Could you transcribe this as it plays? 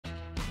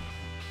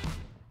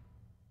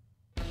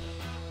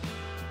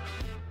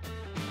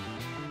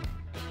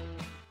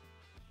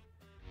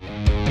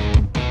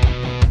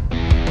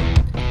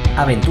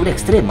Aventura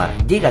Extrema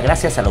llega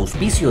gracias al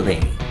auspicio de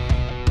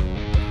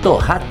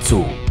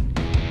Tohatsu,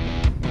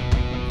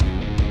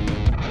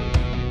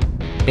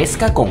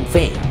 Pesca con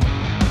Fe,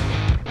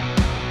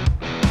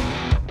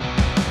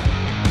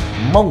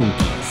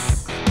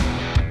 Monkeys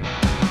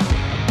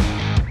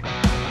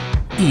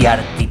y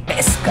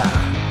Artipesca.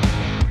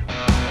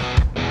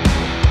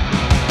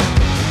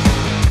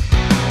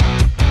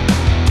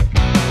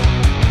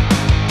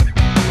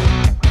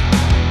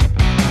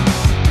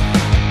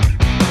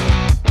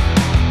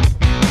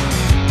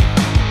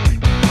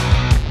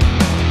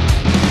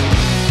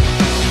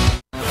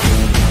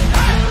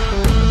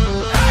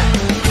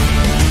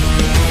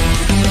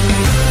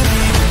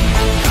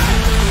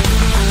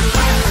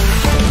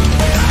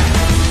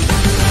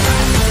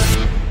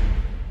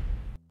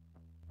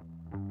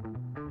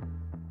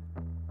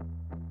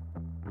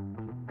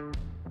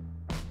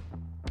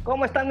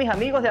 ¿Cómo están mis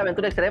amigos de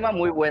Aventura Extrema?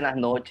 Muy buenas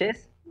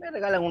noches. Me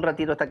regalan un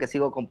ratito hasta que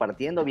sigo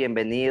compartiendo.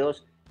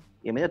 Bienvenidos.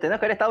 Bienvenidos. Tenemos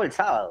que haber estado el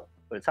sábado.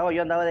 Pero el sábado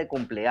yo andaba de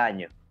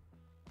cumpleaños.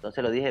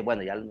 Entonces lo dije,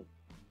 bueno, ya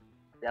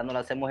no lo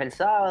hacemos el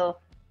sábado.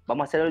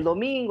 Vamos a hacerlo el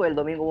domingo. El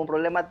domingo hubo un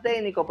problema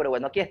técnico, pero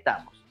bueno, aquí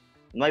estamos.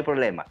 No hay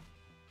problema.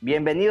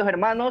 Bienvenidos,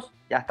 hermanos.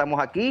 Ya estamos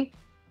aquí.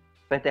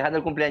 Festejando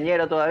el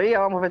cumpleañero todavía.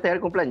 Vamos a festejar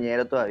el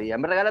cumpleañero todavía.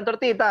 ¿Me regalan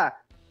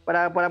tortita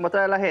para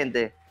mostrar a la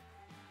gente?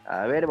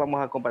 A ver,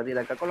 vamos a compartir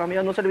acá con los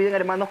amigos. No se olviden,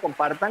 hermanos,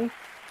 compartan.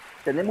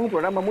 Tenemos un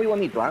programa muy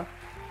bonito, ¿ah?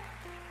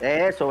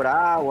 Eso,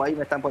 bravo. Ahí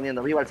me están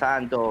poniendo. Viva el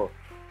santo.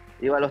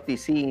 Viva los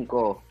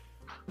T5.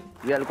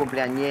 Viva el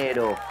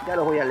cumpleañero. Ya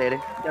los voy a leer,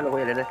 ya los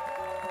voy a leer.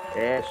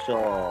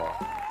 Eso.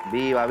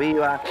 Viva,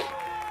 viva.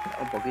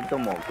 Un poquito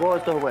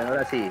mocosos. Bueno,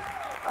 ahora sí.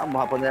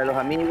 Vamos a poner a los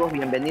amigos.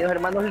 Bienvenidos,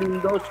 hermanos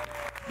lindos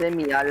de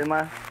mi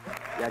alma.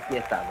 Y aquí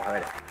estamos, a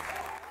ver.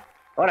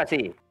 Ahora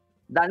sí.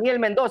 Daniel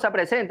Mendoza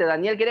presente.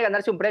 Daniel quiere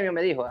ganarse un premio,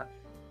 me dijo. ¿Eh?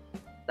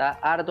 Está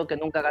harto que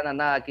nunca gana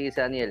nada aquí,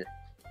 dice Daniel.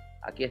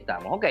 Aquí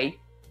estamos, ok.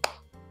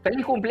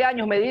 Feliz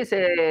cumpleaños, me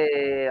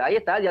dice. Ahí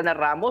está, Diana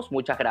Ramos,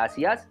 muchas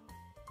gracias.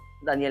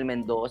 Daniel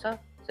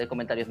Mendoza, 6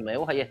 comentarios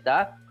nuevos, ahí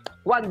está.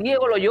 Juan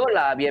Diego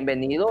Loyola,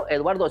 bienvenido.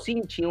 Eduardo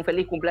Sinchi, un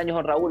feliz cumpleaños,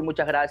 don Raúl,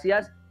 muchas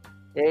gracias.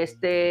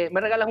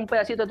 ¿Me regalas un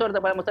pedacito de torta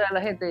para mostrar a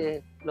la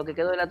gente lo que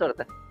quedó de la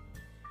torta?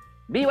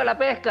 ¡Viva la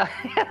pesca!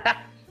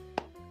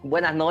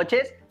 Buenas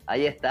noches.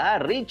 Ahí está,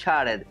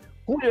 Richard.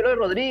 Julio Eloy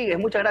Rodríguez,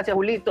 muchas gracias,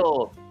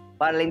 Julito.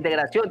 Para la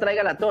integración,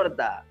 traiga la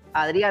torta.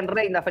 Adrián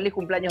Reina, feliz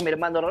cumpleaños, mi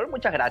hermano Raúl.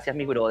 Muchas gracias,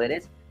 mis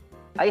brothers.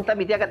 Ahí está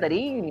mi tía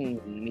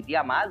Caterín, mi tía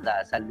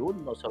Amanda.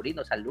 Saludos,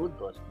 sobrinos,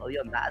 saludos. No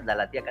dio nada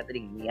la tía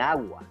Caterín, ni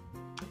agua.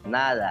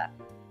 Nada.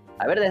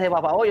 A ver, desde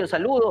Babahoyo,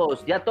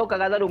 saludos. Ya toca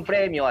ganar un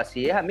premio,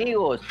 así es,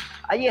 amigos.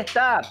 Ahí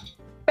está.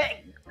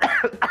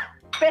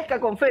 Pesca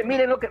con Fe.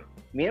 Miren lo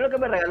que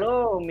me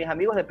regaló mis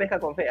amigos de Pesca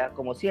con Fe. ¿Eh?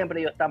 Como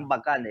siempre, ellos están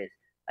bacanes.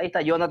 Ahí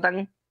está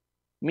Jonathan.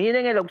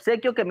 Miren el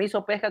obsequio que me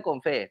hizo Pesca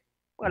con Fe.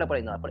 Póngalo por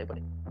ahí, no, por ahí.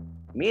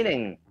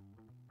 Miren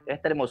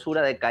esta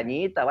hermosura de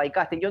cañita,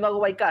 bycasting. Yo no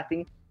hago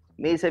bycasting.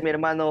 Me dice mi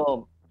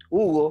hermano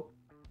Hugo,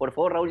 por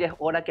favor, Raúl, ya es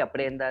hora que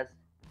aprendas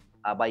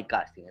a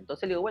bycasting.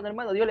 Entonces le digo, bueno,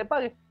 hermano, Dios le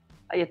pague.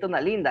 Ahí está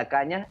una linda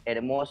caña,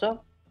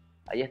 hermoso.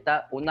 Ahí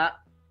está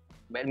una...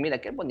 Mira,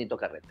 qué bonito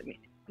carrete,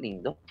 miren,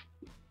 lindo.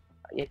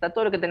 Ahí está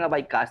todo lo que tenga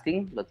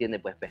bycasting. Lo tiene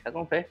pues Pesca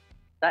con Fe.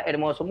 Está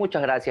hermoso.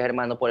 Muchas gracias,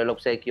 hermano, por el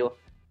obsequio.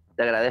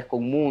 Te agradezco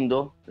un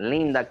mundo.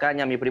 Linda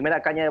caña. Mi primera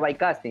caña de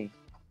bycasting.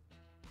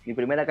 Mi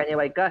primera caña de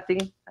bycasting.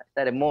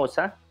 Está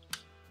hermosa.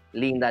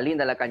 Linda,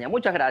 linda la caña.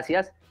 Muchas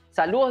gracias.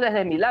 Saludos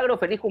desde Milagro.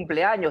 Feliz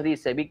cumpleaños,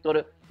 dice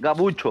Víctor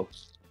Gabucho.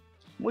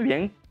 Muy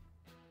bien.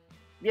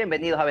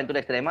 Bienvenidos a Aventura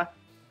Extrema.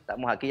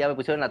 Estamos aquí. Ya me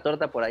pusieron la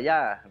torta por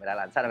allá. Me la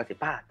lanzaron así.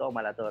 ¡Pah!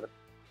 Toma la torta.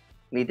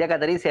 Mi tía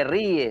Caterín se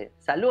ríe.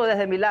 Saludos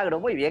desde Milagro.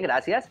 Muy bien,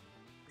 gracias.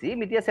 Sí,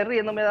 mi tía se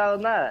ríe. No me ha dado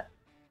nada.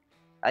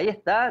 Ahí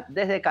está,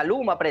 desde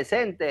Caluma,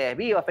 presente.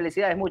 Viva,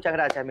 felicidades, muchas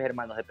gracias, mis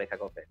hermanos de Pesca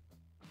con Fe.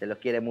 Se los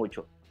quiere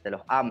mucho, se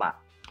los ama.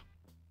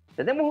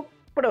 Tenemos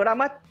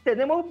programas,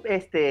 tenemos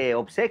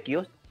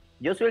obsequios.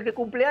 Yo soy el que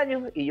cumple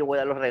años y yo voy a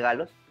dar los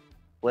regalos.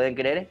 ¿Pueden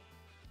creer?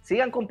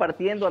 Sigan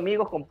compartiendo,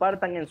 amigos,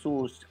 compartan en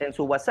su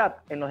WhatsApp,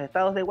 en los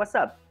estados de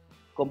WhatsApp.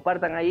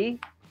 Compartan ahí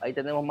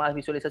tenemos más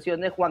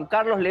visualizaciones. Juan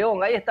Carlos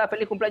León, ahí está,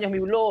 feliz cumpleaños, mi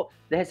blog,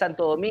 desde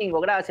Santo Domingo.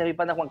 Gracias, mi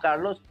pana Juan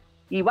Carlos.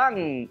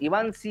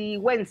 Iván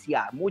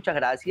Sigüencia, muchas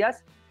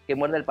gracias, que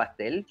muerde el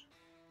pastel.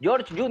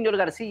 George Junior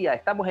García,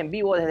 estamos en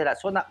vivo desde la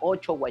zona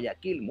 8,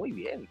 Guayaquil, muy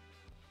bien.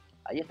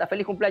 Ahí está,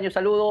 feliz cumpleaños,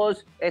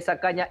 saludos. Esa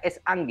caña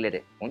es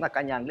Angler, una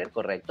caña Angler,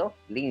 correcto,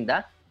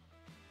 linda.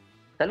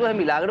 Saludos de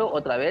Milagro,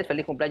 otra vez,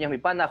 feliz cumpleaños, mi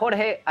pana.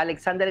 Jorge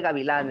Alexander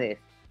Gavilanes,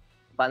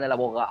 pana el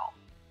abogado.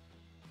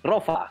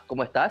 Rofa,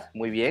 ¿cómo estás?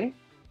 Muy bien.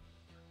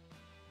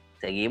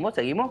 Seguimos.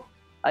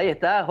 Ahí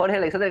está, Jorge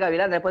Alexander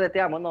Gavilanes, después de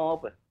te amo, no,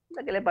 pues.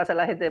 ¿Qué le pasa a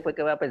la gente después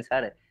que va a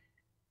pensar?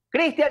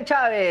 Cristian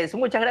Chávez,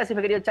 muchas gracias,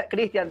 mi querido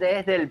Cristian,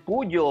 desde el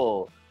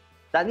Puyo.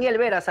 Daniel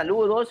Vera,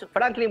 saludos.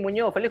 Franklin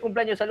Muñoz, feliz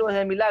cumpleaños, saludos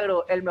desde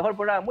Milagro, el mejor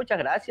programa. Muchas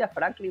gracias,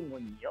 Franklin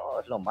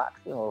Muñoz, lo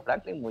máximo,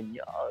 Franklin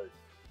Muñoz.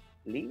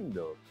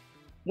 Lindo.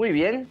 Muy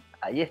bien,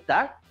 ahí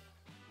está.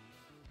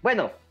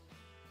 Bueno,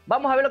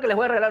 Vamos a ver lo que les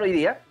voy a regalar hoy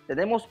día.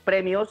 Tenemos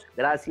premios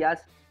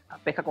gracias a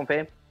Pesca con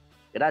Fe,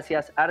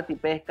 gracias a Arte y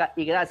Pesca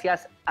y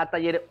gracias a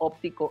Taller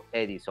Óptico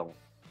Edison.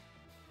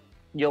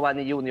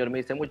 Giovanni Junior me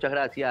dice, muchas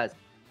gracias.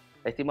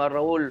 Estimado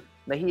Raúl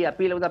Mejía,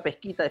 pila una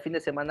pesquita de fin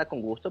de semana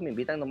con gusto. Me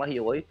invitan nomás y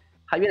yo voy.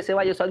 Javier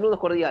Ceballos, saludos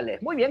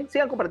cordiales. Muy bien,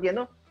 sigan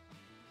compartiendo.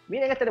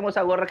 Miren esta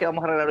hermosa gorra que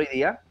vamos a regalar hoy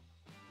día.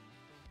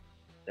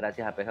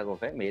 Gracias a Pesca con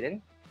Fe,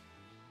 miren.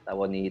 Está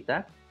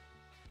bonita.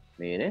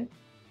 Miren.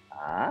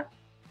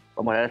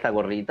 Vamos a regalar esta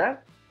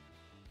gorrita.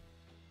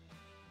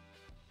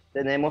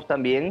 Tenemos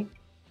también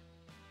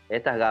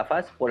estas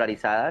gafas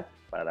polarizadas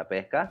para la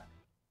pesca.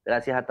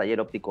 Gracias a Taller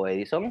Óptico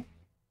Edison.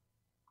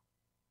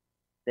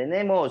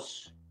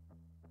 Tenemos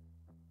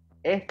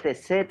este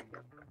set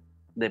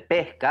de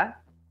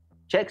pesca,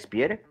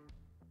 Shakespeare.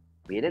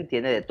 Miren,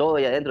 tiene de todo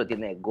ahí adentro.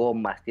 Tiene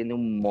gomas, tiene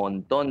un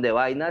montón de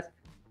vainas.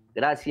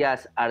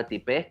 Gracias a Arte y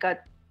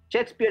Pesca.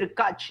 Shakespeare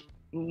Catch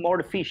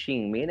More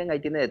Fishing. Miren, ahí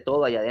tiene de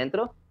todo ahí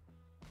adentro.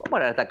 Vamos a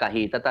regalar esta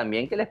cajita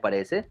también, ¿qué les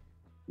parece?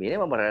 Miren,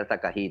 vamos a regalar esta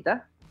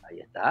cajita. Ahí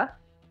está.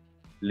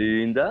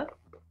 Linda.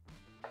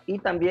 Y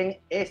también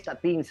esta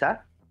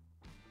pinza.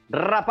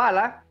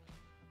 Rapala.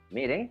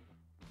 Miren.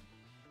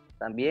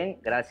 También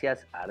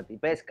gracias a Arte y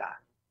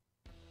Pesca.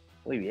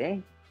 Muy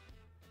bien.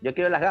 Yo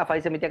quiero las gafas,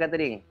 dice mi tía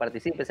Caterín.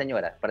 Participe,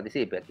 señora,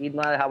 participe. Aquí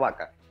no ha dejado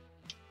vaca.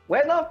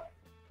 Bueno,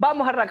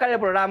 vamos a arrancar el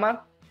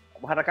programa.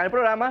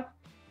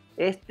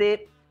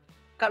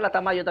 Carla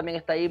Tamayo también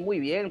está ahí, muy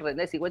bien.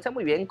 René Sigüenza,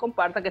 muy bien.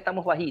 Compartan que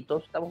estamos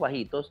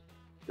bajitos.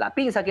 La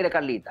pinza quiere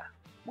Carlita.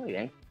 Muy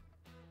bien.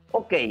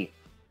 Ok.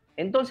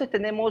 Entonces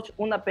tenemos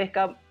una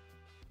pesca.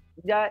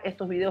 Ya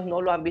estos videos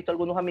no los han visto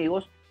algunos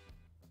amigos.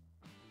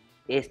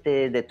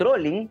 De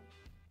trolling.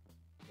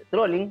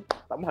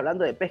 Estamos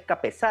hablando de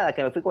pesca pesada,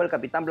 que me fui con el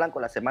Capitán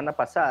Blanco la semana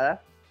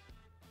pasada.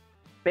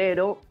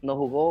 Pero nos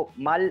jugó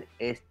mal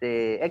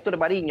Héctor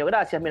Mariño.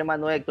 Gracias, mi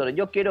hermano Héctor.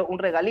 Yo quiero un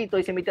regalito,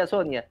 dice mi tía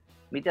Sonia.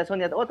 Mi tía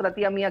Sonia, otra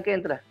tía mía que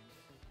entra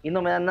y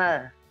no me dan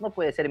nada. No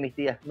puede ser, mis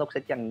tías, no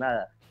obsequian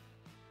nada.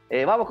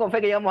 Vamos con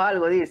fe que llevamos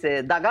algo,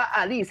 dice Daga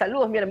Adi.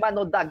 Saludos, mi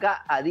hermano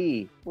Daga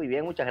Adi. Muy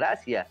bien, muchas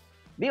gracias.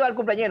 Viva el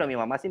cumpleañero, mi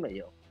mamá sí me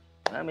dio.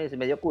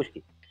 Me dio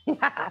kushki.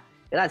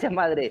 Gracias,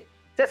 madre.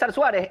 César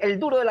Suárez, el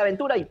duro de la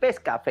aventura y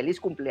pesca. Feliz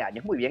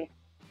cumpleaños. Muy bien.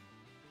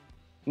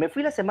 Me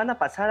fui la semana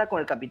pasada con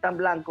el Capitán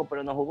Blanco,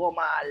 pero nos jugó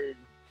mal.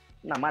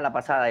 Una mala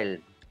pasada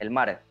el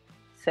mar.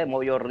 Se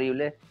movió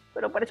horrible.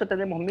 Pero para eso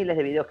tenemos miles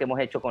de videos que hemos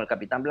hecho con el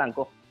Capitán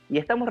Blanco. Y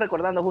estamos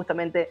recordando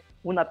justamente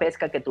una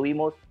pesca que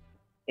tuvimos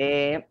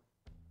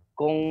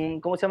con,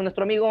 ¿cómo se llama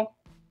nuestro amigo?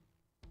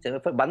 Se me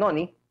fue,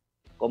 Banoni.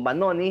 Con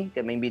Banoni,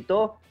 que me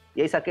invitó.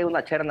 Y ahí saqué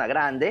una cherna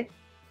grande.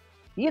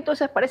 Y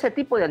entonces para ese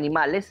tipo de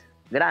animales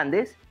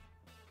grandes,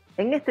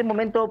 en este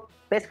momento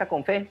Pesca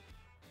con Fe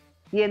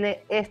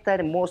tiene esta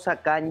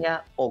hermosa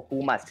caña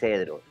Okuma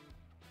Cedros.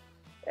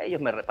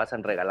 Ellos me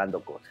pasan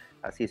regalando cosas.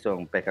 Así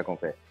son Pesca con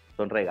Fe.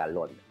 Son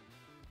regalones.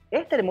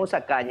 Esta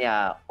hermosa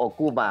caña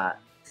Okuma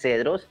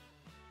Cedros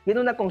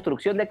tiene una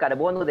construcción de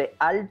carbono de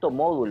alto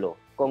módulo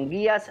con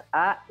guías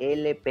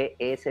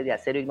ALPS de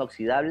acero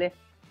inoxidable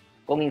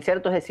con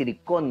insertos de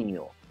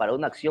siliconio para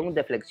una acción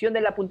de flexión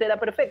de la puntera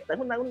perfecta.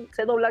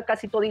 Se dobla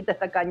casi todita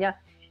esta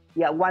caña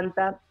y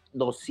aguanta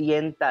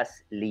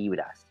 200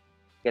 libras.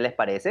 ¿Qué les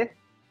parece?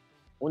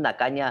 Una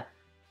caña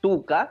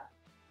tuca,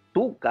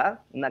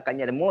 una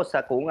caña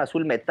hermosa con un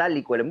azul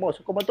metálico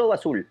hermoso, como todo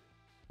azul,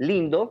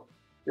 lindo.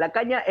 La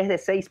caña es de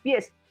 6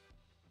 pies.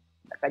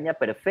 La caña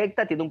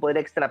perfecta, tiene un poder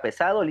extra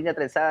pesado, línea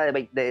trenzada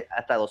de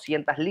hasta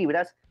 200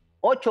 libras,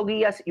 8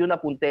 guías y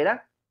una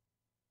puntera.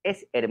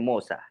 Es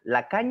hermosa.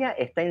 La caña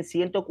está en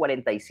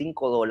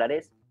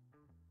 $145,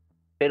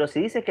 pero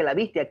si dices que la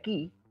viste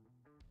aquí,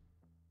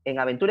 en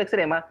Aventura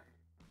Extrema,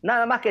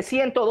 nada más que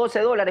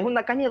 $112.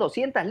 Una caña de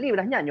 200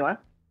 libras, ñaño, ¿eh?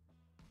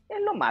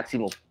 Es lo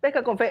máximo.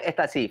 Pesca con Fe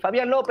está así.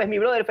 Fabián López, mi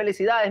brother,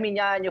 felicidades, mi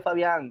ñaño,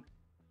 Fabián.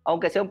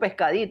 Aunque sea un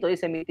pescadito,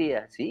 dice mi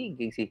tía. Sí,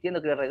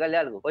 insistiendo que le regale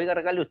algo. Oiga,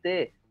 regale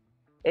usted.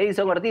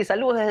 Edison Ortiz,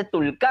 saludos desde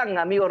Tulcán,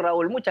 amigo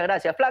Raúl. Muchas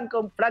gracias.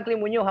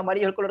 Franklin Muñoz,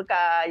 amarillo el color,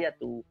 calla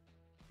tú.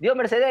 Dios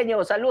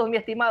Mercedeño, saludos, mi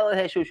estimado,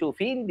 desde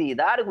Chuchufindi,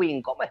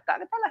 Darwin. ¿Cómo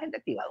están? Está la gente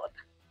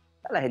activadota.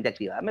 Está la gente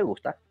activada, me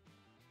gusta.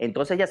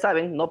 Entonces ya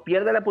saben, no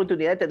pierdan la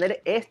oportunidad de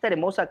tener esta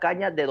hermosa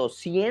caña de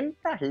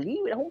 200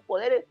 libras. Un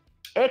poder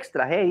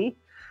extra heavy.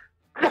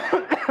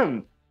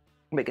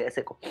 Me quedé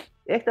seco.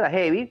 Extra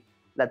heavy.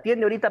 La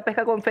tienda ahorita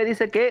Pesca con Fe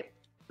dice que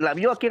la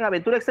vio aquí en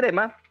Aventura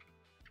Extrema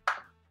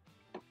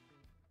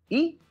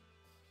y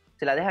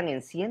se la dejan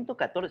en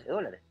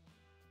 $114.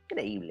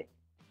 Increíble,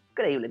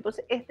 increíble.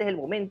 Entonces este es el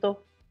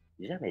momento.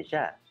 Llame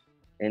ya.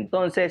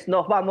 Entonces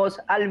nos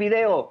vamos al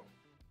video.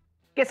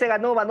 ¿Qué se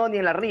ganó Banoni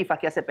en las rifas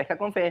que hace Pesca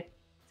con Fe?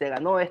 Se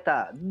ganó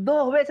esta.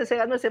 2 veces se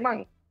ganó ese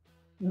man.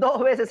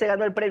 2 veces se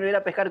ganó el premio de ir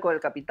a pescar con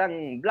el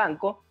Capitán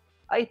Blanco.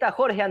 Ahí está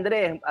Jorge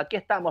Andrés. Aquí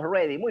estamos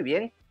ready. Muy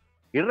bien.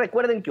 Y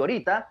recuerden que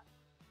ahorita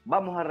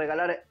vamos a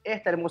regalar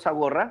esta hermosa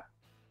gorra.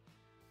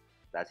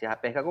 Gracias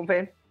a Pesca con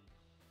Fe.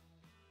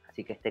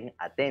 Así que estén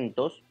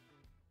atentos.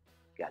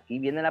 Que aquí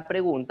viene la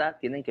pregunta.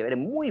 Tienen que ver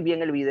muy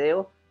bien el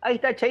video. Ahí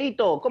está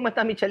Chaito. ¿Cómo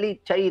estás, mi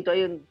Chaito?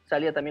 Ahí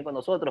salía también con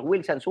nosotros.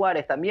 Wilson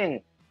Suárez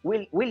también.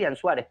 William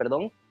Suárez,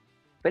 perdón.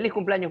 Feliz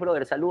cumpleaños,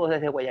 brother. Saludos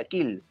desde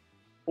Guayaquil.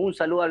 Un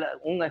saludo,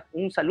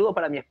 un saludo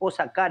para mi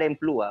esposa Karen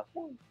Plúa.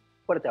 Un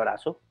fuerte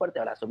abrazo,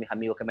 mis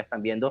amigos que me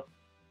están viendo.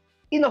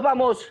 Y nos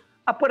vamos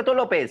a Puerto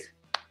López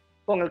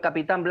con el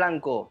Capitán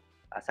Blanco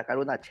a sacar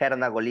una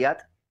cherna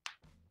Goliat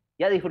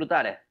y a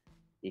disfrutar.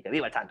 Y que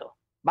viva el santo.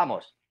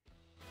 ¡Vamos!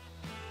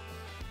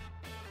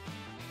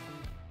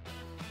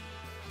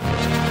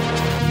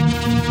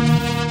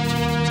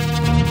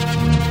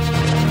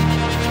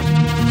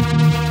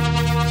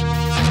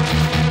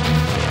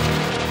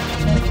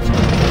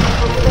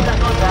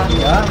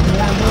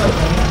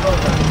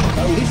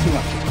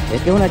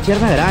 Es que es una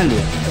cherna grande.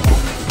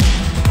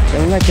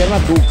 Es una cherna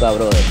tuca,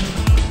 brother.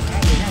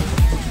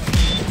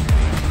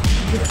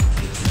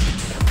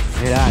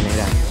 Grande.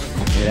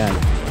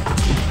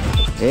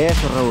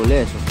 Eso, Raúl,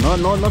 eso.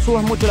 No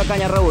subas mucho la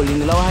caña, Raúl, y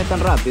no la bajes tan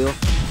rápido.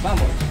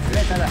 Vamos,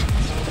 létala.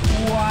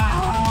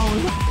 ¡Wow!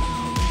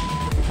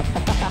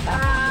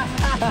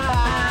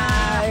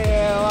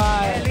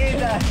 ¡Qué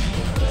linda!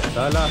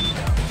 Está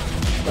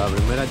la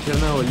primera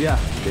cherna oleada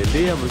del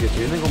día, porque se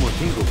vienen como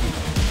 5.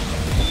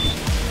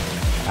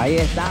 Ahí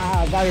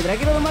está, Gaby,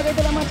 tranquilo nomás, que ahí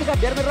está la mancha,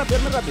 pierde rápido.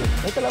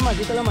 Ahí está la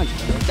mancha.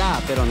 Ahí está,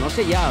 pero no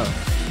sellado.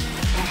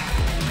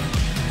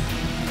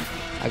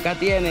 Acá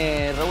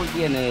tiene, Raúl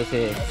tiene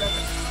ese.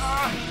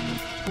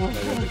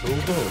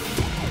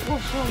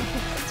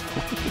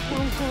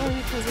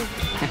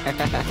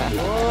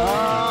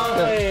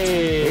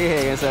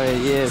 Miren esa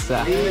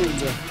belleza.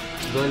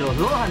 Lo de los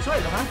dos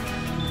anzuelos, ¿ah?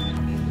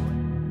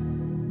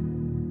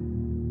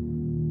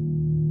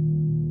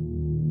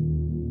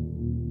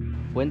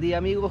 Buen día,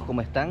 amigos, ¿cómo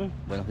están?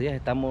 Buenos días,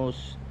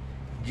 estamos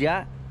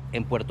ya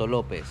en Puerto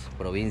López,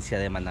 provincia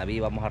de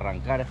Manabí. Vamos a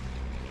arrancar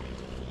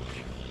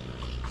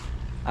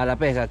a la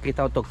pesca. Aquí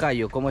está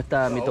Tocayo. ¿Cómo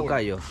está Raúl, mi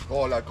Tocayo?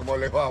 Hola, ¿cómo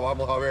les va?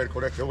 Vamos a ver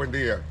con este buen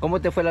día.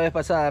 ¿Cómo te fue la vez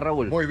pasada,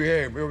 Raúl? Muy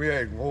bien.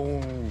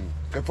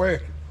 ¿Qué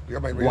fue?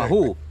 Dígame.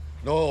 Guajú.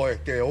 No,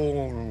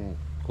 un...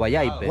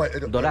 Guayaipe,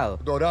 dorado.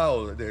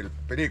 Dorado del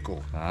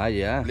perico. Ah,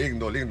 ya.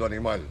 Lindo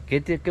animal.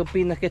 ¿Qué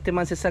opinas que este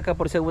man se saca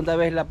por segunda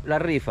vez la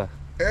rifa?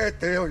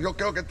 Yo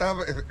creo que está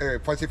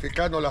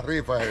falsificando las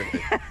rifas,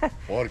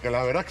 porque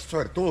la verdad que es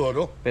suertudo,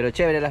 ¿no? Pero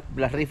chévere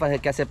las rifas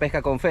del que hace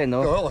pesca con fe,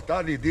 ¿no? No,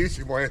 está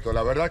lindísimo esto.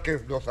 La verdad que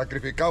nos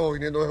sacrificamos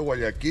viniendo de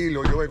Guayaquil,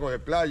 o yo vengo de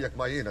playa,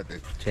 imagínate.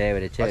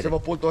 Chévere.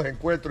 Hacemos puntos de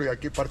encuentro y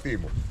aquí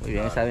partimos. Muy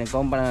bien, saben,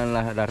 compran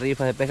las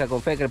rifas de pesca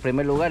con fe, que el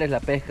primer lugar es la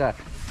pesca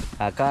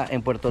acá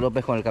en Puerto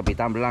López con el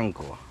Capitán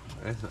Blanco.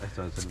 Esto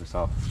es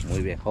empezado.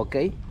 Muy bien, ok.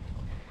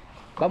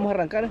 Vamos a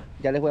arrancar.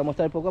 Ya les voy a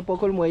mostrar poco a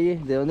poco el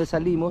muelle, de dónde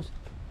salimos.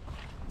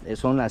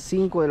 Son las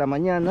 5 de la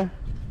mañana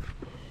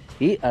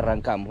y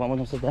arrancamos.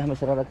 Vamos, déjame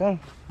cerrar acá.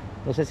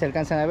 No sé si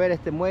alcanzan a ver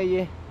este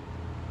muelle.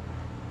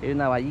 Hay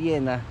una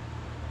ballena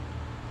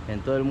en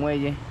todo el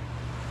muelle.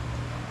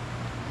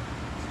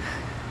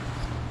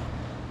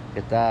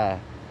 Está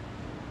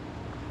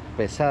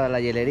pesada la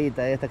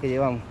hielerita esta que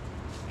llevamos.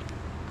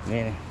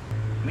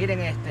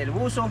 Miren el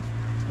buzo.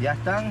 Ya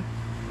están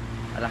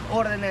a las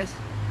órdenes.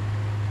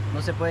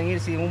 No se pueden ir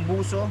sin un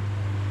buzo.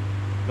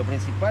 Lo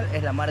principal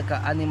es la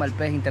marca Animal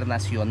Pez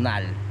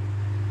Internacional.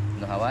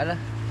 Nos avala.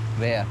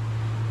 Vea,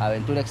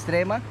 Aventura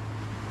Extrema.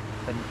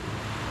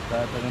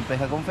 También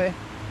pesca con fe.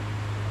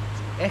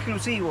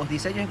 Exclusivos,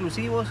 diseños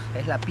exclusivos.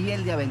 Es la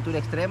piel de Aventura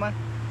Extrema.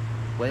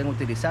 Pueden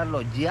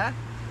utilizarlo ya.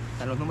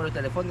 Están los números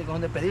telefónicos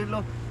donde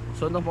pedirlo.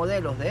 Son dos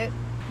modelos de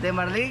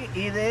Marlín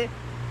y de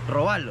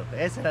Robalo.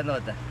 Esa es la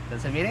nota.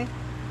 Entonces miren,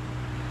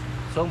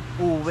 son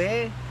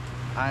UV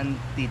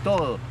anti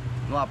todo.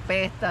 No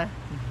apesta,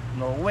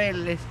 no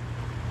hueles.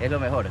 Es lo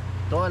mejor.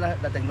 Toda la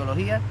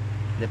tecnología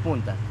de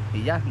punta.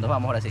 Y ya, nos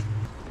vamos ahora sí.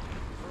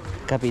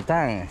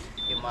 Capitán.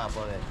 ¿Qué más,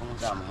 poder? ¿Cómo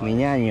estamos? Mi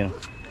ñaño.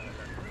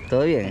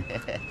 ¿Todo bien?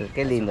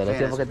 Qué lindo, los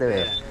tiempos que te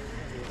veo.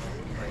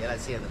 Ya la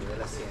siento.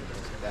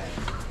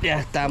 Ya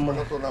estamos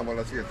No sonamos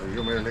las 7,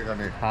 yo me le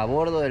gané. a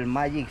bordo del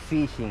Magic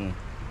Fishing,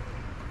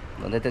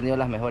 donde he tenido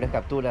las mejores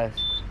capturas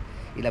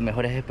y las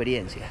mejores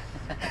experiencias.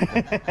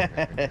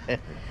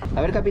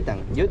 A ver,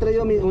 capitán, yo he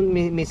traído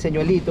mi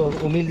señuelito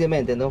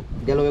humildemente, ¿no?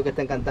 Ya lo veo que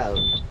está encantado.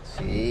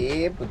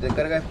 Sí, pues te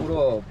cargas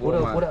puro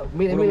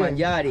Miren,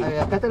 manjari.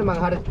 Acá está el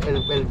manjar,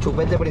 el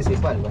chupete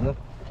principal, ¿no?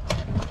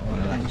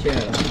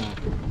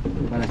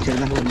 Para las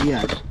chernas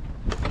Goliat.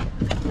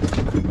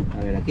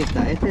 A ver, aquí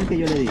está, este es el que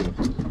yo le digo.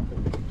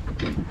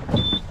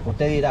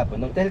 Usted dirá, pues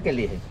no, usted es el que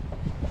elige.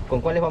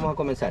 ¿Con cuáles vamos a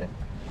comenzar?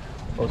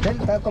 Usted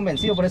está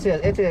convencido por ese,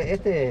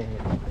 este...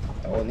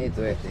 Está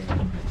bonito este.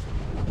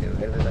 El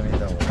verde también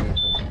está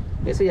bonito.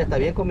 Ese ya está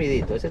bien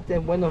comidito, ese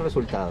tiene buenos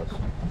resultados.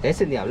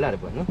 Ese ni hablar,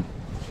 pues, ¿no?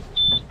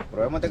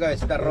 Probemos de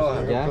cabecita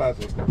roja. Ya.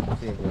 Sí,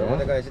 probemos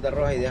de cabecita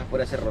roja y dejas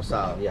por ese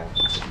rosado.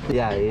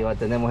 Ya, ahí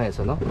tenemos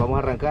eso, ¿no? Vamos a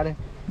arrancar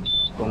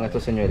con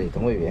estos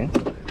señoritos, muy bien.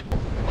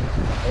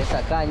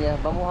 Esa caña,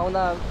 vamos a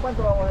una...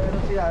 ¿Cuánto vamos de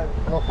velocidad?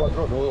 No,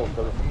 4 nudos.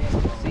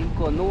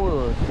 5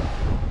 nudos.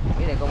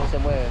 Miren cómo se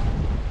mueve.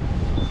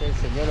 Es el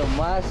señor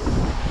más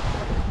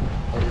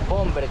El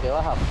hombre que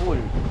baja full.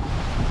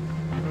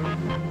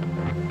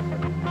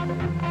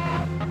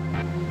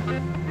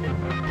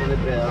 Un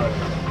depredador,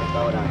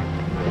 restaurante.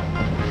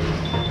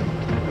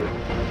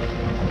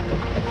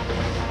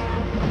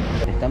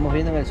 Estamos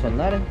viendo en el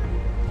sonar. Hay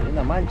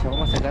una mancha,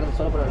 vamos a sacar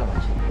solo por la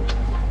mancha.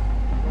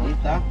 Ahí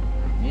está,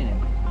 miren.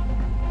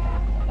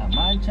 La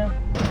mancha. Un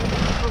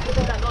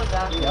poquito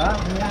grandota. Ya,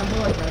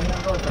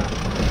 grandota.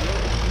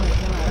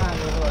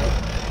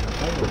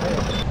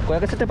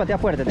 Cuidado que se te patea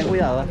fuerte, ten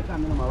cuidado. Bájale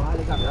cambio nomás,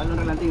 bájale cambio, dale un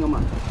relantín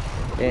nomás.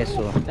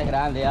 Eso. Este es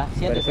grande ya,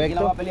 siéntese, aquí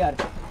la va a pelear.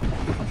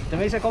 ¿Usted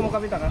me dice cómo,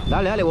 capitán?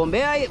 Dale, dale,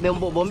 bombea ahí,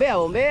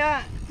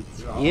 bombea.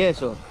 Y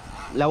eso.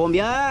 La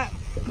bombeada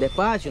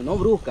despacio, no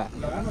brusca.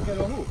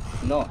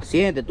 No,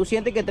 tú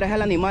sientes que traes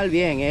al animal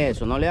bien,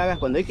 eso. No le hagas,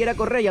 cuando él quiera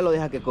correr, ya lo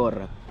dejas que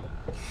corra.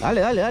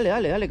 Dale, que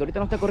ahorita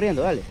no está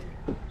corriendo, dale.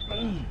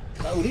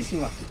 Está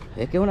durísima.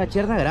 Es que es una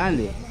cherna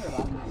grande.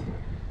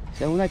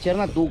 Esa es una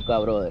cherna tuca,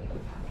 brother.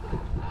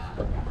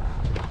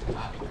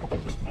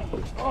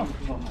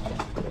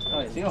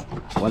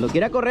 Cuando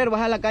quiera correr,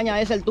 baja la caña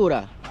a esa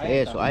altura.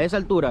 Eso, a esa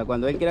altura,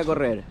 cuando él quiera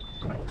correr.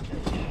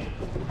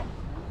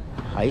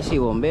 Ahí sí,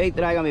 bombea y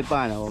traiga, mi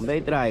pana, bombea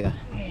y traiga.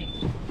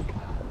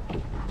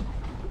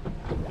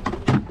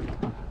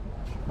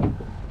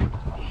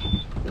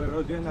 ¿Pero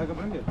no tienes nada que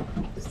prender?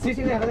 Sí,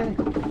 déjale.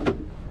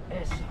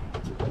 Eso.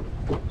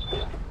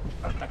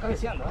 Está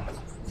cabeceando, ¿eh?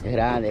 Es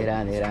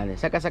grande.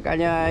 Saca esa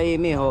caña ahí,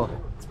 mijo.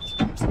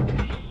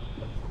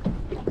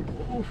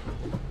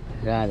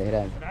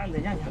 Grande.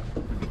 Grande, ñaña.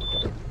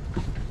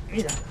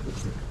 Mira.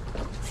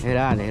 Es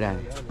grande.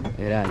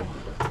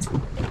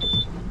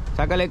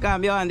 Sácale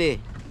cambio, Andy.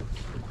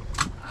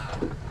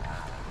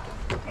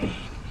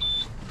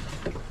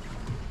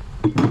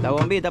 La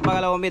bombita,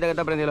 apaga la bombita, que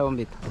está prendida la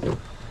bombita.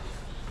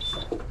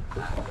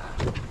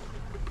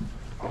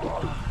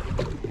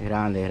 Es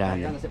grande.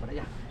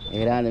 Es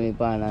grande, mi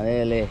pana,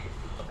 dele.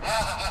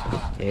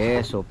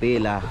 Eso,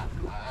 pila.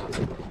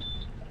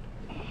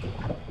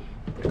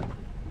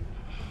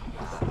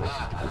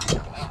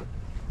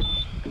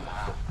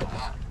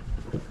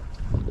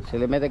 Se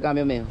le mete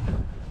cambio, mijo.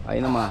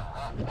 Ahí nomás.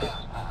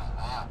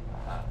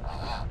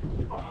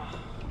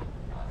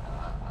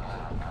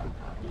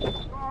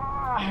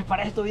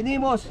 Para esto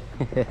vinimos.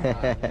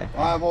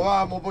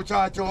 Vamos,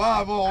 muchachos,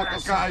 vamos,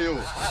 tocayo.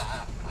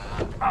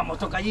 Vamos,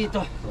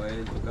 tocallito.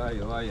 Vaya,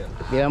 tocayo, vaya.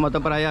 Tira el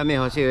motor para allá,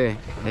 mijo, así ve.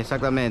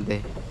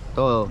 Exactamente.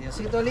 Todo.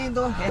 Diosito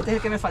lindo, este es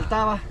el que me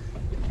faltaba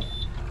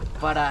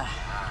para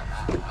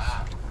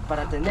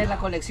tener la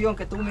colección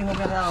que tú mismo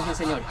me has dado, mi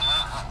señor.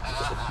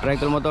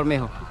 Recto el motor,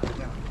 mijo.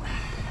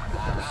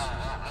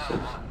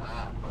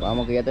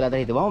 Vamos, que ya te la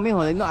trajiste. Vamos,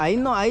 mijo.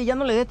 Ahí ya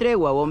no le des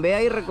tregua.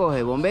 Bombea y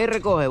recoge.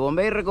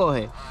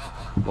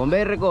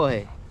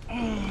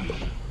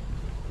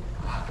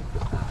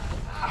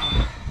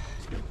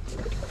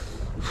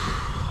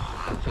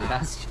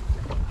 Gracias.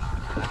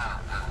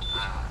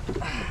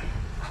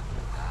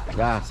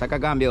 Ya, saca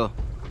cambio.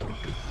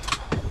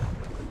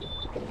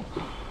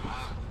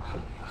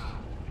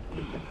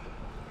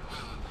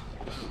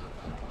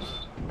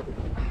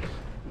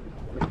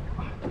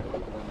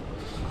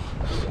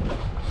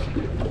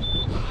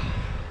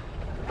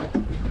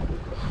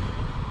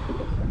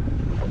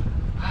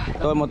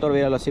 Todo el motor,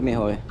 míralo así,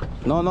 mijo, ve.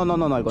 No,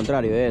 al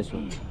contrario, eso.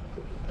 Ya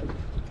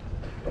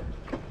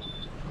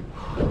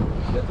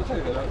está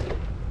cerca,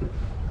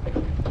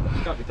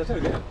 Capi, está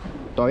cerca.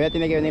 Todavía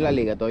tiene que venir la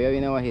liga, todavía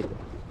viene bajito.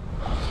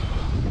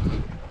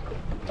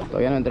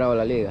 Todavía no ha entrado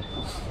la liga.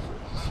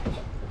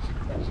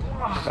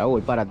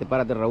 Raúl,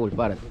 párate, Raúl,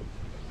 párate.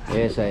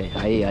 Esa es,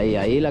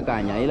 ahí la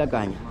caña, ahí la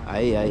caña.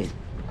 Ahí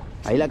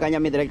la caña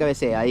mientras el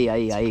cabecea,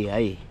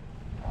 ahí.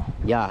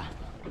 Ya.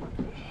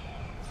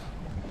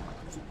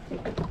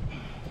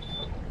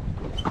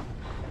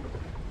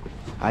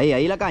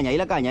 Ahí la caña,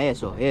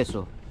 eso.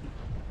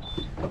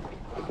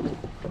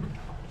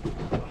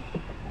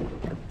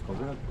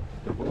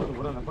 Te pongo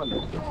tu en la espalda.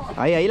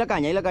 Ahí la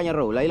caña,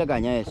 Raúl, ahí la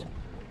caña, eso.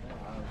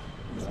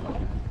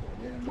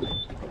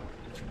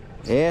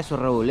 Eso,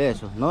 Raúl,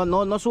 eso.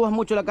 No subas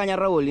mucho la caña,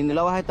 Raúl, y ni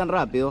la bajes tan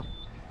rápido.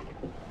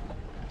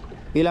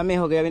 Pila,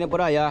 mijo, que ya viene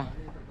por allá.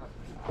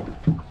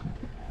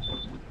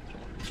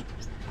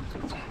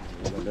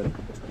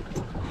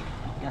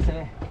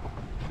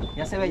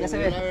 Ya se ve.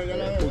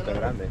 Puta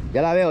grande.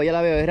 Ya la veo, es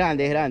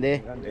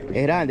grande.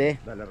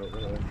 Dale, Raúl.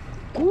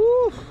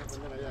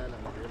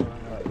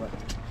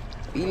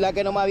 Y la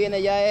que nomás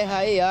viene ya es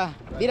ahí, ah.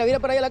 Mira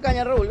para allá la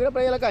caña, Raúl, mira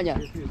para allá la caña.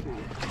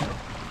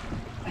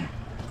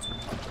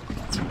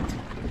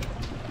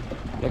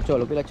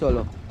 Pila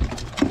cholo.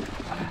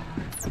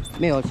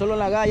 Mijo, solo en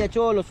la galla,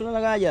 cholo, solo en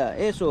la galla.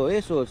 Eso,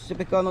 ese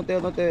pescado no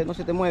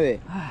se te mueve.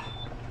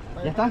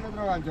 ¿Ya está?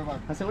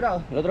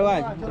 ¿Asegurado? El otro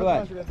gancho.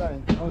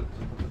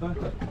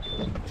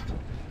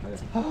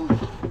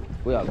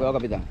 Cuidado,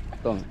 capitán.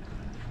 Toma.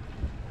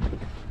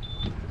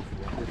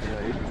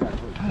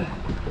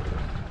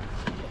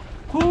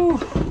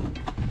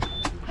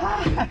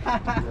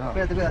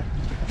 Cuídate.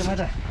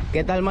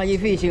 ¿Qué tal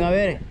Magic Fishing? A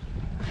ver.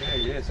 Qué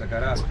belleza,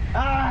 carajo.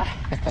 ¡Ah!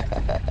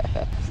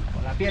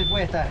 Con la piel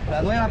puesta,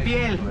 la nueva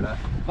piel.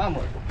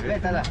 Vamos,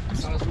 métala.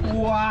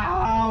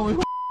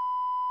 ¡Wow!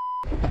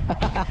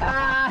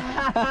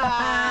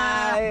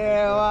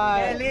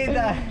 ¡Qué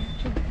linda!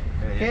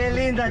 ¡Qué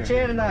linda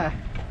cherna!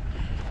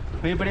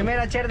 Mi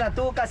primera cherna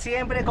tuca,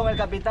 siempre con el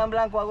Capitán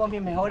Blanco hago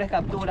mis mejores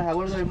capturas a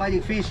bordo del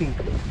Magic Fishing.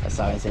 Ya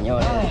saben,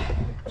 señores.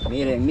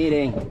 Miren,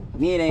 miren,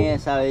 miren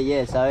esa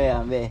belleza,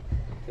 vean, ve.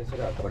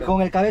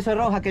 Con el cabeza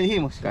roja que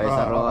dijimos.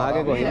 Cabeza roja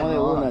que cogimos de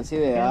una, así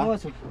Qué vea.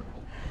 hermoso.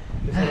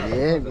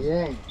 Bien,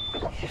 bien.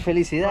 Qué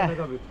felicidad.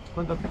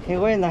 Qué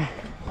buena.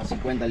 A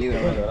 50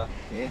 libras, ¿verdad?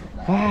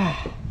 Ah,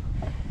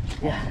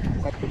 ya.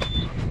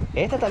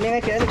 Esta también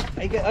hay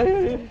que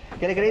darle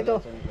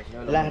crédito.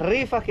 Las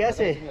rifas que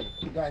hace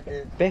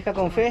Pesca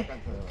con Fe.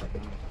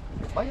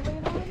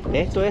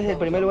 Esto es el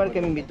primer lugar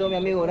que me invitó mi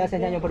amigo. Gracias,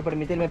 ñaño, por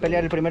permitirme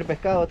pelear el primer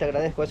pescado. Te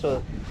agradezco,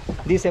 eso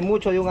dice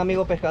mucho de un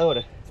amigo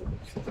pescador.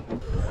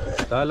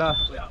 Está la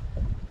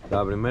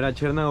primera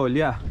cherna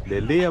goleada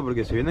del día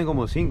porque se vienen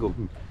como 5.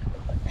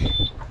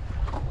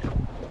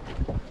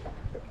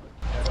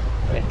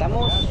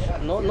 Estamos,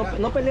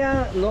 no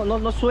pelea,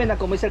 no suena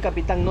como dice el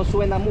capitán, no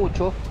suena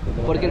mucho,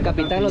 porque el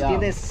capitán lo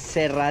tiene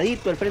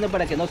cerradito el freno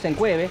para que no se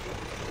encueve.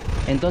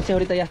 Entonces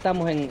ahorita ya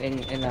estamos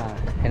en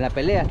la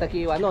pelea. Está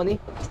aquí Vanoni,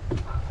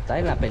 está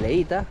en la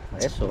peleita.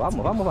 Eso,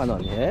 vamos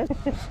Vanoni, ¿eh?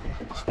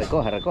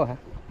 Recoja.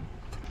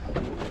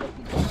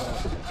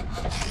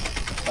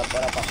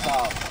 Para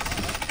pasado.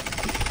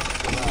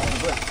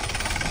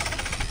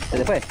 Se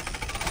te fue.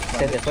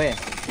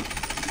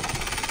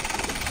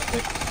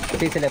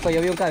 Sí, se le fue.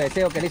 Yo vi un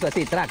cabeceo que le hizo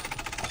así, track.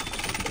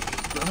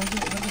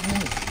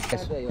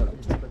 Eso.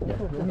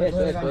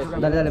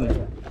 Dale.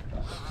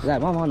 Dale,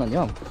 vamos, Vanoni,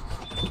 vamos.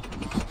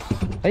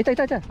 Ahí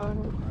está. Es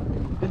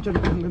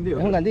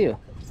un gandillo.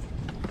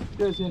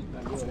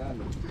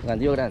 Un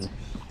gandillo grande.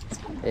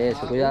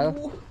 Eso, cuidado.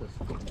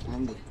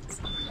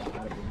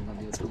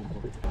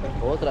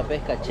 Otra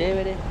pesca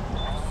chévere,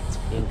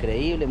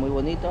 increíble, muy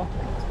bonito.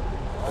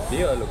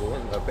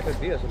 La pesca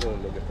tía, eso es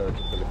lo que está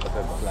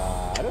pasando.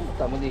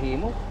 Claro,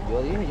 dijimos,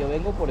 yo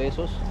vengo por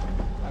esos.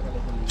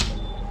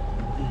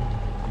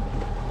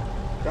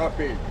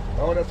 Capi,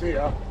 ahora sí,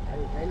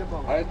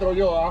 adentro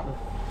yo,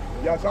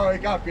 ya sabes,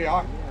 Capi,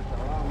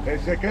 el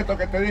secreto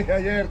que te dije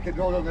ayer, que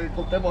no lo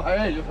contemos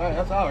a ellos,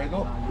 ya sabes,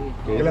 ¿no?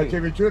 Que la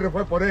chimichurri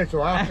fue por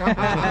eso,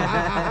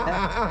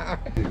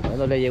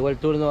 Bueno, le llegó el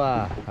turno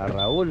a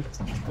Raúl.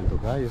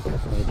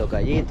 El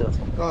tocallito.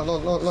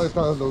 No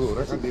está dando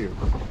duro, es candido.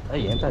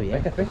 Está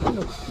bien.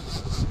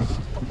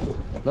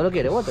 ¿No lo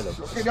quiere? Bótelo.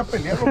 Yo quería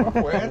pelearlo más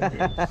fuerte.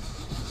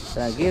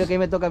 Tranquilo, que ahí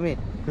me toca a mí.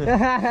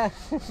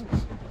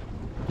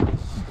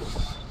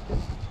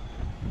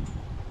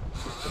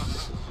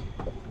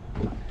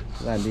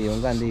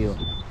 Un gandillo.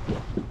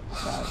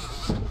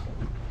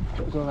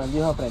 Son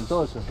gandillos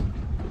afrentosos.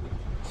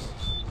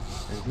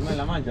 Encima de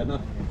la mancha, ¿no?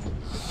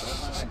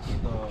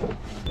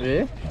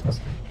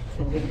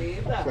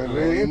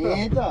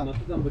 Perrita. No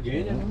está tan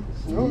pequeña,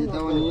 ¿no? Sí, está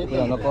bonita.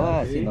 Pero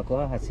no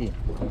cojas así.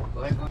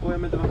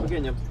 Obviamente más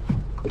pequeña.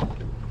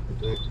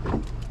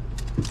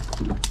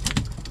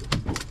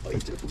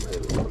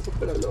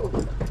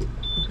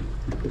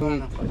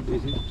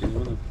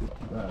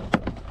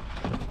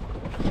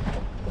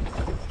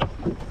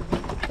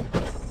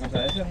 O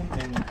sea, ese es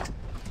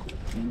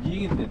en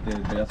jig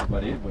te vas a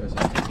parir, pues.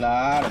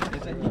 Claro.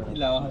 Esa jig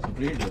la vas a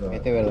sufrir, pero...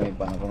 Este verde, mi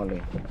pana, póngalo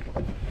ahí.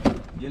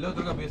 Y el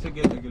otro que ese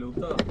que le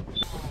gustaba.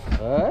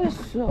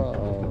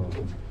 Eso.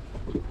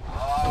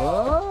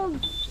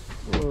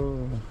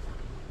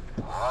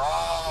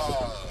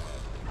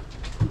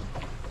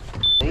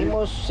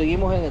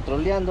 Seguimos en el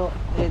troleando.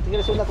 Te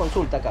quiero hacer una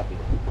consulta, Capi.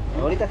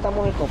 Ahorita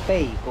estamos en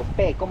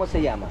Copé, ¿cómo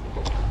se llama?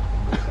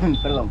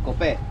 Perdón,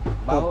 copé.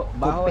 Bajo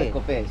Copé. es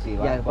copé, sí. Ya,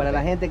 bajo para copé.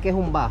 la gente, ¿qué es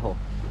un bajo?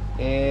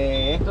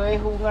 Esto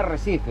es un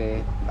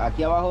arrecife.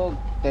 Aquí abajo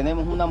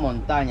tenemos una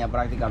montaña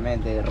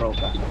prácticamente de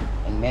roca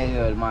en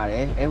medio del mar.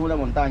 Es una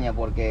montaña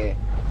porque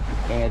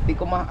en el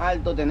pico más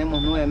alto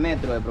tenemos 9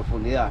 metros de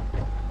profundidad.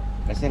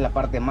 Esa es la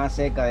parte más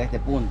seca de este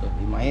punto.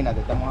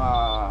 Imagínate, estamos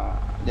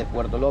de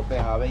Puerto López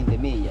a 20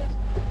 millas,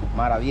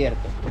 mar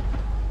abierto.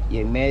 Y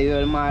en medio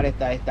del mar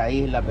está esta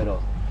isla, pero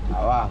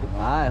abajo,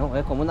 ¿no?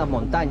 Es como una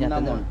montaña. Una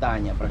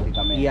montaña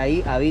prácticamente. Y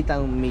ahí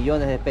habitan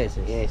millones de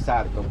peces.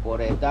 Exacto,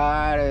 por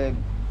estar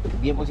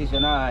bien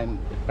posicionada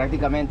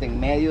prácticamente en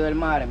medio del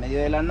mar, en medio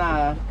de la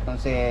nada,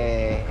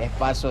 entonces es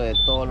paso de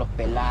todos los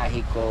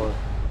pelágicos,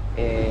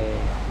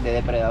 de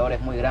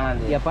depredadores muy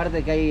grandes. Y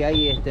aparte que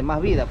hay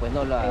más vida, pues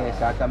no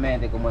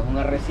Exactamente, como es un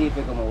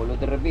arrecife, como vuelvo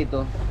te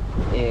repito,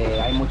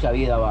 hay mucha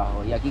vida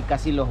abajo. Y aquí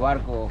casi los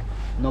barcos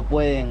no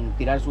pueden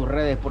tirar sus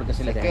redes porque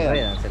se les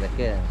quedan. Se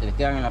les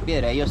quedan en la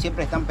piedra. Ellos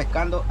siempre están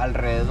pescando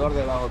alrededor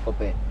debajo del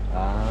copé.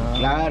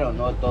 Claro,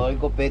 no todo el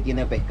copé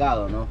tiene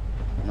pescado, ¿no?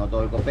 No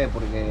todo el copé,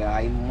 porque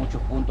hay muchos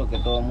puntos que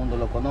todo el mundo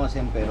lo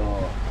conocen, pero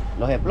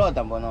los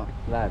explotan, pues no.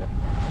 Claro.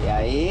 Y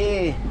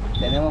ahí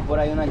tenemos por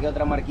ahí una que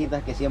otra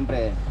marquitas que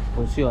siempre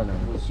funcionan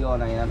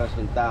y dan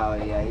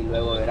resultados, y ahí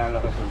luego verán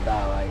los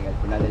resultados ahí al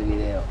final del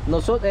video.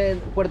 Nosotros,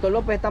 Puerto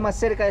López está más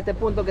cerca de este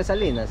punto que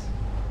Salinas.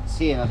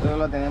 Sí, nosotros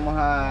lo tenemos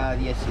a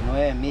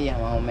 19 millas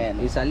más o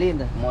menos. Y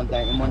Salinas.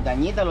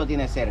 Montañita lo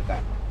tiene cerca.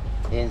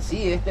 En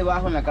sí, este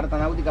bajo en la carta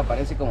náutica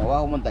parece como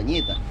bajo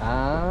Montañita.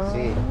 Ah,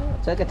 sí.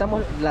 O sea que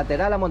estamos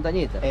lateral a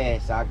Montañita.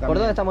 Exactamente. ¿Por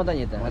dónde está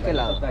Montañita? ¿A qué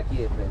lado? Está aquí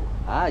de frente.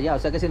 Ah, ya, o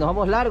sea que si nos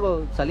vamos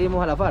largo,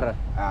 salimos a la farra.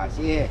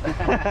 Así es.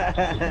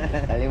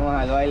 Salimos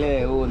al baile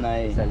de una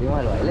ahí. Salimos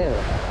al baile,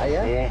 ¿verdad? Ah,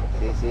 ya.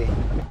 Sí.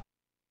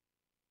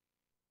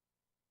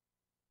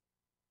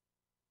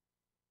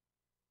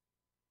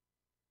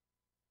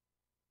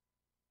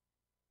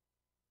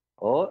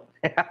 Oh.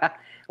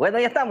 Bueno,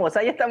 ahí estamos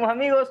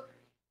amigos.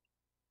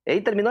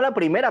 Ahí terminó la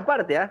primera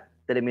parte, ¿ah?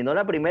 Terminó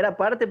la primera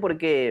parte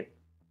porque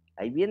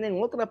ahí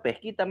vienen otra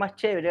pesquita más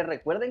chévere.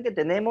 Recuerden que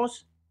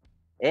tenemos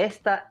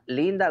esta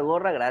linda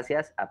gorra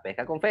gracias a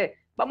Pesca con Fe.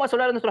 Vamos a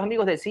hablar de nuestros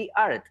amigos de Sea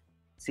Art.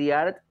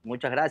 Sea Art,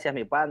 muchas gracias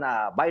mi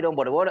pana Byron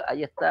Borbor.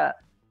 Ahí está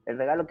el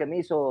regalo que me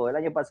hizo el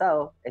año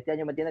pasado. Este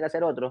año me tiene que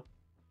hacer otro.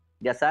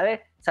 Ya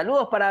sabe.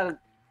 Saludos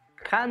para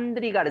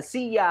Handry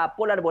García,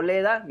 Paul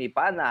Arboleda, mi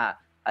pana.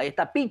 Ahí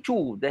está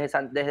Pichu,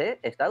 desde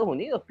Estados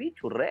Unidos,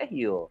 Pichu,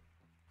 regio.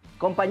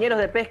 Compañeros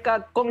de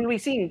pesca con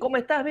Luisín. ¿Cómo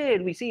estás,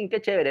 Luisín?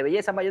 Qué chévere.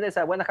 Belleza,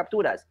 mayonesa, buenas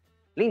capturas.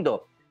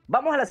 Lindo.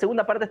 Vamos a la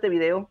segunda parte de este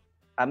video.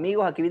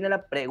 Amigos, aquí viene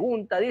la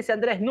pregunta. Dice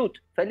Andrés Nut.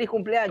 Feliz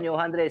cumpleaños,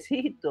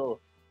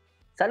 Andresito.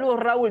 Saludos,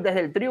 Raúl,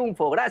 desde el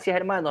Triunfo. Gracias,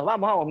 hermanos.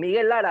 Vamos.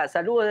 Miguel Lara.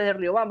 Saludos desde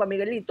Riobamba,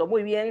 Miguelito.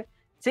 Muy bien.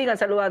 Sigan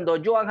saludando.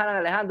 Joan Hanan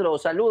Alejandro.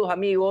 Saludos,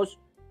 amigos.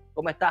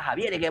 ¿Cómo está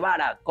Javier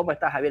Guevara? ¿Cómo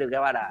está Javier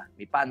Guevara?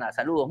 Mi pana,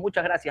 saludos.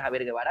 Muchas gracias,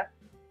 Javier Guevara.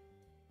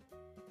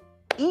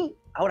 Y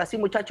ahora sí,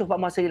 muchachos,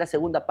 vamos a seguir la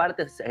segunda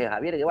parte.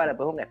 Javier Guevara,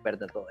 pues un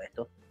experto en todo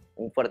esto.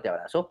 Un fuerte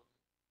abrazo.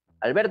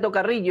 Alberto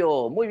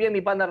Carrillo, muy bien,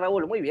 mi pana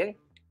Raúl, muy bien.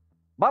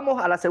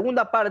 Vamos a la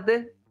segunda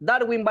parte.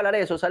 Darwin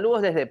Valareso,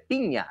 saludos desde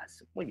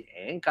Piñas. Muy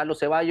bien. Carlos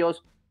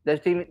Ceballos,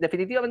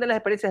 definitivamente las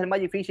experiencias del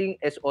Magic Fishing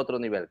es otro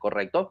nivel,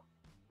 ¿correcto?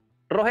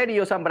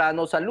 Rogerio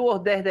Zambrano,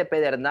 saludos desde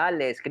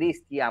Pedernales.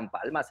 Cristian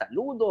Palma,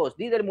 saludos.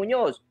 Dider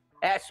Muñoz,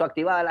 eso,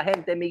 activada la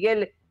gente.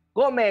 Miguel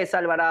Gómez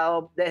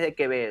Alvarado, desde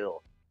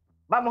Quevedo.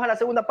 Vamos a la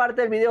segunda parte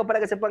del video para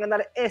que se puedan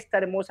ganar esta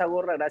hermosa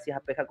gorra gracias a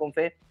Pesca con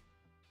Fe.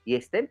 Y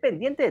estén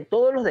pendientes de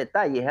todos los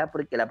detalles,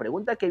 porque la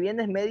pregunta que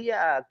viene es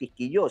media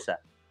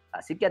quisquillosa.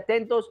 Así que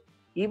atentos.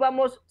 Y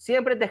vamos,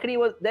 siempre te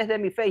escribo desde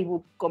mi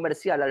Facebook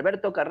comercial,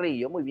 Alberto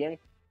Carrillo, muy bien.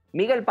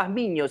 Miguel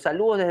Pazmiño,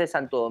 saludos desde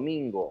Santo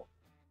Domingo.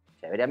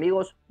 Chévere,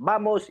 amigos,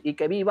 vamos y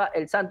que viva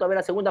el santo. A ver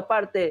la segunda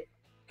parte.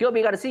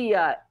 Kiomi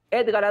García,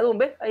 Edgar Adún,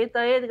 ¿ves? Ahí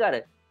está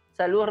Edgar.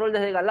 Saludos, Rol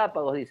desde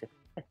Galápagos, dice.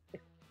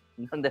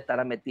 ¿Dónde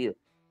estará metido?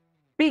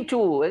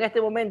 Pichu, en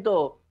este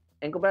momento,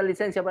 en comprar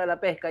licencia para la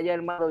pesca, ya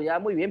hermano, ya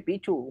muy bien,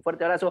 Pichu, un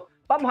fuerte abrazo.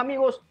 Vamos,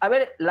 amigos, a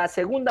ver la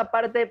segunda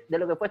parte de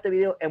lo que fue este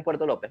video en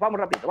Puerto López. Vamos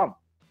rapidito, vamos.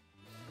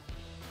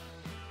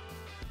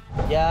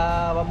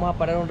 Ya vamos a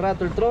parar un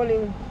rato el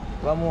trolling.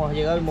 Vamos a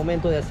llegar el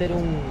momento de hacer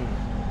un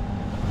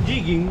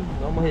jigging,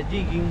 vamos a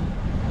jigging.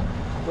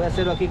 Voy a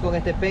hacerlo aquí con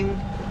este pen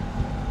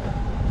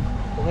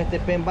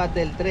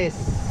Battle 3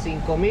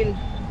 5000.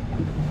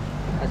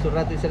 Hace un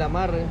rato hice el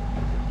amarre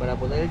para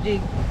poner el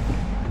jig.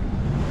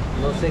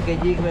 No sé qué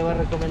jig me va a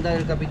recomendar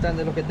el capitán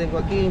de los que tengo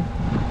aquí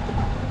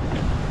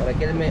para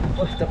que él me...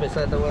 Oh, está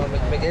pesada esta hueva,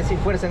 me quedé sin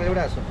fuerza en el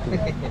brazo.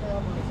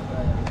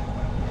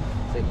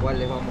 Sé cuál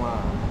le vamos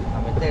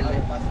a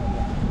meterle.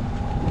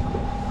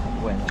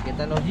 Bueno, aquí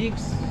están los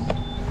jigs.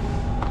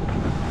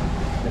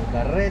 El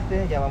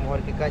carrete, ya vamos a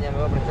ver qué caña me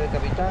va a prestar el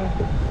capitán.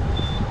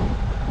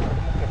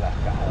 Que la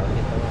cara, aquí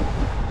está.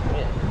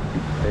 Mira.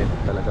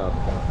 Está la cava.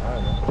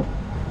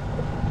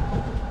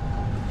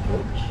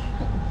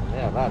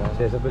 Mira, raro.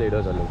 Sí, eso es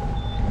peligroso, loco.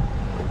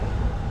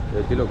 Yo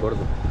estilo corto.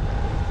 Sí.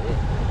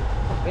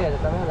 Mira, se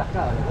están viendo las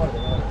cabas, el borde,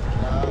 ¿no?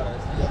 Claro,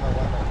 eso ya no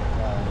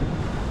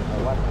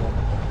aguanta.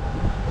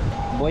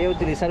 Voy a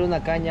utilizar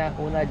una caña,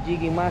 una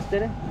Jiggy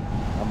Master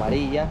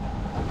amarilla.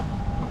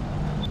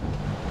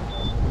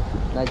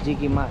 La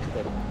Jiggy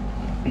Master.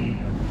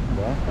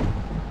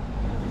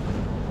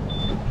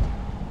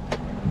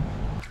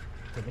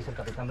 ¿Qué dice el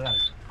capitán blanco?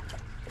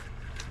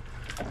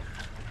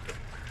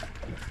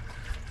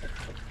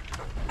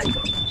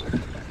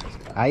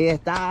 Ahí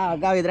está,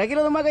 Gaby.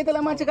 Tranquilo nomás, que ahí está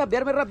la mancha, Gaby.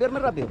 Arme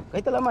rápido. Ahí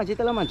está la mancha,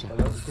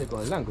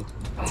 Con el blanco.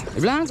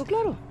 El blanco,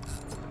 claro.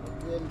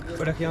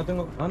 Pero es que yo no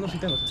tengo... Ah, no, sí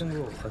tengo casi.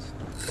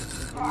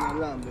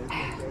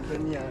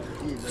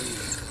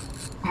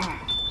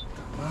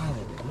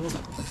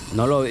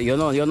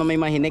 Yo no me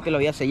imaginé que lo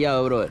había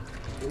sellado, brother.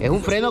 Es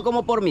un freno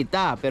como por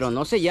mitad, pero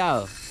no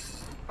sellado.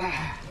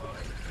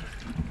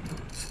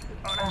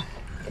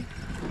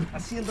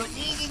 Haciendo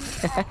jigging.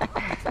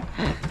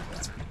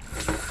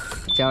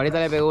 Cha, ahorita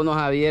le pegó uno a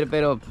Javier,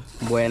 pero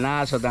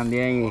buenazo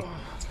también.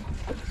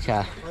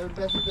 Cha. Hay un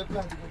pedacito de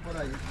plástico por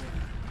ahí.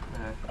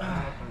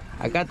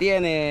 Acá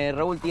tiene,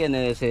 Raúl tiene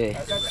de ese.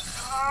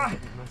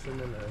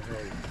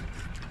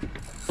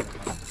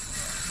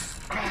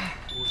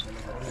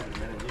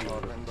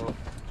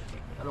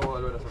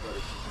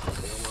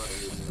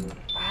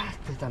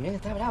 Este también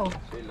está bravo.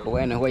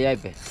 Bueno, es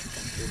guayaipe.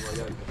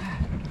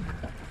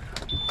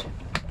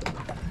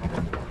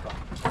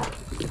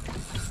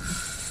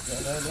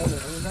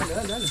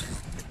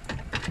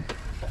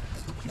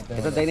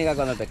 Esta técnica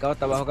cuando el pescado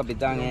está bajo,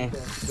 capitán,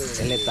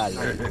 es letal.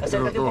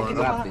 Acércate un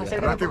poquito más, Rápido.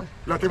 acércate.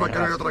 Lástima que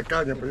no hay otra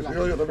caña, pero si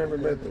no yo también me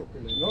meto.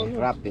 Es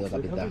rápido,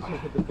 capitán.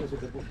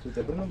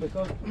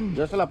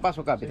 Yo se la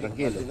paso, capi,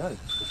 tranquilo.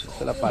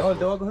 Se la paso. No,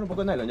 te voy a coger un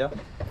poco de nylon ya.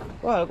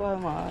 Coge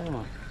más.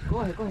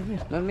 Coge,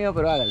 mira. No es mío,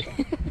 pero hágale.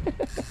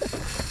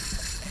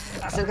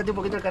 Acércate un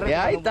poquito al carrete.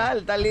 Ya, ahí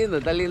está lindo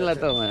la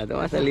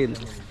toma está linda.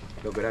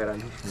 Lo que era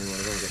grande.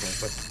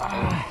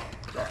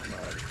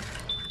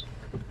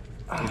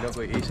 Y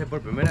loco, hice por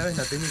primera vez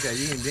la técnica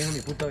allí bien en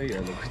mi puta vida,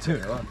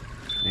 loco.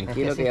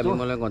 Tranquilo que ya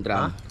mismo lo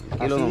encontramos.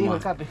 Tranquilo Así dijo el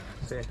nomás. Capi.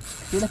 Sí.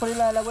 ¿Tienes por ahí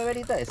la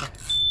hueverita esa?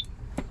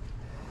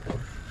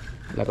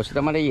 La cosita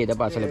amarillita,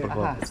 pásale por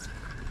favor. Ajá.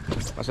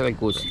 Pásale el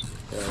cusi.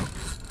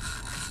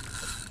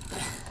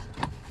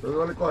 Tú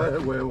no le coges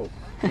el huevo.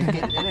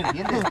 Él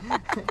entiende.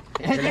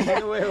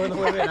 El huevo no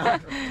mueve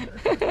nada.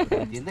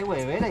 Entiende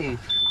huevera y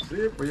Sí,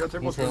 pues yo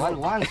sé se va al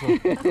guanzo.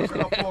 Yo se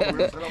la pongo.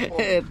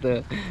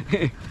 Esto.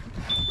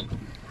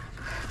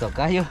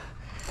 Tocayo.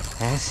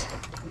 Es.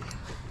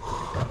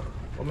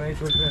 ¿Cómo me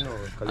dicho el freno?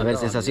 A ver,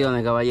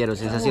 sensaciones, caballero,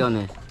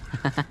 sensaciones.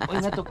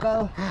 Hoy me ha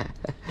tocado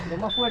lo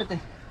más fuerte.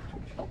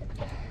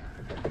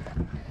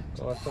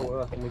 No, esta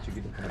hueva está muy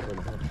chiquita.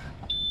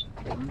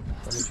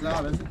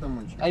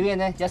 Ahí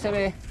viene, ya se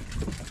ve.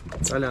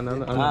 Dale, anda.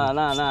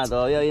 Nada,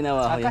 todavía viene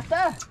abajo. Acá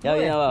está. Ya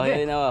viene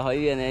abajo, ahí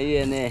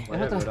viene.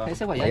 El otro,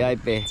 ese Ahí guayay. hay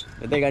pez.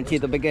 Este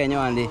ganchito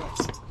pequeño, Andy.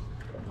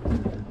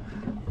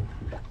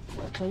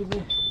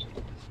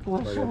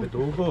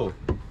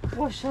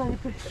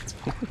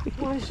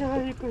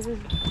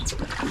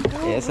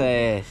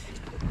 Ese es.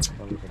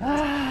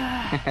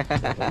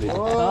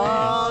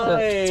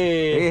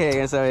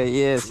 Miren esa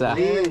belleza.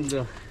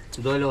 Lindo.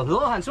 De los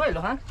dos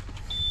anzuelos, ¿ah?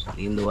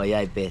 Lindo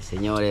guayay pez,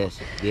 señores.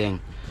 Bien.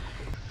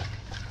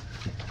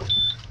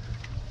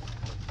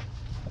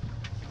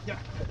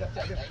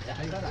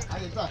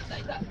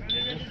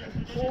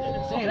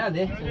 Ese es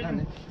grande, ese es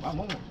grande.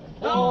 Vamos.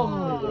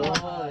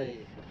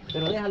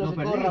 Pero déjalo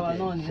que corra,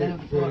 Banón.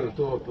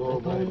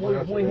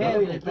 Muy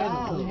heavy el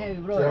freno, muy heavy,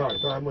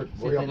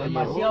 brother.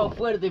 Demasiado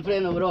fuerte el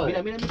freno,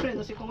 brother. Mira mi freno,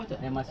 así como está.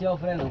 Demasiado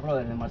freno,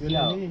 brother,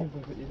 demasiado.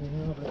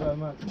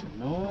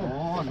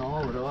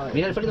 No, brother.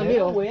 Mira el freno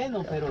mío.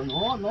 Bueno, pero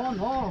no.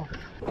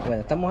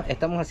 Bueno,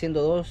 estamos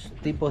haciendo dos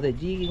tipos de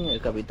jigging.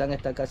 El capitán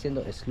está acá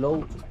haciendo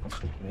slow.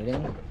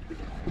 Miren,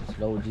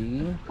 slow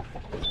jigging.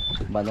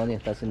 Banoni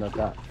está haciendo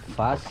acá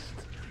fast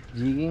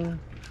jigging.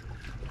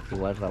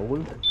 Igual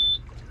Raúl.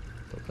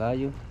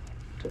 Tocayo.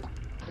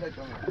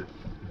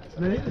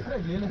 Le di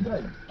el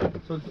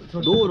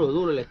strike.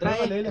 Duro, le Le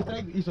trae. di el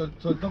strike y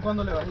soltó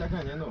cuando le bajé la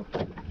caña, ¿no?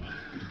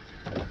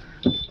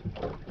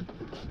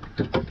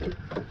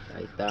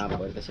 Ahí está,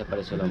 ahorita se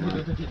apareció la mano.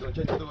 Un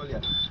chanchito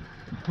golear.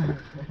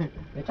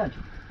 ¿Es chancho?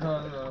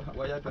 No,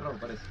 guayá de perro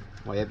parece.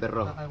 Guayay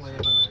perro. Guayá de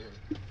perro.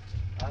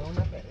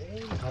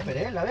 Una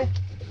perela, ¿ves?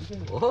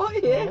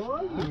 Oye.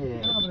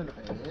 Oye.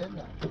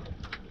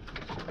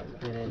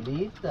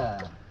 Perelita.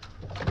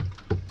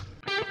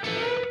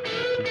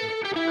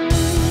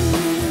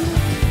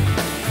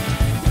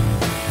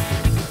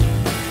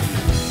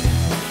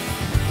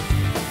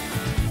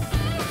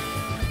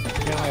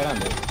 Es más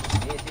grande.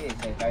 Sí,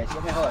 se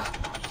cabeció mejor.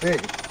 Sí.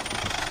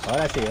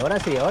 Ahora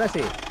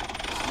sí.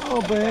 No,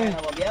 pues. En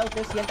la bombeada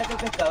usted sienta que el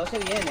pescado se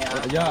viene.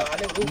 Ya.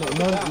 Vale, brusco,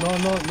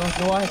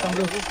 No bajes tan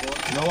brusco.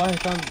 No bajes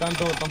tan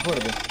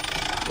fuerte.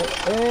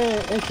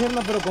 Es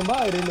cherna pero con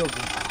bagre, loco.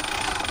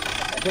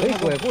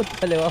 Hijo de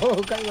puta, le bajó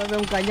un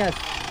cañazo.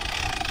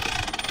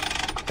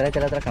 Tráete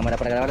la otra cámara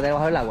para grabar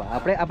debajo del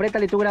agua.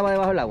 Apriétala y tú grabas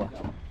debajo del agua.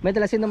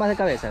 Métela haciendo más de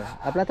cabeza.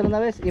 Aplástala una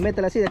vez y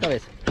métela así de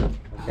cabeza.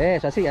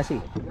 Eso, así.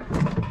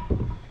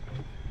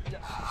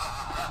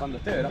 Cuando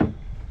esté, ¿verdad?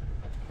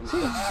 Sí.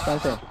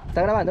 Entonces,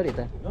 ¿está grabando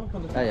ahorita? No,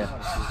 cuando Ah, ya. esté.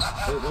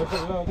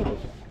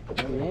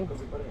 Muy bien.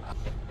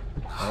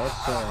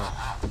 Eso.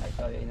 Ahí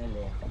todavía viene el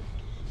lejos.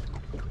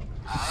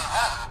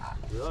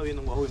 Cuidado, viene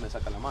un guajú y me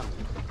saca la mano.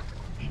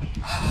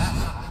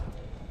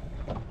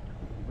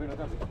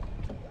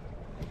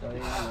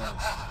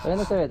 Todavía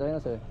no se ve.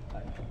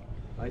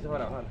 Ahí se va a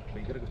bajar.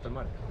 Me quiere que está el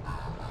mar.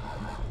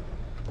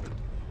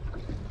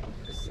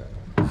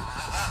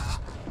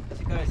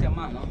 Así cabecea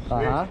más, ¿no?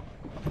 Ajá.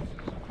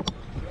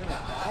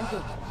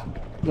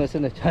 No, ese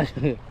no es chancho.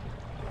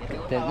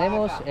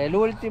 Tenemos el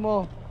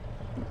último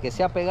que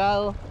se ha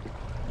pegado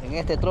en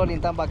este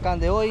trolling tan bacán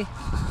de hoy.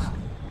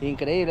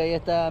 Increíble, ahí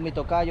está mi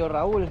tocayo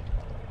Raúl.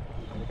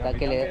 Está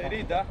que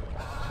le...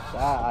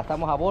 Ya,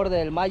 estamos a borde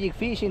del Magic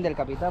Fishing del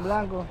Capitán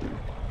Blanco.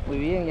 Muy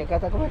bien, y acá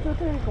está, ¿cómo está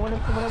usted? ¿Cómo le he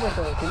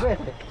puesto?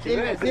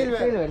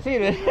 Silvestre.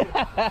 Silver.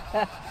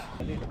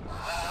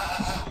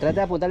 Trata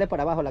de apuntarle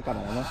para abajo la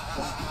cámara, ¿no?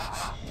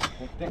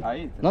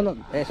 Ahí. No,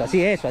 eso,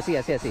 así. Eso,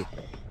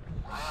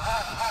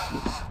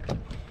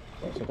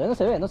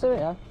 todavía no se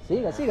ve, ¿ah?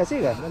 Siga.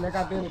 Dale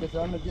acá, Pedro, que se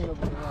va metiendo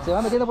por acá. Se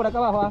va metiendo por acá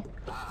abajo, ¿ah?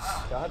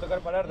 Te vas a tocar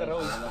pararte,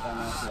 Raúl.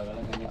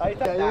 Ahí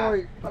está. Ahí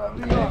voy, para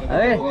arriba. A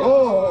ver.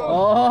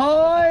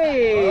 ¡Oh! ¡Ay!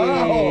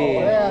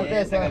 Vean Esa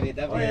esa.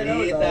 capita Oye,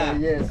 Perita.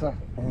 belleza. esa.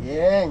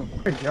 Bien.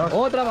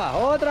 Otra más,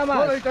 otra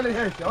más. Toda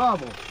inteligencia,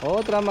 vamos.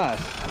 Otra más.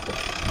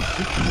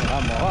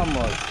 Vamos,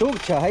 vamos.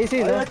 Chuchas, ahí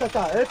sí, ¿no? Esta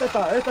está.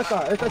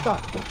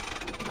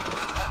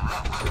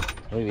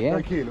 Muy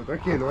bien.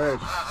 Tranquilo, eso.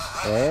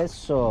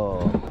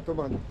 Eso.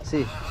 Tomando.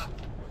 Sí.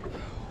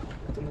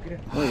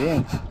 Muy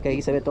bien. Que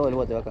ahí se ve todo el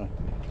bote, bacán.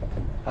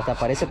 Hasta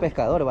parece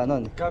pescador,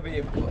 Banón.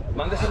 Capi,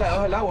 mándesela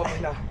debajo del agua,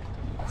 pues la.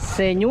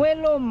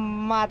 Señuelo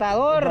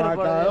matador.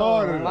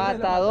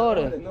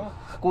 Matador.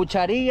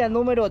 Cucharilla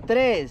número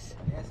 3.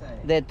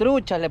 De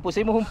trucha, le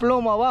pusimos un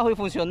plomo abajo y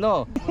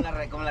funcionó.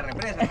 Como la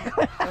represa.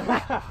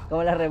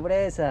 Como la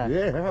represa.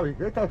 Bien, Javi,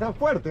 está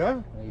fuerte, ¿eh?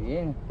 Muy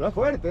bien. Está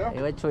fuerte, ¿eh?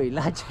 Iba hecho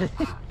hilacha.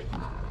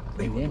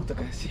 Muy bien.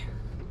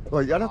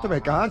 Oye, ya no te me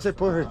canses,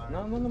 pues.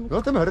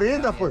 No te me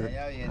rindas, pues.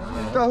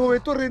 Esta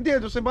juventud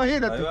rindiéndose,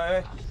 imagínate. Ahí va,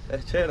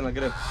 es cherna,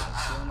 creo.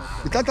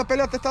 ¿Y tanta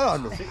pelea te está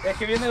dando? Sí, es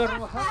que viene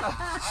robada.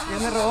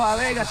 Viene robada,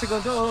 véngase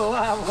con todo,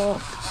 vamos.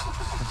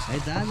 Ahí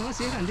está, no,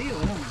 sí es grandío,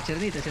 ¿no?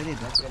 Chernita.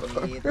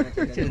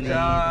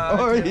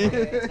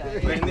 Oye.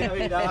 Vení a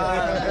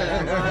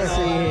virar.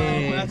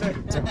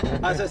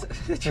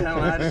 Hace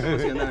chamar, es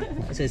emocionante.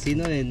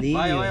 Asesino de niño.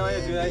 Vaya,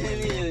 cuidado ahí,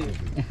 niño.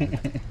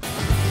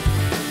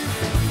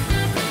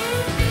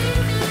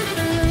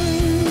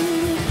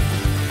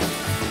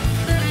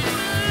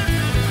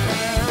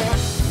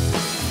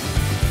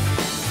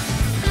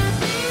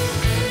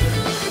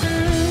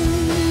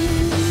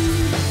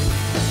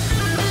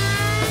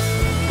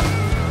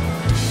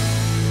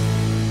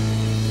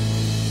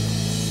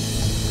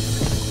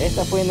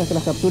 Esta fue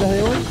nuestras capturas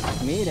de hoy.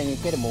 Miren,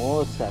 qué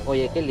hermosa.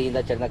 Oye, qué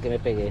linda cherna que me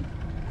pegué.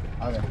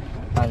 A ver.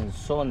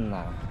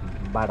 Panzona,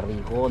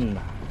 barrigona,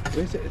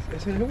 ¿Ese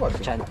es el guato?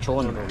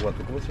 chanchón,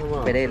 ¿Cómo se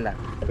llama? perela.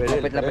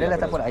 La perela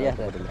está por allá,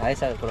 a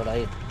esa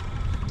coloradita.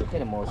 Qué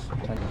hermoso.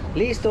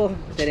 Listo,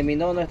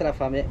 terminó nuestra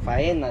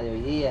faena de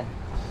hoy día.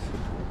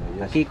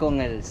 Aquí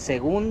con el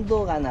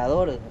segundo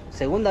ganador,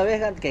 segunda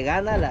vez que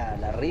gana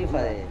la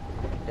rifa de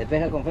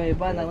pesca con fe y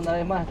pana, una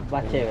vez más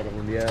chévere.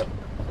 Un día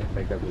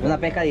espectacular. Una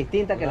pesca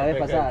distinta que la vez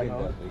pasada,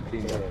 ¿no?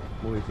 Distinta,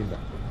 muy distinta.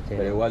 Sí.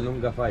 Pero igual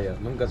nunca falla,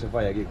 nunca se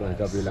falla aquí con el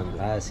Capi Blanco.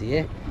 Así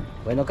es.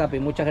 Bueno, Capi,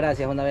 muchas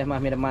gracias una vez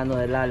más, mi hermano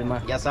del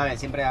alma. Ya saben,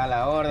 siempre a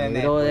la orden. Mi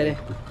brother,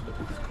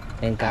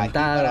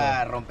 encantado. Aquí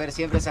para romper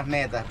siempre esas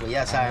metas, pues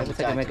ya saben, Yo sé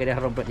que me muchachos. querías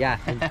romper. Ya.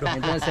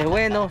 Entonces,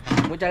 bueno,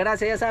 muchas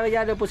gracias. Ya sabes,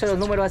 ya le puse los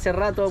números hace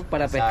rato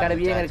para pescar Sabe,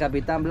 bien el muchacho.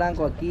 Capitán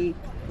Blanco aquí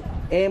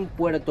en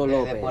Puerto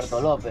López. Desde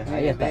Puerto López.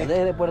 Ahí está,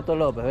 desde Puerto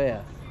López,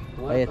 vea.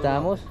 Ahí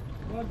estamos.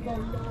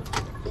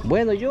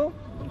 Bueno, yo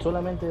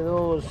solamente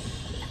dos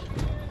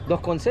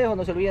consejos.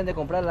 No se olviden de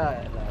comprar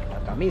la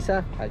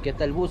camisa. Aquí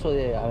está el buzo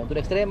de Aventura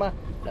Extrema,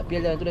 la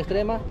piel de Aventura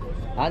Extrema,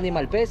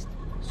 Animal Pest,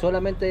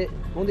 solamente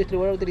un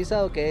distribuidor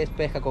utilizado que es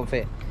Pesca con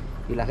Fe,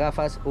 y las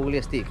gafas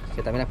Ugly Stick,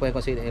 que también las pueden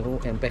conseguir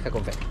en Pesca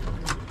con Fe.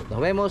 Nos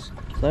vemos,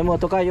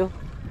 tocayo.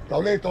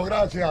 Pablito,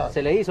 gracias.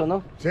 Se le hizo,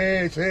 ¿no? Sí,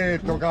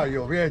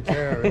 tocayo, bien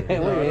chévere.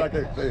 Muy La bien. verdad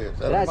que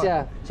sí,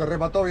 Gracias. se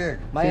remató bien.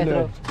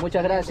 Maestro,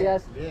 muchas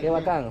gracias. Qué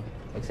bacán.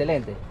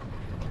 Excelente.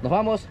 Nos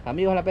vamos,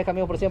 amigos de la pesca,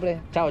 amigos por siempre.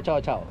 Chao, chao,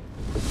 chao.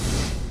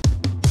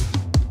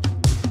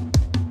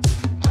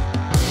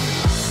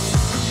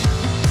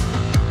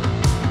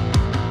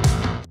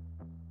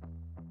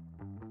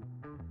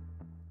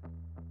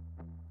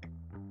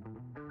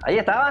 Ahí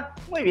estaba,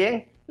 muy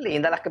bien,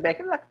 linda las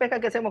pescas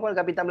que hacemos con el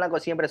Capitán Blanco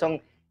siempre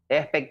son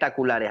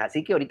espectaculares,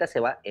 así que ahorita se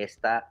va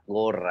esta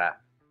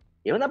gorra.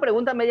 Y es una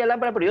pregunta media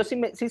lámpara, pero yo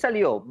sí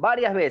salió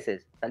varias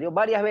veces,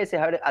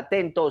 a ver,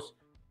 atentos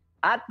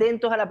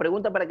a la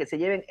pregunta para que se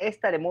lleven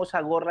esta hermosa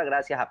gorra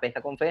gracias a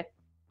Pesca con Fe,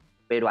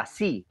 pero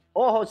así,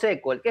 ojo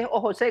seco, el que es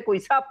ojo seco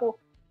y sapo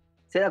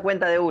se da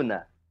cuenta de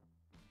una.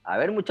 A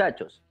ver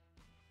muchachos,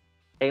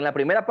 en la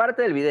primera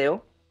parte del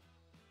video,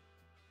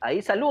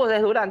 ahí saludos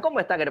desde Durán. ¿Cómo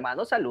están,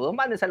 hermanos? Saludos.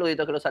 Manden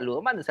saluditos que los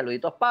saludo. Manden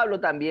saluditos. Pablo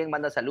también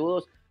manda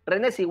saludos.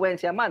 René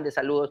Sigüencia, mande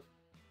saludos.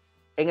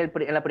 En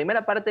la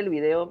primera parte del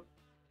video,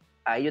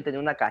 ahí yo tenía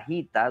una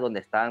cajita donde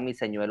estaban mis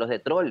señuelos de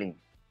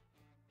trolling.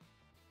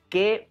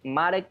 ¿Qué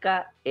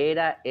marca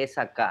era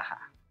esa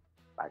caja?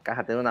 La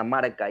caja tiene una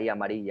marca ahí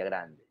amarilla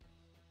grande.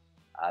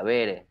 A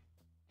ver,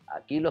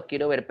 aquí los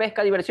quiero ver.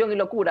 Pesca, diversión y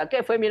locura.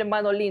 ¿Qué fue, mi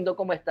hermano lindo?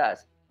 ¿Cómo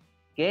estás?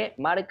 ¿Qué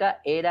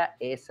marca era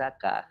esa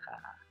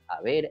caja? A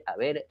ver.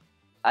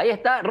 Ahí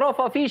está,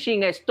 Rofa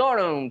Fishing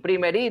Storm,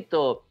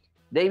 primerito.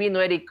 De ahí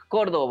vino Eric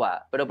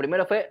Córdoba, pero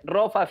primero fue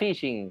Rofa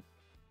Fishing.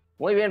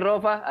 Muy bien,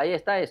 Rofa. Ahí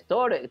está,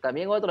 Storm.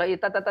 También otros ahí,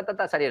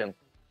 salieron.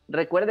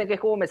 Recuerden que es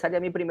como me sale a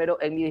mí primero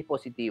en mi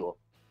dispositivo.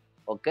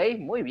 ¿Ok?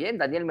 Muy bien.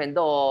 Daniel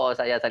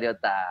Mendoza ya salió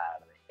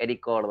tarde.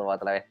 Eric Córdoba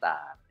otra vez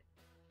tarde.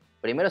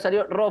 Primero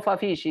salió Rofa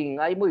Fishing.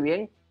 Ahí, muy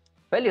bien.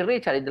 Félix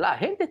Richard. La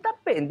gente está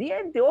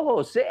pendiente,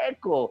 ojo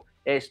seco.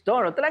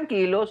 Storm,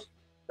 tranquilos,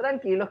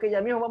 que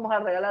ya mismo vamos a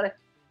regalar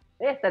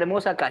esta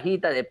hermosa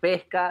cajita de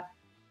pesca,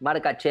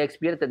 marca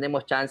Shakespeare,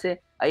 tenemos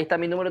chance. Ahí está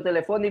mi número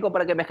telefónico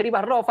para que me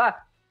escribas,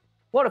 Rofa.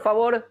 Por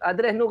favor,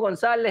 Andrés Nu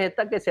González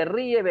está que se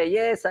ríe,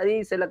 belleza,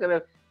 dice la que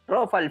me...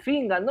 Rofa, al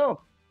fin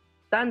ganó.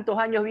 Tantos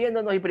años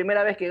viéndonos y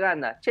primera vez que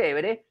gana.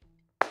 Chévere.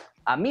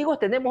 Amigos,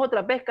 tenemos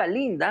otra pesca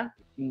linda.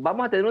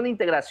 Vamos a tener una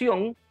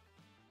integración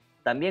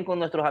también con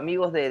nuestros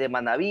amigos de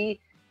Manabí,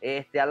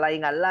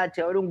 Alain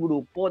Alache, ahora un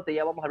grupote,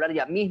 ya vamos a hablar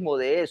ya mismo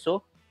de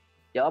eso.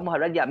 Ya vamos a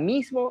hablar ya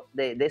mismo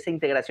de esa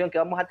integración que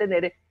vamos a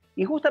tener.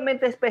 Y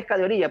justamente es pesca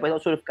de orilla, pues no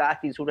surf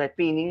casting, surf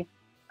spinning.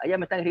 Allá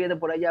me están escribiendo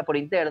por allá, por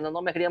interno.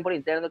 No me escriban por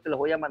interno, que los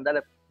voy a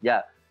mandar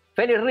ya.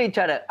 Félix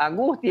Richard,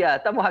 Angustia,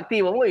 estamos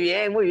activos. Muy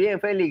bien,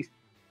 Félix.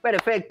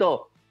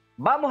 Perfecto.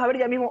 Vamos a ver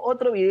ya mismo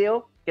otro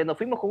video que nos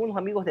fuimos con unos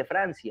amigos de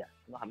Francia.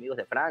 Unos amigos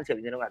de Francia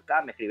vinieron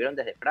acá, me escribieron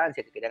desde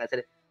Francia que querían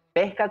hacer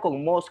pesca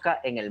con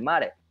mosca en el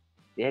mar.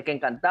 Dije que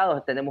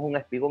encantados, tenemos un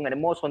espigón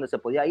hermoso donde se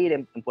podía ir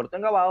en Puerto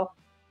Engabado.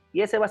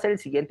 Y ese va a ser el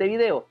siguiente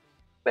video.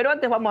 Pero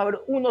antes vamos a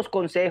ver unos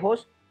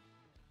consejos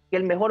que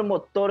el mejor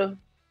motor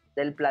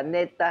del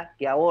planeta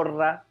que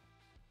ahorra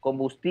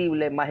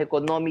combustible más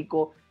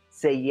económico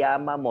se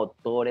llama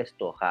motores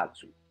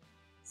Tohatsu.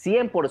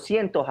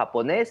 100%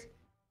 japonés,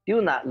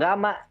 tiene una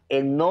gama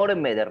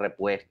enorme de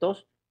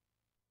repuestos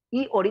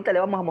y ahorita le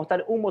vamos a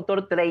mostrar un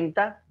motor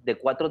 30 de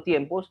 4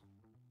 tiempos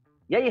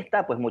y ahí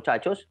está pues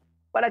muchachos,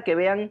 para que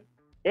vean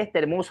este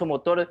hermoso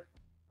motor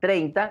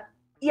 30.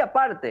 Y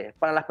aparte,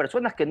 para las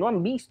personas que no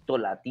han visto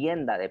la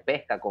tienda de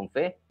pesca con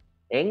fe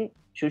en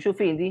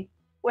Chuchufindi,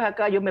 pues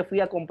acá yo me fui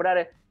a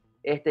comprar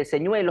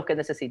señuelos que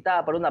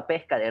necesitaba para una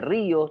pesca de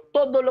río.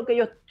 Todo lo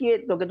que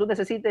lo que tú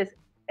necesites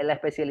en la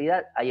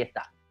especialidad, ahí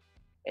está.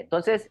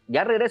 Entonces,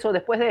 ya regreso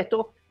después de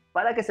esto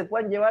para que se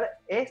puedan llevar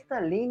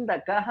esta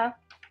linda caja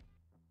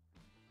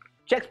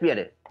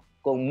Shakespeare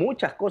con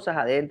muchas cosas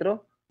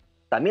adentro.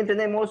 También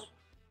tenemos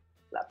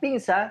la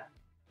pinza,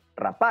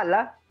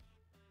 Rapala.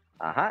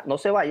 Ajá, no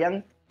se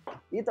vayan.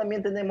 Y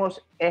también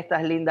tenemos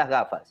estas lindas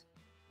gafas.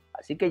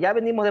 Así que ya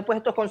venimos después de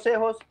estos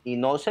consejos y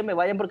no se me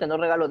vayan porque no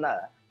regalo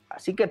nada.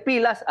 Así que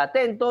pilas,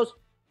 atentos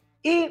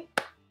y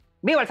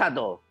 ¡viva el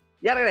santo!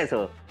 Ya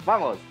regreso.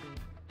 Vamos.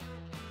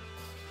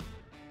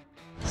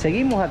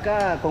 Seguimos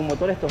acá con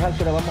motores Tohatsu.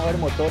 Ahora vamos a ver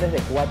motores de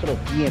 4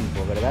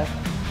 tiempos, ¿verdad?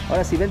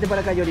 Ahora sí, vente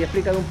para acá, Yori,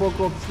 explícame un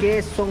poco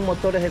qué son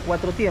motores de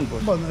 4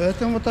 tiempos. Bueno,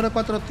 este motor de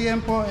 4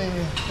 tiempos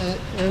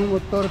es un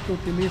motor que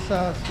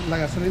utiliza la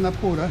gasolina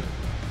pura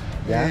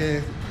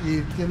y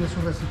tiene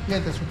su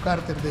recipiente, su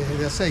cárter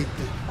de aceite.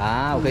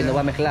 Ah, ok, no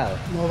va mezclado.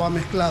 No va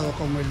mezclado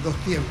como el 2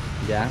 tiempos.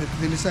 Ya.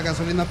 Utiliza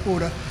gasolina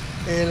pura.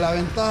 La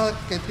ventaja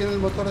que tiene el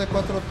motor de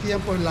 4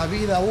 tiempos es la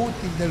vida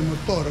útil del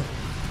motor.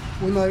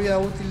 Una vida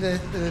útil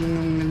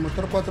del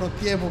motor 4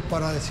 tiempos,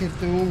 para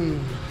decirte un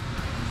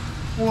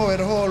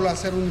overhaul,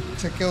 hacer un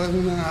chequeo,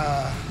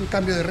 un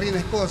cambio de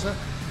rines, cosas,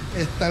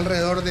 está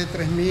alrededor de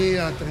 3.000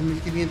 a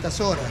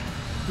 3.500 horas.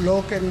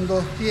 Lo que en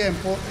 2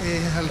 tiempos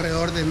es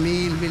alrededor de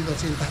 1.000,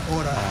 1.200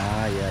 horas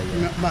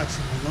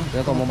máximo, ¿no?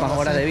 Pero como más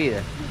horas de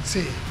vida.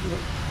 Sí,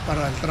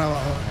 para el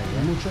trabajo.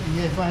 Mucho,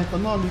 y es más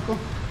económico.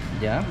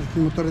 Ya. Es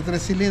un motor de 3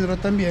 cilindros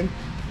también.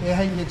 Es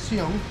a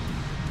inyección.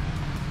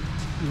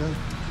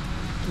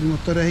 El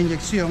motor es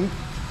inyección.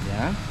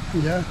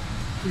 Ya.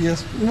 Y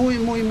es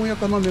muy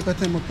económico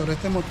este motor.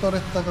 Este motor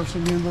está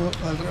consumiendo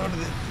alrededor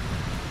de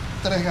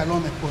 3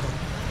 galones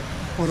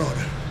por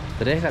hora.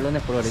 3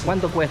 galones por hora. ¿Y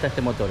cuánto cuesta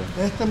este motor?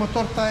 Este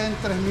motor está en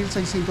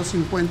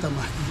 3.650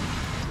 más.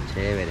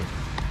 Chévere.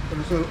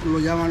 Por eso lo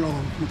llaman los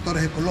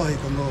motores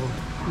ecológicos,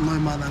 no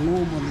emanan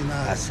humo ni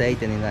nada.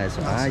 Aceite ni nada de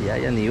eso.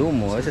 Ya, ni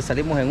humo. A veces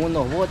salimos en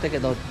unos botes que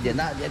nos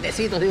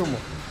llenecitos de humo.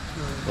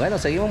 Bueno,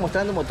 seguimos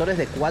mostrando motores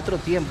de 4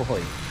 tiempos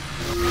hoy.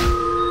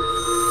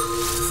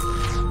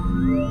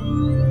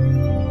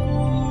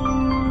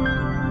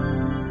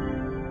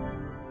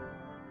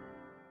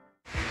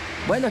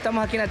 Bueno,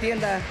 estamos aquí en la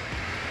tienda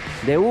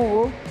de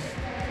Hugo,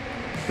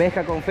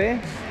 Pesca con Fe.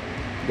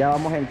 Ya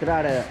vamos a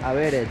entrar a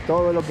ver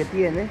todo lo que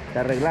tiene,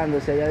 está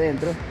arreglándose allá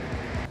adentro.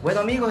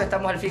 Bueno amigos,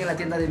 estamos al fin en la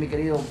tienda de mi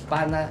querido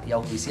pana y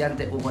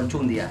auspiciante Hugo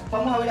Anchundia.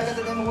 Vamos a ver, acá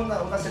tenemos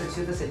una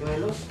selección de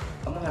señuelos.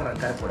 Vamos a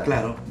arrancar por acá.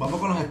 Claro, vamos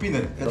con los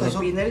spinners.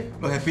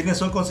 Los spinners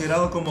son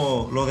considerados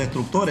como los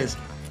destructores.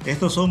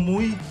 Estos son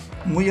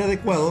muy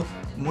adecuados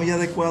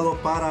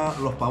para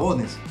los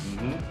pavones.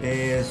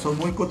 Son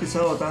muy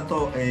cotizados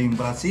tanto en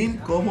Brasil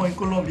como en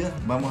Colombia.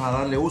 Vamos a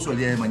darle uso el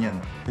día de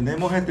mañana.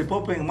 Tenemos este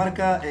pop en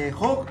marca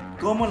Hawk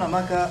como la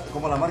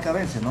marca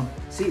Vence, ¿no?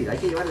 Sí, hay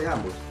que llevar de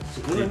ambos.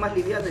 Uno es más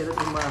liviano y el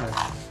otro es más...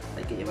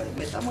 Hay que llevar...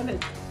 Metámosle.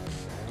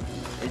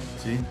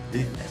 Sí.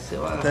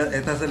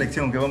 Esta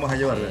selección que vamos a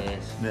llevar.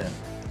 Vean.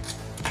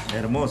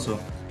 Hermoso.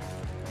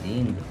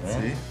 Lindo,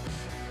 ¿eh?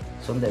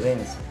 Sí. Son de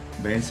Vence.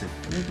 Vence.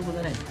 ¿Qué tú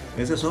pones ahí?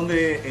 Esos son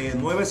de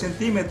 9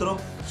 centímetros,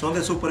 son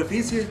de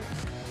superficie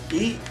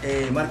y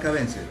marca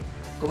Vence.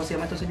 ¿Cómo se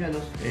llaman estos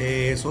señuelos?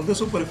 Son de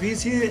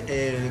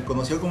superficie,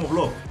 conocido como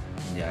block.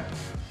 Ya.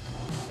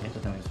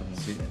 Estos también son.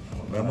 Sí.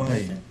 Vamos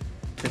ahí.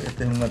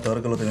 Este es un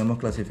matador que lo tenemos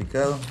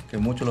clasificado, que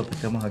muchos lo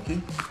pescamos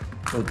aquí,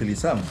 lo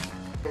utilizamos.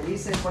 Te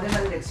dice cuál es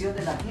la dirección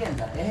de la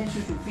tienda. Es en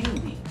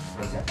Chuchufindi,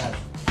 por si acaso.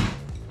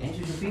 ¿En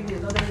Chuchufindi?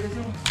 ¿Dónde es la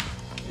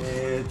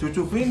dirección?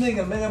 Chuchufindi, en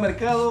el mega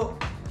mercado,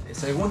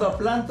 segunda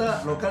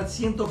planta, local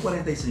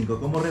 145,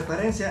 como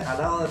referencia al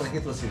lado del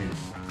registro civil.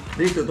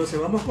 Listo, entonces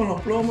vamos con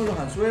los plomos y los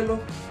anzuelos.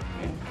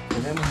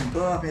 tenemos en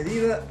todas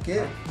medidas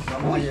que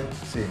vamos a llevar.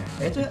 Sí.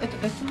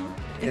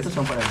 Estos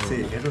son para los...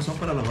 Sí, estos son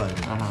para los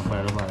bagres. Ajá,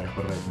 para los bagres,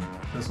 correcto.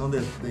 Estos son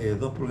de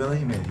 2 pulgadas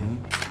y media.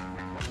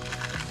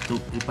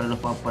 Y para los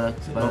pacos,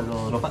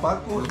 los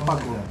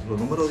pacos, los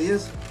número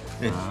 10.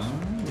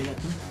 Mira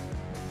tú.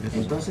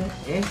 Entonces,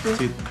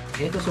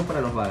 estos son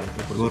para los bagres.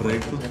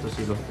 Correcto. Estos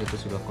sí los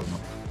conozco.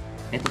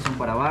 Estos son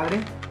para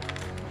bagres.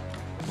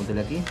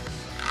 Póntele aquí.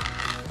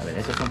 A ver,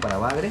 estos son para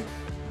bagres.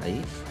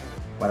 Ahí.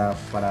 Para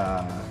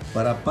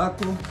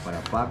Paco.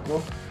 Para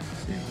Paco.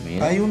 Sí.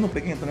 Hay uno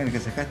pequeño también, el que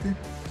sacaste.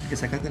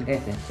 Ese.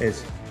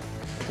 Ese.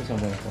 Estos son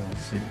buenos también.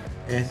 Sí.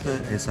 Esto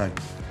es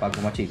exacto.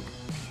 Paco más chico.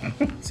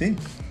 Sí.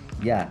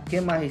 Ya.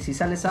 ¿Qué más? ¿Y si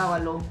sale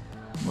sábalo?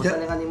 ¿O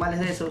salen animales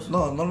de esos?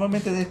 No,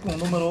 normalmente es con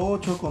número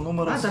 8, con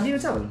número... ¿también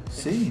el sábalo?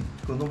 Sí,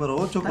 con número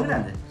 8. ¿Tan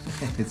grande?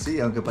 Sí,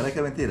 aunque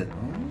parezca mentira.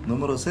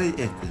 Número 6,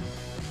 Ahí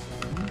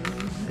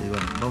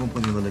bueno, vamos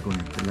poniéndole con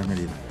las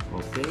medidas.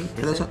 Ok.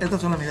 Estas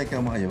son las medidas que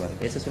vamos a llevar.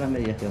 Esas son las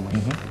medidas que vamos a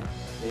llevar.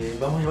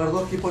 Vamos a llevar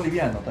 2 equipos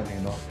livianos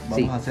también, ¿no?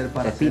 Vamos a hacer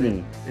para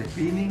spinning.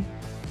 Spinning.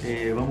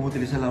 Vamos a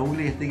utilizar la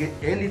Ugly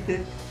Stick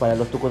Elite. Para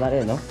los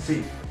tucunares, ¿no?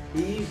 Sí.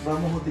 Y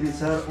vamos a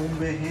utilizar un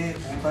BG,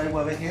 un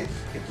Taiwa BG,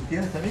 que tú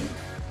tienes también.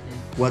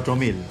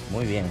 4000.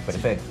 Muy bien,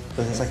 perfecto. Sí.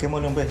 Entonces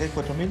saquémosle un BG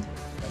 4000.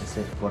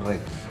 Parece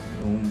correcto.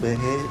 Un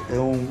BG,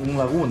 un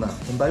Laguna,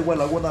 un Daiwa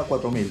Laguna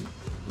 4000.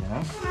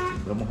 Ya.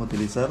 Vamos a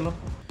utilizarlo.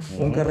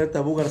 Un carreta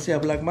Abu García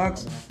Black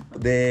Max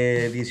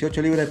de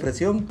 18 libras de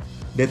presión,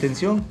 de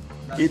tensión.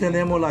 Y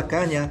tenemos la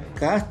caña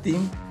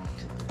Casting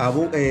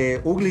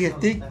Ugly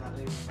Stick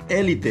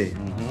Elite.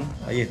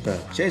 Ahí está,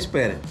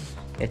 Shakespeare.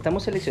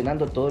 Estamos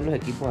seleccionando todos los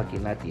equipos aquí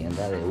en la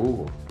tienda de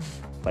Hugo.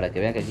 Para que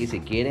vean que aquí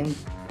si quieren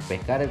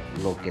pescar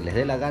lo que les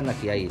dé la gana,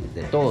 aquí hay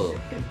de todo.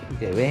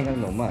 Que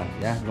vengan nomás,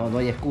 ya no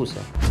hay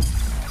excusa.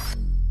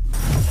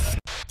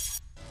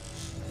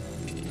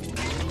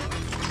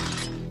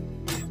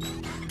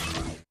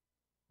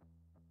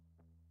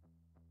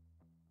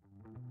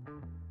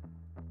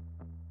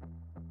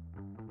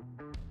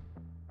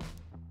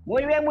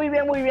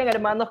 Muy bien,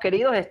 hermanos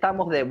queridos.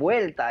 Estamos de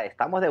vuelta.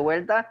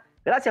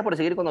 Gracias por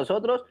seguir con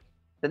nosotros.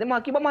 Tenemos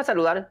aquí, vamos a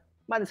saludar.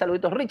 Manden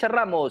saluditos. Richard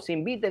Ramos,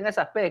 inviten a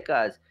esas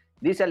pescas.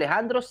 Dice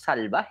Alejandro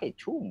Salvaje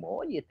Chumo.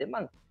 Oye, este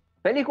man.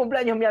 Feliz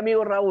cumpleaños, mi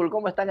amigo Raúl.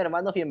 ¿Cómo están,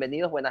 hermanos?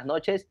 Bienvenidos, buenas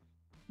noches.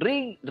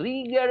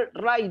 Rigger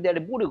Rider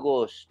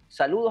Burgos.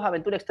 Saludos a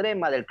Aventura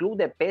Extrema del Club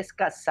de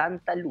Pesca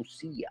Santa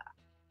Lucía.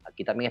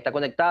 Aquí también está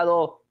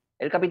conectado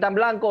el Capitán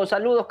Blanco.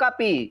 Saludos,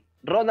 Capi.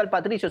 Ronald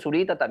Patricio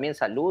Zurita, también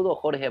saludos.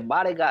 Jorge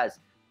Vargas.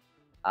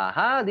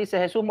 Ajá, dice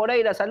Jesús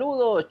Moreira,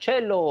 saludos.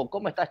 Chelo,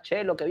 ¿cómo estás,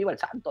 Chelo? Que viva el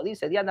santo,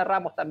 dice Diana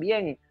Ramos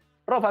también.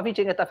 Rofa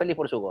Fishing está feliz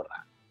por su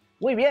gorra.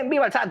 Muy bien,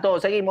 viva el santo.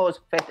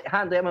 Seguimos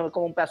festejando. Ya me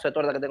como un pedazo de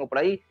torta que tengo por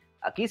ahí.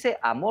 Aquí dice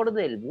Amor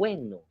del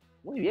Bueno.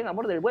 Muy bien,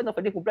 Amor del Bueno,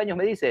 feliz cumpleaños,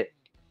 me dice.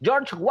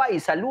 George White,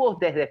 saludos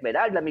desde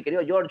Esmeralda, mi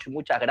querido George.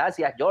 Muchas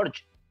gracias,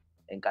 George.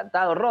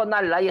 Encantado.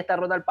 Ronald, ahí está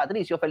Ronald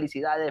Patricio.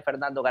 Felicidades,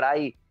 Fernando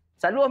Garay.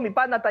 Saludos, mi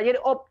pana, Taller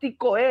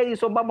Óptico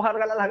Edison. Vamos a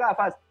regalar las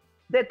gafas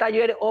de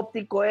Taller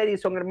Óptico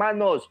Edison,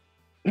 hermanos.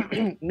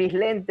 Mis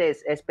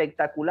lentes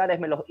espectaculares,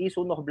 me los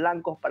hizo unos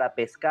blancos para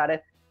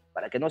pescar,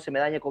 para que no se me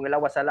dañe con el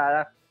agua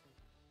salada.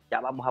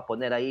 Ya vamos a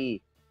poner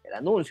ahí el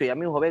anuncio. Ya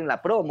mismo ven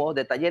la promo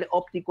de Taller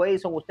Óptico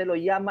Edison. Usted lo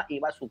llama y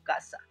va a su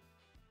casa.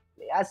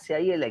 Le hace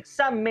ahí el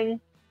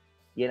examen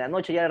y en la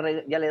noche ya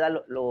le da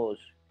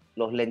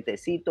los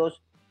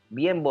lentecitos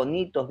bien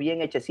bonitos,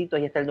 bien hechecitos.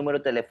 Ahí está el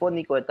número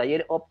telefónico de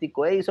Taller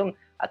Óptico Edison.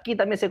 Aquí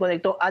también se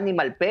conectó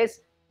Animal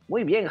Pez.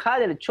 Muy bien,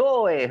 Jader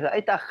Choes. Ahí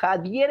está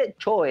Javier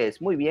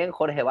Choes. Muy bien,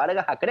 Jorge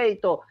Vargas a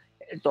crédito.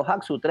 El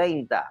Tohaxu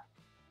 30.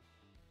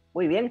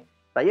 Muy bien.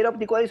 Taller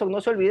Óptico Edison,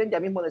 no se olviden, ya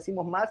mismo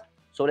decimos más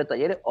sobre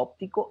Taller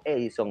Óptico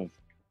Edison.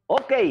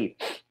 Ok,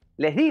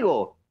 les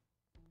digo,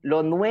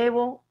 lo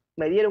nuevo,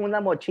 me dieron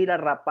una mochila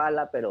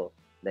Rapala, pero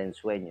de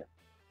ensueño.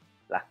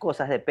 Las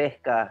cosas de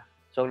pesca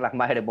son las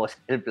más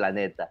hermosas del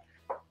planeta.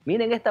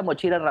 Miren esta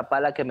mochila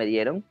Rapala que me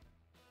dieron.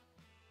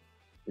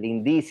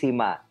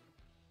 Lindísima.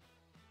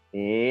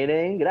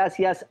 Miren,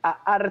 gracias a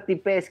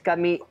Artipesca,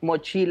 mi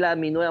mochila,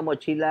 mi nueva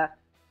mochila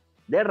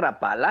de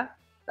Rapala.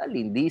 Está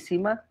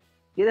lindísima.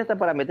 Tiene esta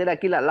para meter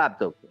aquí la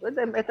laptop.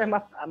 Esta es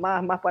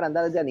más para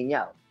andar de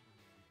aniñado.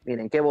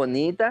 Miren, qué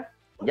bonita.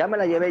 Ya me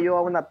la llevé yo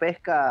a una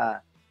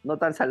pesca no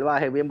tan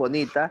salvaje, bien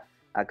bonita.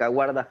 Acá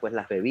guardas pues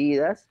las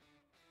bebidas.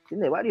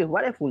 Tiene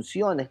varias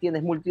funciones,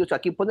 tienes multiuso.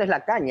 Aquí pones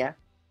la caña,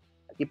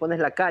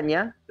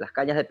 las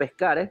cañas de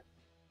pescar.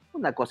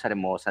 Una cosa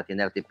hermosa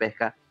tiene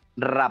Artipesca.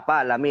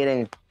 Rapala,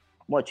 miren,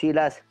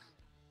 mochilas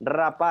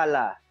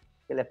Rapala.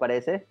 ¿Qué les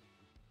parece?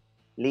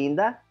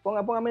 Linda.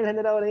 Póngame el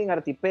generador en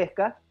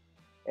Artipesca.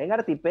 En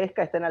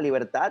Artipesca está en La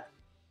Libertad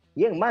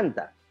y en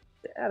Manta.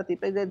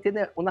 Artipesca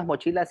tiene unas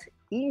mochilas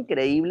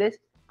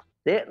increíbles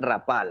de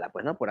Rapala.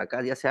 Pues no, por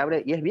acá ya se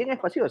abre y es bien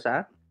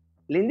espaciosa, ¿eh?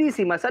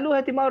 Lindísima. Saludos,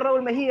 estimado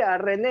Raúl Mejía,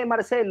 René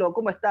Marcelo,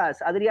 ¿cómo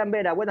estás? Adrián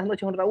Vera, buenas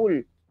noches, don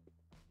Raúl.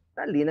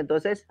 Tan linda,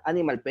 entonces,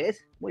 Animal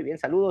Pez. Muy bien,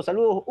 saludos.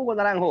 Hugo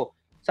Naranjo,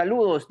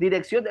 saludos.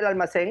 Dirección del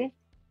almacén.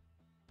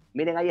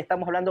 Miren, ahí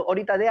estamos hablando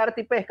ahorita de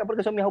arte y pesca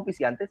porque son mis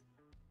auspiciantes.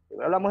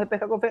 Primero hablamos de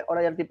pesca con fe,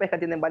 ahora de arte y pesca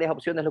tienen varias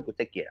opciones, lo que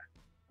usted quiera.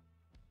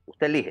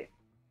 Usted elige.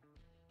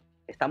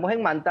 Estamos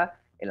en Manta,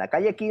 en la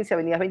calle 15,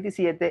 avenida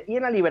 27, y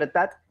en La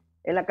Libertad,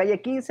 en la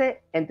calle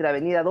 15, entre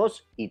avenida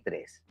 2 y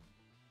 3.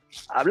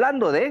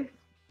 Hablando de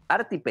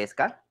arte y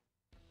pesca,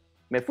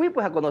 me fui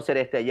pues a conocer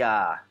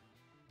allá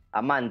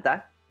a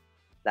Manta,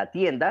 la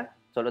tienda,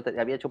 solo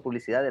había hecho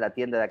publicidad de la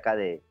tienda de acá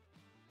de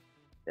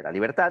La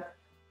Libertad,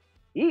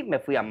 y me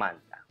fui a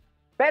Manta.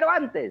 Pero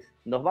antes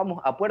nos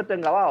vamos a Puerto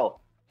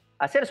Engabao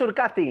a hacer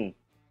surcasting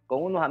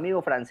con unos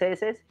amigos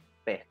franceses,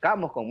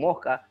 pescamos con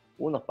mosca,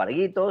 unos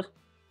parguitos,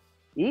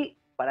 y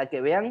para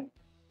que vean,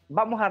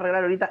 vamos a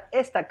arreglar ahorita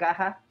esta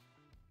caja.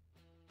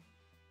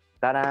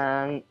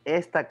 ¡Tarán!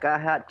 Esta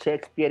caja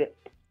Shakespeare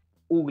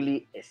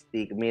Ugly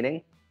Stick,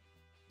 miren.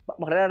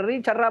 Vamos a arreglar,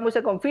 Richard Ramos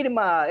se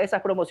confirma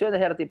esas promociones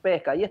de arte y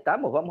pesca. Ahí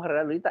estamos, vamos a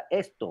arreglar ahorita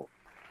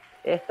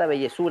esta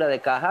bellezura de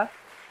caja.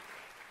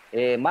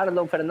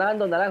 Marlon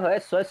Fernando Naranjo,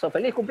 eso.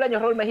 Feliz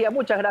cumpleaños, Raúl Mejía,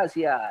 muchas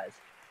gracias.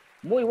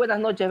 Muy buenas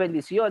noches,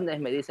 bendiciones,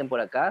 me dicen por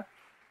acá.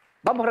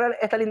 Vamos a arreglar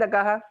esta linda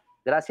caja,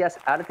 gracias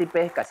arte y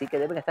pesca, así que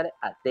deben estar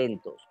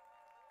atentos.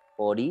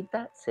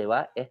 Ahorita se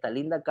va esta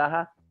linda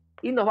caja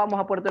y nos vamos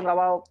a Puerto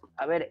Engabao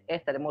a ver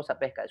esta hermosa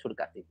pesca de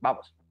surcasting.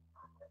 Vamos.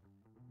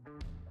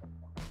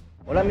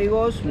 Hola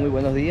amigos, muy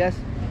buenos días.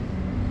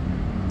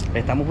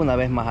 Estamos una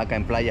vez más acá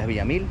en Playas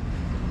Villamil.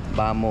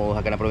 Vamos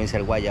acá en la provincia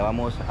del Guaya,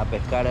 vamos a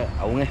pescar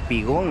a un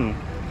espigón.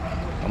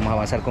 Vamos a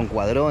avanzar con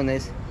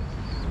cuadrones.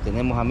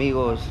 Tenemos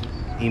amigos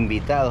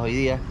invitados hoy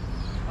día.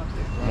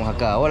 Vamos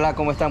acá. Hola,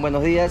 ¿cómo están?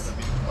 Buenos días.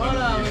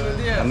 Hola, buenos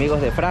días.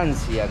 Amigos de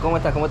Francia. ¿Cómo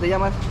estás? ¿Cómo te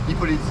llamas?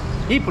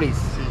 Hippolyte.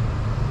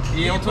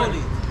 Sí. Y Antoine.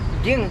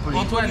 ¿Quién?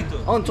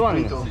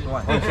 Antoine.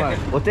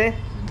 ¿Usted?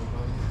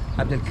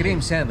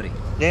 Abdelkrim Sabri.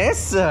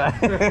 Eso.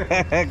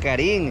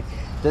 Karim.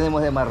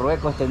 Tenemos de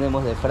Marruecos,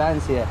 tenemos de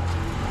Francia,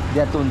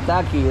 de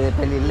Atuntaki, de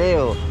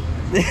Pelileo.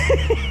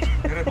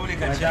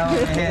 República Checa.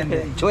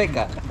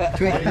 Chueca.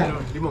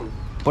 Limón.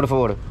 Por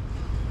favor.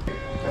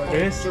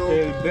 Es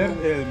el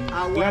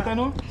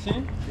plátano,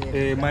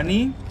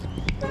 maní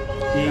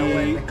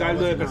y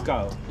caldo de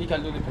pescado. Y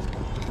caldo de pescado.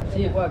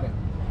 Sí, es Quaker.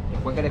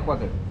 Quaker es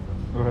Quaker.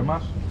 Los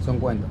demás Son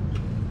cuentos.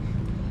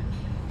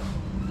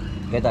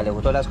 ¿Qué tal? ¿Les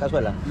gustó la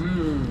cazuela?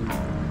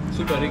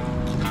 Súper rico.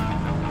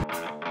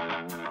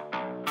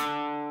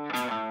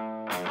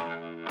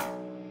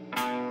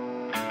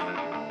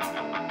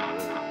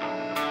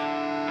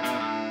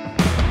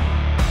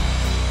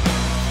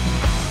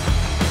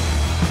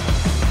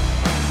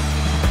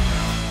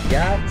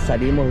 Ya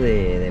salimos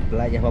de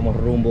Playas, vamos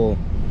rumbo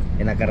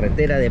en la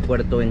carretera de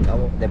Puerto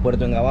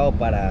Engabao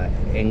para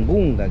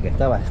Engunga, que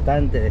está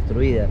bastante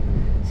destruida,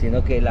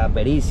 sino que la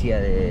pericia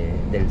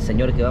del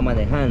señor que va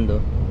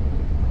manejando,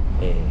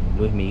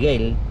 Luis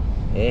Miguel,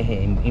 es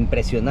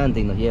impresionante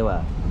y nos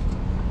lleva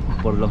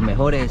por los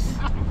mejores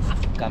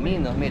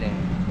caminos. Miren,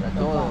 está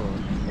todo.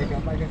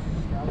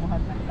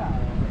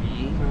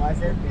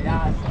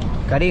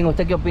 Karim,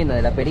 ¿usted qué opina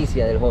de la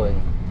pericia del joven?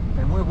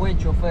 Es muy buen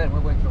chofer,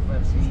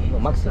 sí. Lo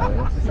máximo,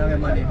 ¿no? Sabe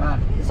manejar.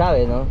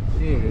 ¿Sabe, no?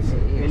 Sí.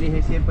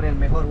 Elige siempre el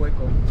mejor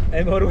hueco.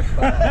 El mejor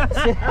hueco.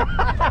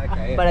 Para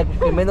caer. Para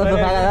que menos nos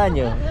haga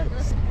daño.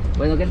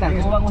 Bueno, ¿qué tal?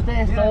 ¿Cómo van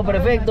ustedes? ¿Todo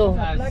perfecto?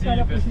 Sí,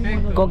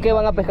 perfecto. ¿Con qué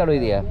van a pescar hoy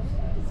día?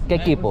 ¿Qué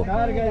equipo?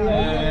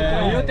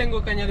 Yo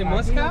tengo caña de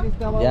mosca,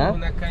 ¿Ya?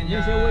 una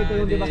caña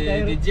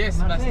de yes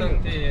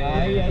bastante,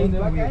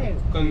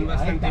 con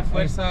bastante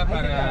fuerza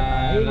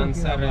para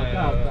lanzar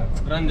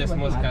grandes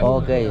moscas.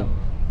 Ok.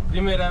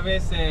 Primera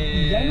vez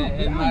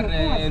el mar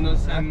en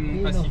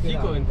el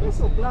Pacífico,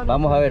 entonces.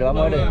 Vamos a ver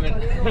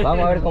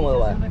cómo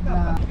va.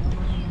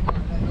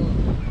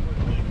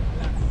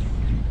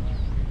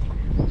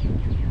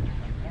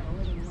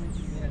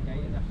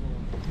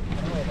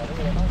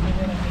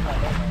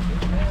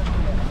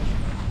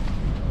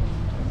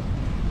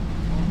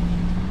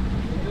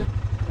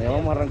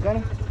 ¿Vamos a arrancar?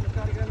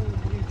 Cargar un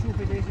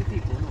enchufe de ese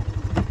tipo, ¿no?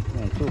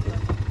 No, enchufe.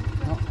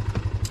 No.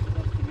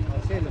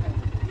 Hacelo.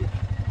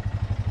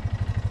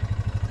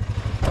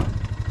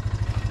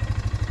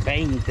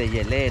 20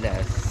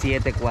 hieleras,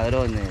 7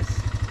 cuadrones,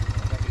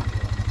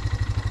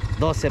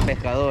 12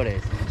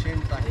 pescadores,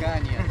 80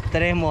 cañas.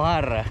 3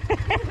 mojarras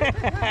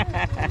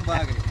Un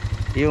bagre.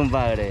 y un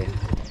bagre.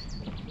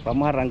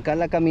 Vamos a arrancar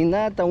la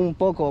caminata un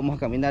poco, vamos a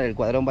caminar. El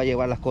cuadrón va a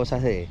llevar las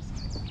cosas de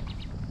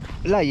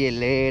la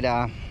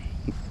hielera,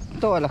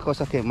 todas las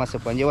cosas que más se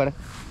puedan llevar,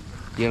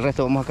 y el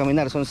resto vamos a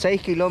caminar. Son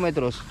 6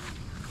 kilómetros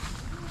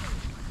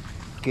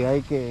que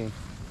hay que...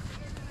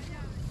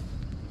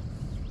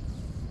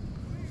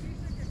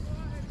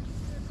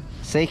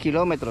 6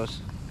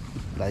 kilómetros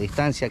la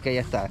distancia que hay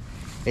hasta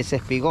ese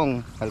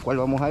espigón al cual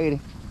vamos a ir.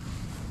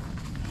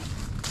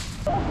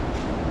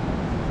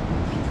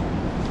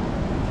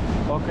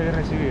 Ok,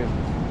 recibir.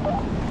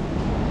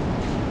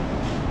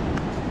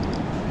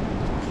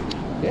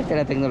 Esta es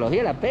la tecnología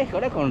de la pesca,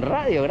 ahora con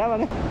radio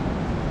graban esto.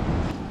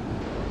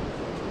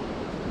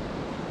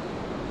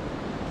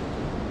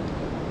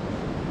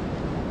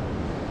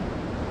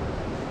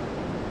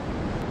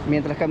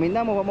 Mientras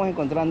caminamos vamos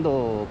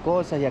encontrando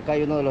cosas y acá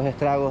hay uno de los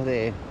estragos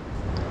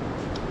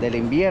del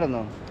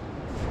invierno.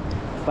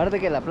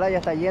 Aparte que la playa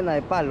está llena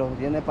de palos,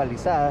 llena de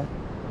palizadas.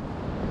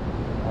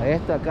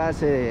 Esto acá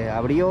se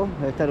abrió,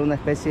 esta era una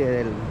especie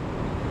de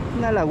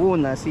una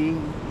laguna así,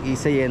 y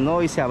se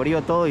llenó y se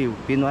abrió todo y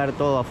vino a ver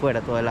todo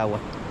afuera, todo el agua.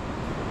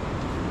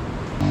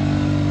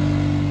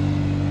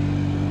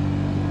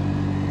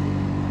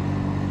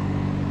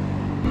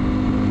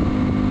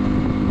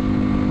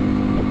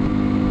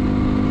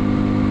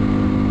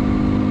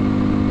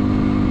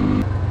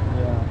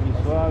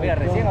 Mira,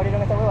 recién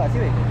abrieron esta hueva, ¿sí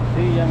ves?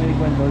 Sí, ya me di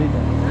cuenta ahorita.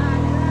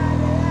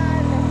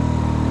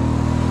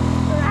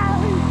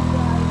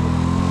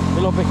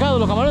 ¿De los pescados,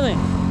 los camarones?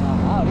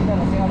 Ajá, ahorita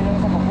recién abrieron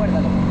esa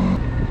compuerta, loco.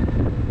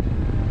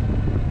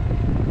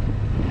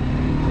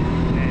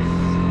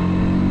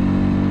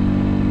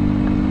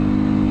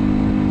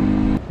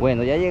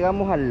 Bueno, ya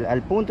llegamos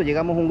al punto,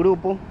 llegamos a un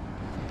grupo.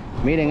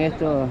 Miren,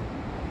 esto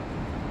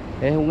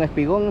es un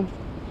espigón.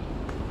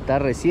 Está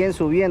recién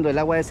subiendo, el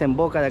agua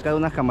desemboca de acá de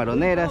unas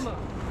camaroneras.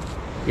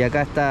 Y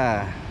acá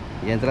está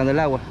ya entrando el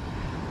agua.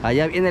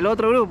 Allá viene el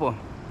otro grupo.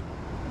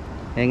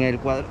 En el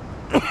cuadro.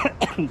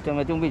 Se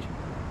metió un bicho.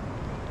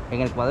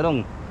 En el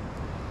cuadrón.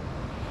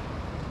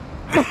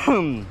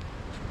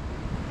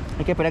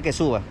 Hay que esperar que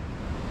suba.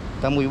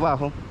 Está muy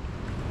bajo.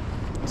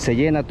 Se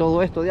llena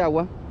todo esto de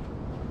agua.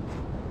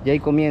 Y ahí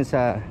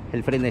comienza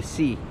el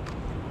frenesí.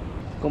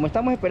 Como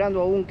estamos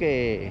esperando aún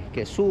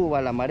que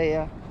suba la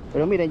marea.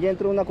 Pero miren, ya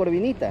entró una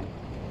corvinita.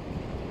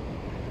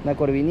 Una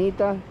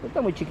corvinita.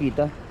 Está muy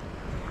chiquita.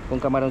 Con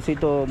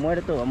camaroncito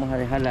muerto. Vamos a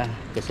dejarla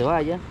que se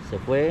vaya. Se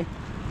fue.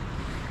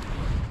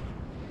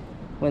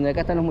 Bueno, acá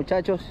están los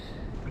muchachos.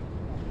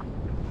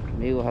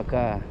 Amigos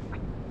acá.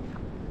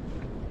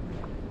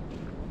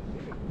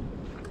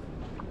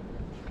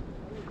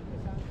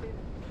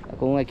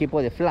 Con un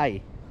equipo de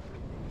fly.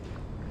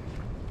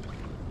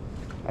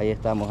 Ahí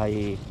estamos,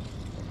 ahí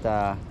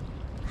está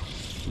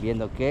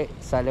viendo que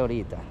sale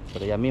ahorita,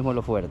 pero ya mismo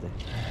lo fuerte.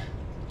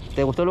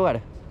 ¿Te gustó el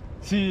lugar?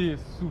 Sí,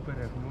 es súper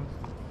hermoso.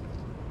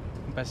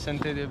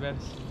 Bastante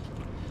diverso.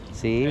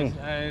 Sí.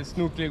 A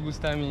Snoop le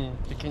gusta mi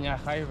pequeña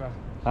jaiba.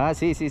 Ah,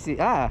 sí, sí, sí.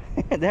 Ah,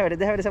 déjame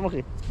ver esa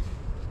mujer.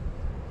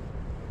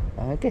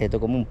 Ah, ¿qué es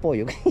esto? Como un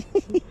pollo.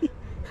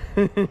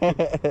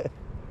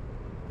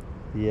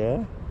 Ya.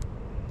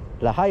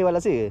 La jaiba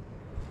la sigue.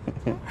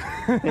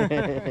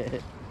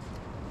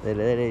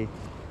 Dele, dele.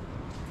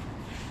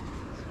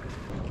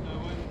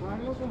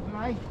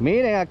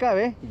 Miren acá,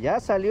 ¿ves? Ya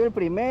salió el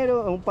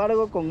primero, un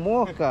pargo con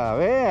mosca,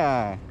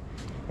 vean.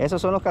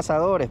 Esos son los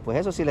cazadores, pues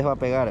eso sí les va a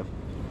pegar.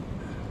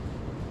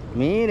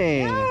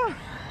 Miren.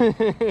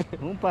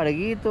 Un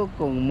parguito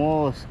con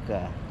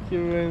mosca. Qué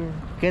bueno.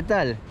 ¿Qué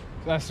tal?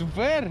 Ah,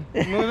 super.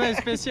 Nueva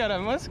especie a la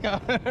mosca.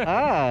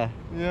 Ah.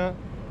 Ya.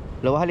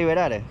 ¿Lo vas a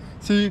liberar?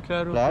 Sí,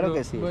 claro. Claro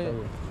que sí.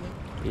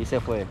 Y se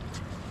fue.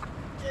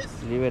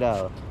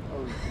 Liberado.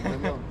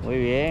 Muy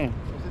bien.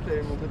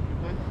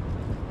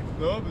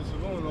 No, pues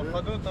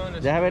supongo,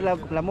 Deja ver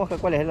la mosca,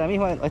 ¿cuál es? ¿Es la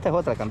misma? Esta es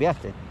otra,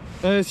 cambiaste.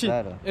 Sí,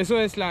 claro. Eso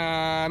es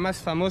la más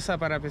famosa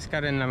para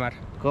pescar en la mar.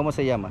 ¿Cómo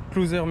se llama?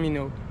 Cruiser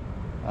minnow.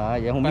 Ah,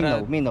 ya es un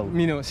minnow.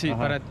 Minnow, sí, ajá.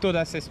 Para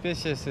todas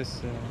especies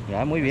es...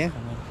 Ya, muy bien.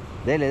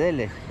 Dele,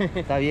 dele.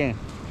 Está bien.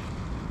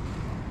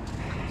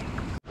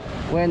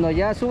 Bueno,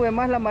 ya sube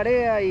más la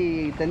marea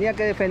y tenía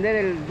que defender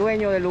el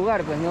dueño del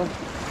lugar, pues, ¿no?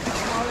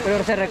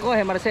 Pero se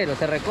recoge, Marcelo,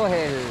 se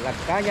recoge la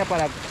caña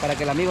para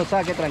que el amigo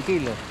saque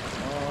tranquilo.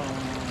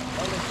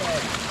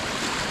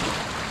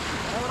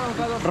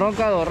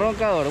 Roncador,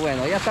 roncador.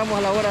 Bueno, ya estamos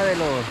a la hora de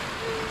los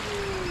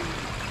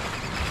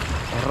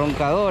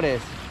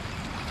roncadores.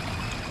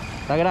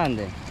 Está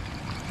grande.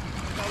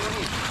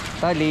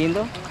 Está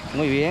lindo.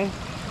 Muy bien.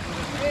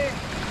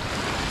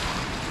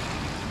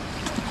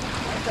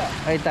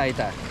 Ahí está, ahí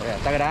está.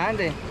 Está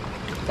grande.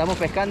 Estamos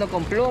pescando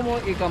con plomo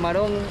y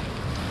camarón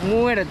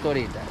muerto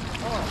ahorita.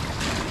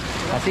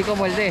 Así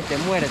como el de este,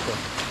 muerto.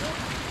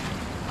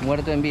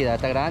 Muerto en vida.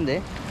 Está grande,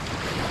 ¿eh?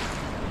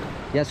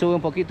 Ya sube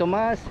un poquito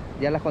más.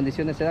 Ya las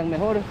condiciones se dan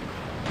mejor.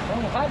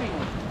 Vamos, Javi.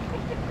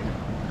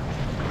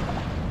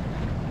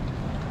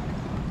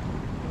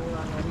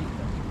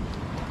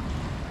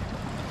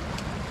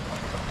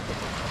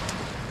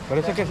 Por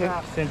eso es que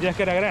sentías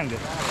que era grande.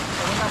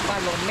 Una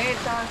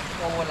palometa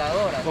o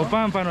voladora, ¿no? O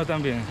pámpano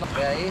también.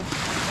 Ve ahí.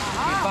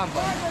 Y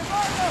pámpano.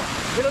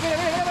 Mira, mira,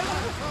 mira, mira.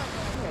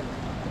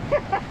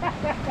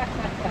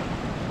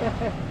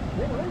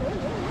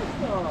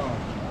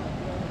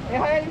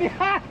 Es ahí,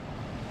 mira.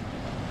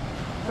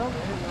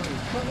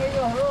 Son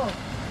ellos dos.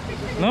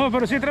 No,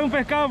 pero sí trae un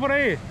pescado por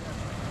ahí.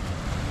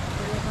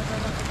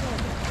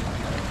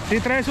 Sí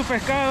trae su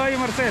pescado ahí,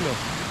 Marcelo.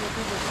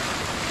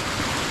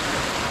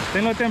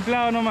 Tenlo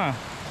templado nomás.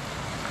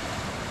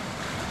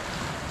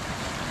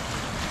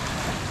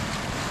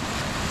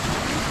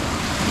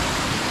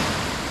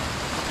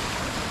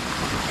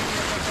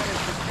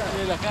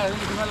 La cara,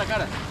 ¿dónde te va la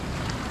cara?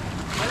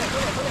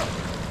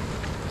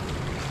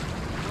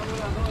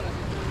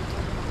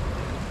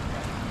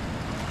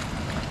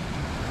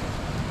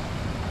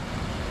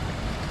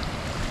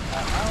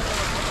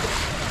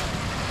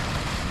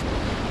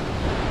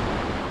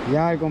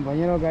 Ya el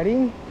compañero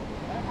Karim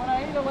Por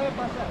ahí lo voy a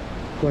pasar.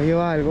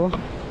 cogió algo.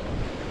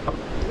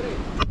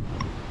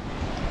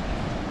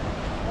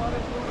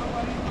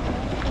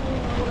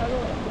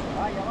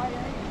 Vaya, vaya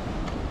ahí.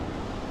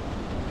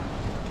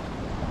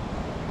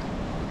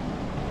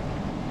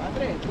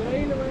 Andrés, por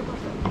ahí lo voy a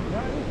pasar.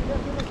 Ya, listo, ya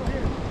se lo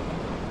cogieron.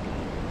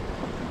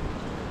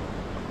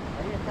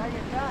 Ahí está, ahí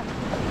está.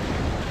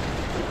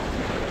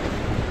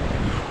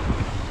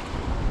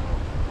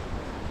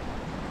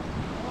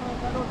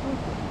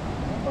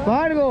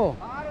 ¡Pargo!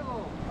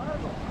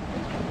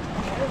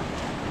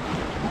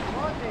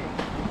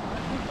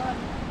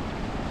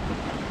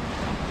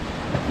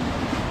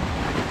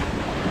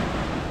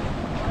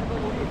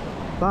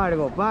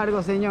 Pargo.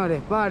 Pargo,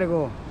 señores,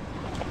 pargo.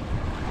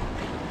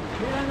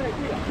 Mira, Andrés,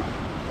 mira.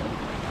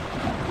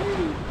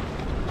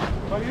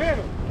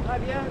 Olivero.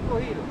 Habían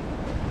cogido.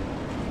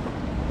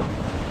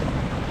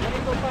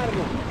 Bonito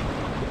pargo.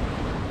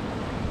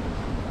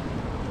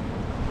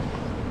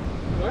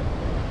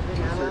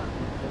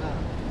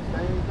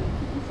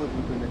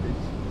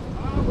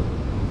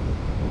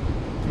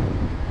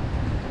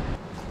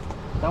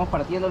 Estamos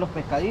partiendo los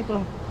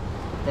pescaditos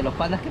de los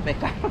pandas que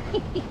pescaron.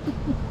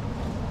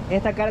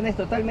 Esta carne es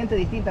totalmente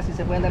distinta, si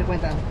se pueden dar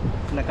cuenta.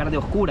 Una carne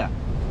oscura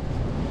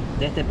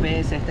de este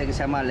pez, que se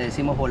llama, le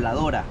decimos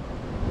voladora.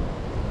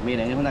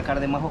 Miren, es una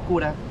carne más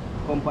oscura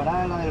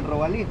comparada a la del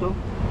robalito,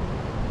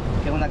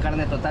 que es una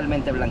carne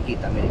totalmente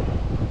blanquita, miren.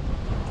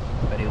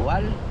 Pero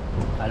igual,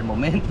 al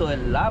momento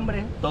del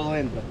hambre, todo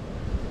entra.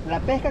 La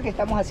pesca que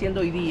estamos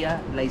haciendo hoy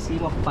día la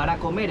hicimos para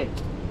comer.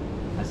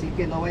 Así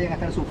que no vayan a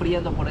estar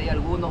sufriendo por ahí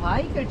algunos.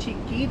 Ay, que el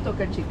chiquito,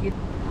 que el chiquito.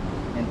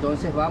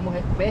 Entonces vamos,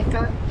 es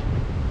pesca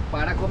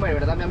para comer,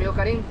 ¿verdad, mi amigo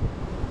Karim?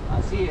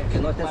 Así es. Que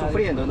no estén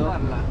sufriendo, ¿no?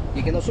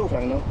 Y que no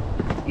sufran, ¿no?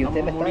 Y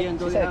usted me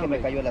muriendo está, de sabe que me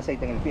hambre. cayó el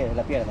aceite en el pie, en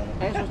la pierna,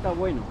 ¿no? Eso está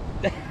bueno.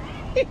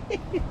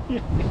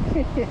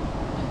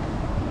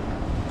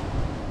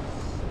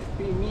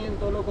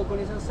 Pimiento loco con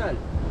esa sal.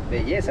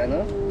 Belleza, ¿no?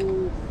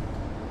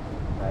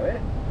 A ver.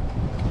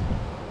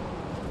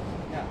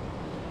 Ya.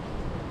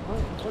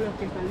 Son los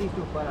que están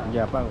listos para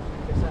Ya, pago.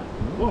 empezar.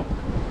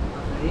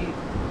 Ahí.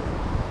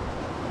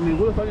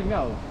 Ninguno está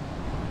alineado.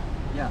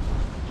 Ya.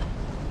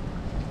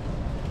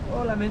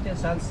 Solamente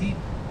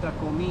salsita,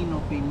 comino,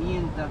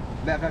 pimienta.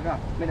 Ve acá,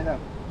 mira acá.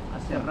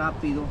 Hace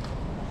rápido.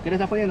 ¿Qué le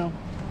estás poniendo?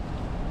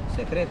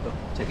 Secreto.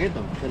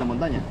 Secreto, de la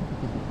montaña.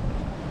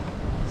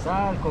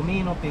 Sal,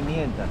 comino,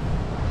 pimienta.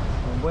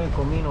 Un buen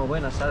comino,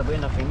 buena sal,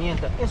 buena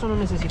pimienta. Eso no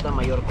necesita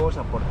mayor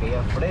cosa porque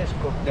ya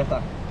fresco. Ya está.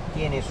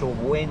 Tiene su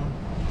buen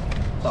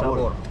Sabor.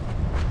 sabor.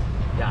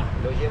 Ya,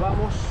 lo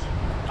llevamos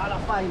a la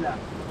paila.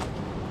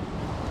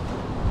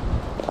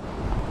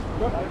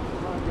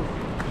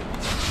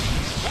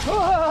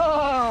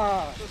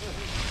 ¡Ah!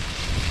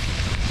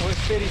 O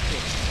espérate.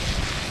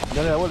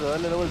 Dale la vuelta,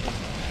 dale la vuelta.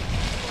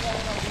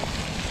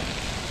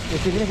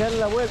 Es que tienes que darle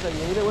la vuelta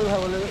y ahí le vuelves a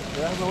volver,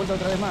 le das una vuelta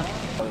otra vez más.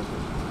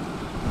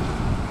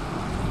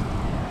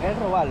 Es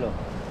robarlo.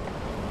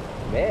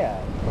 Vea,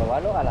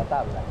 robarlo a la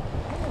tabla.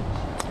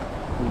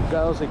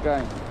 Pulcados se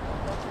caen.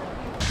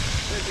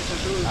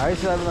 A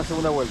veces darle una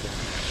segunda vuelta.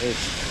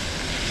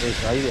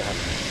 Eso, ahí déjalo.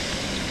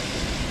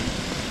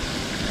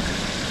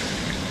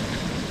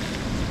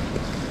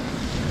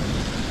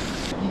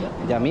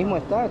 Ya mismo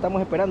está,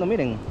 estamos esperando,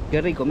 miren.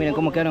 Qué rico, miren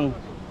cómo quedaron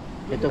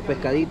estos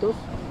pescaditos.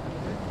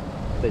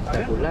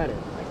 Espectaculares.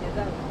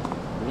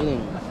 Miren.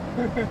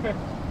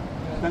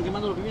 Están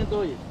quemando los pimientos,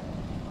 oye.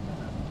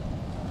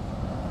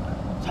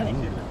 Salen.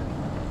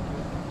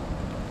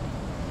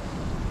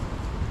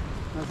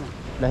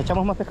 ¿Les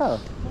echamos más pescado?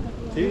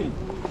 Sí.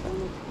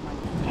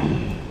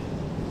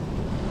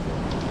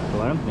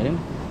 Bueno, miren.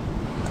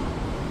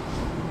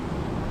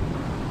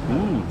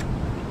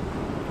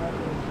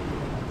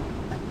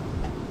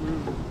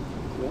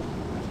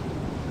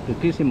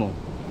 Riquísimo.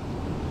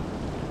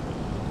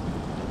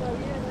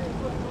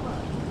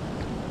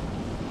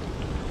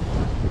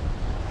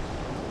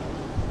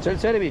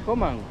 Self-service,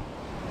 coman.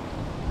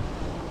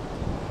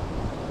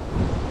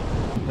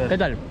 ¿Qué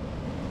tal?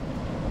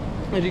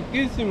 Es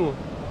riquísimo.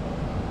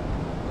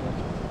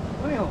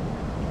 Bueno,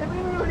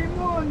 ¡el los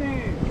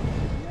limones!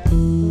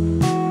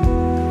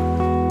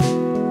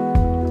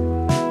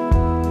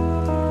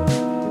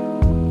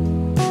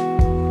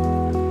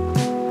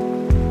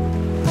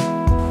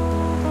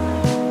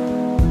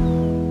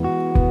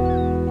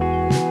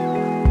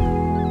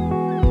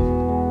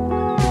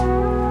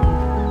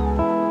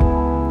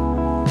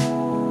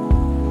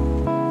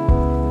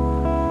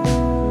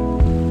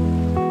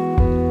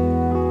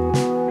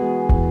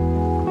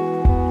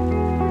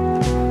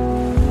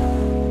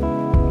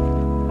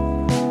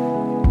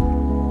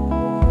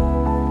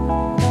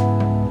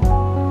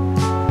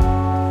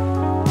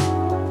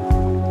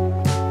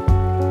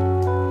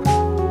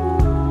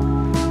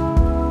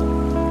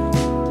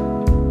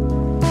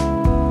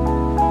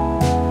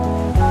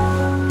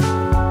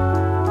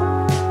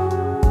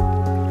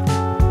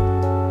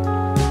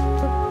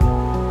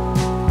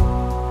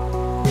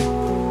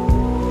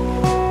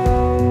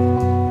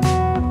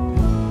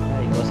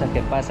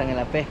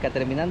 pesca,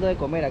 terminando de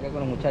comer acá con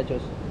los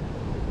muchachos,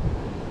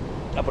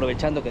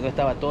 aprovechando que no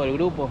estaba todo el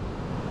grupo,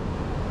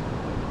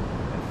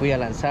 me fui a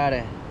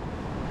lanzar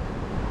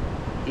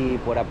y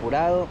por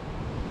apurado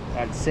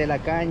alcé la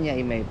caña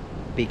y me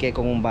piqué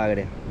con un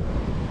bagre.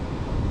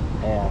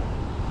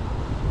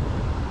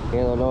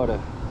 Qué dolor.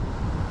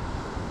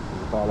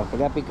 Para los que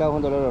le ha picado es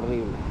un dolor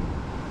horrible.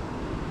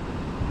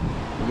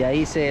 Ya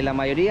hice la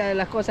mayoría de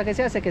las cosas que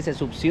se hace, que se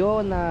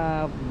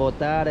succiona,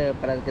 botar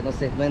para que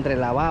no entre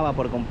la baba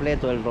por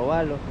completo del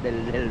robalo,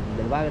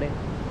 del bagre.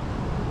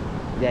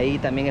 De ahí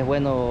también es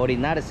bueno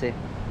orinarse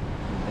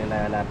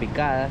de la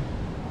picada.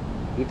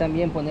 Y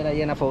también poner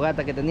ahí en la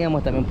fogata que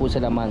teníamos, también puse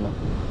la mano.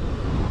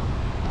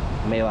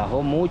 Me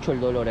bajó mucho el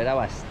dolor, era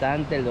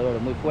bastante el dolor,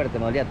 muy fuerte,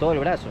 me dolía todo el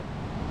brazo.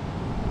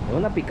 Es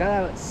una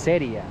picada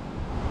seria,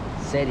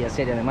 seria.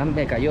 Además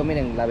me cayó,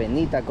 miren la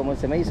venita, cómo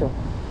se me hizo.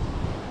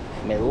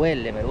 Me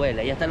duele.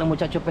 Ahí están los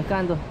muchachos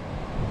pescando.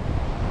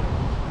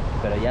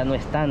 Pero ya no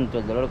es tanto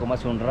el dolor como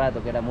hace un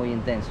rato, que era muy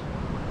intenso.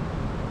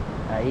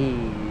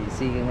 Ahí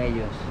siguen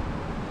ellos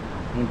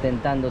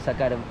intentando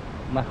sacar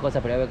más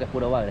cosas, pero ya veo que es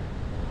puro bagre.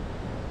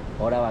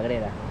 Hora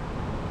bagrera.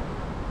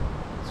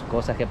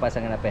 Cosas que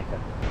pasan en la pesca.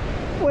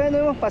 Bueno,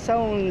 hemos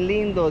pasado un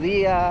lindo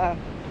día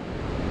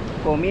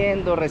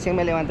comiendo. Recién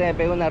me levanté, me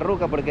pegué una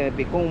ruca porque me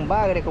picó un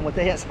bagre, como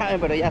ustedes ya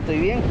saben, pero ya estoy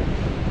bien.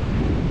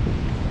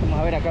 Vamos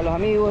a ver acá los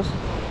amigos.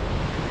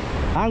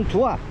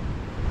 Antoine,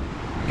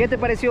 ¿qué te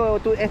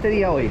pareció este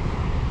día hoy?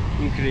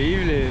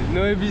 Increíble,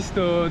 no he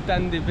visto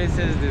tantos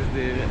peces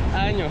desde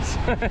años.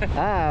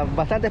 Ah,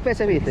 bastantes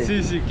peces viste.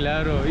 Sí,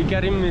 claro. Y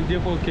Karim me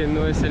dijo que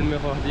no es el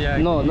mejor día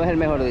aquí. No es el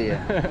mejor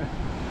día.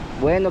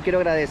 Bueno, quiero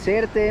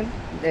agradecerte.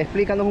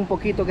 Explícanos un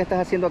poquito qué estás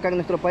haciendo acá en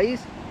nuestro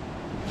país.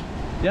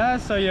 Ya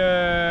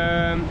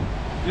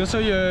yo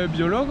soy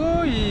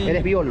biólogo y...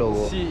 ¿Eres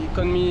biólogo? Sí,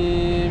 con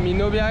mi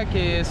novia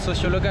que es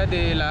socióloga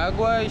de la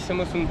agua,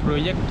 hicimos un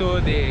proyecto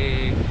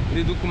de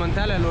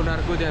documental a lo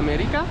largo de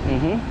América.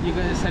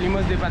 Y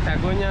salimos de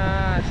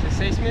Patagonia hace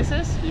 6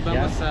 meses y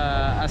vamos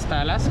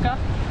hasta Alaska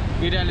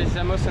y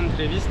realizamos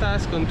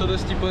entrevistas con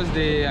todos tipos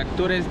de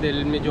actores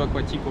del medio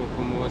acuático,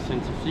 como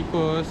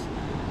científicos,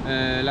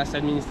 las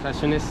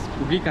administraciones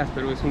públicas,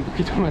 pero es un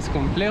poquito más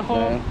complejo.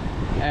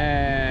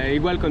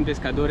 Igual con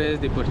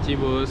pescadores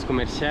deportivos,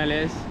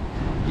 comerciales.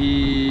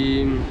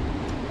 Y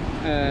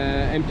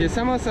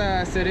empezamos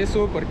a hacer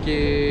eso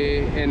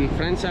porque en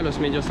Francia los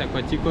medios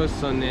acuáticos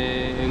son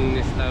en un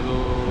estado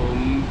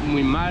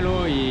muy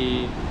malo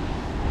y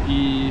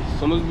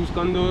estamos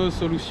buscando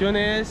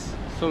soluciones.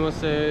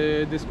 Estamos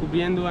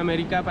descubriendo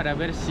América para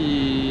ver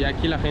si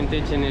aquí la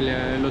gente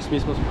tiene los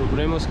mismos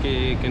problemas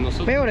que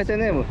nosotros. Peores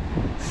tenemos.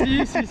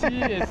 Sí, es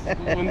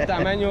un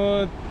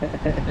tamaño...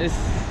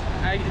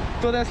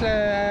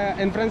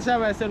 en Francia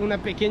va a ser una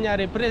pequeña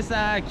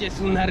represa, que es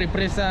una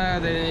represa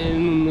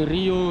en un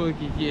río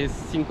que es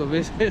 5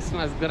 veces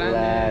más grande.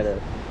 Claro.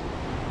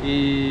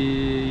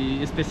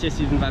 Y especies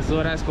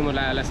invasoras como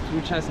las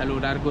truchas a lo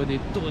largo de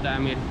toda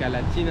América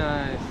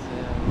Latina.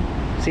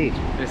 Sí.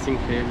 Es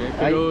increíble,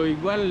 pero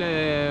igual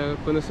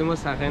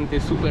conocemos a gente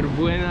súper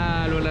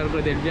buena a lo largo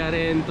del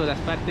viaje en todas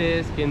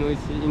partes que nos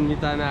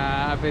invitan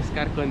a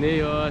pescar con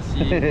ellos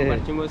y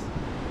compartimos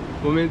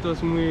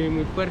momentos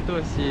muy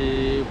fuertes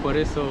y por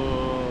eso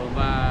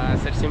va a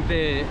ser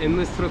siempre en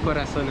nuestro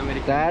corazón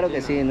americano. Claro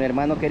que sí, mi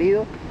hermano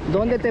querido.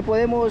 ¿Dónde te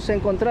podemos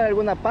encontrar?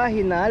 ¿Alguna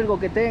página, algo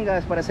que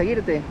tengas para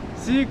seguirte?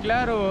 Sí,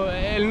 claro.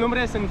 El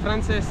nombre es en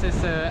francés, es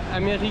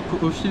Amérique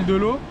au fil de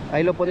l'eau.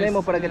 Ahí lo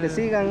ponemos para que te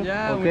sigan.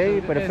 Ya,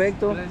 ok,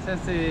 perfecto.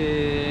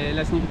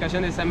 La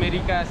significación es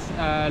Américas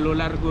a lo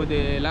largo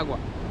del agua.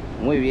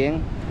 Muy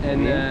bien.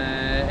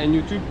 En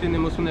YouTube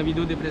tenemos una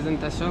video de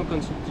presentación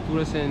con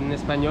subtítulos en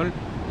español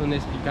donde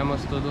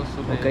explicamos todo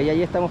sobre... Ok,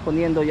 ahí estamos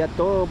poniendo ya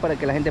todo para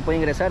que la gente pueda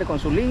ingresar con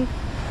su link.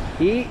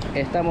 Y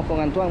estamos con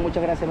Antoine.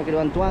 Muchas gracias, mi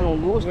querido Antoine,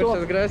 un gusto.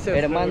 Muchas gracias.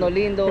 Hermano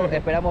lindo,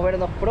 esperamos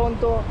vernos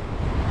pronto.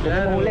 Claro,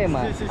 tenemos un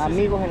lema, sí.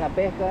 amigos en la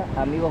pesca,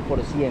 amigos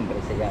por siempre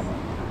se llama.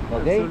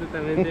 ¿Okay?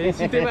 Absolutamente. Y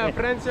si te va a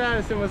Francia,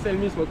 hacemos el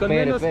mismo, con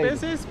menos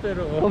peces,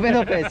 pero... Con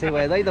menos peces,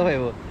 bueno, ahí nos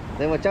vemos. Nos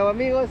vemos, chao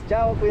amigos,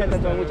 chao, cuídate,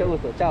 con mucho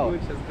gusto, chao.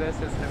 Muchas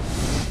gracias.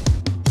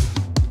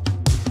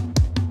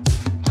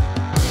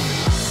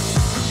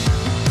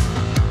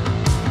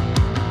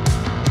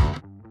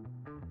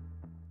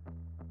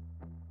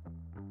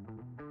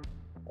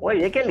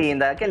 Oye, qué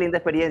linda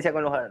experiencia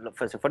con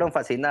se fueron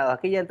fascinados.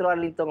 Aquí ya entró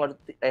Arlington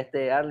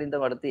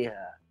Ortiz.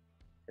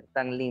 Es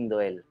tan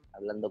lindo él,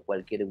 hablando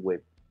cualquier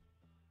web.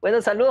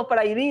 Bueno, saludos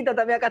para Aidita,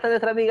 también acá está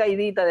nuestra amiga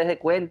Aidita desde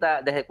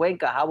Cuenca,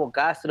 Jabo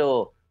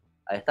Castro.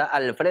 Ahí está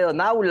Alfredo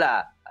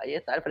Naula, ahí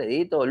está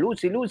Alfredito,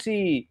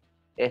 Lucy.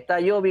 Está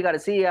Yobi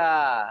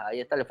García,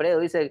 ahí está Alfredo,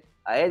 dice,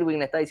 a Edwin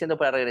le está diciendo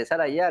para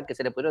regresar allá, que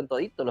se le pudieron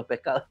toditos los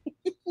pescados.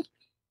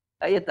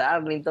 Ahí está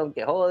Arlington,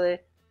 que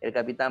jode. El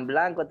Capitán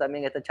Blanco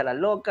también está hecha la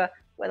loca.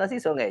 Bueno,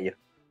 así son ellos.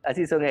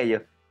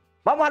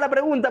 Vamos a la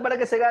pregunta para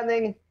que se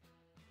ganen.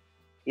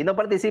 Y no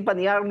participa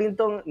ni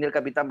Arlington ni el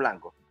Capitán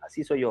Blanco.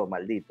 Así soy yo,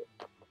 maldito.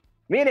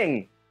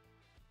 Miren,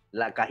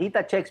 la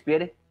cajita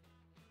Shakespeare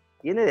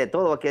Tiene de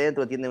todo aquí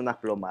adentro, tiene unas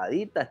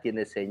plomaditas,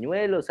 tiene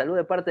señuelos. Salud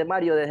de parte de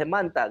Mario desde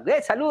Manta.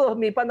 Saludos,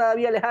 mi pana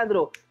David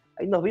Alejandro.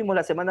 Ahí nos vimos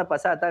la semana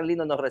pasada, tan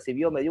lindo nos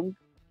recibió, me dio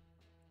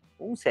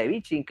un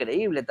ceviche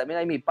increíble. También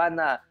hay mi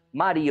pana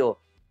Mario,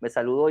 me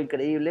saludó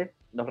increíble,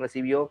 nos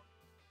recibió.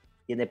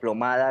 Tiene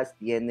plomadas,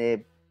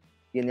 tiene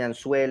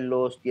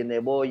anzuelos, tiene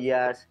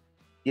boyas,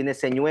 tiene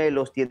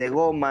señuelos, tiene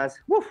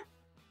gomas. ¡Uf!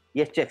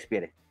 Y es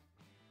Shakespeare,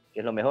 que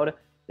es lo mejor.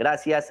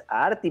 Gracias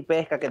a Arti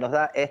Pesca que nos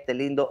da este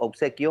lindo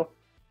obsequio.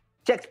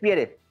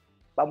 Shakespeare,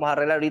 vamos a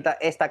arreglar ahorita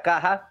esta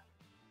caja.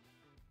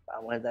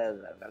 Vamos a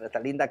arreglar esta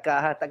linda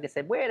caja hasta que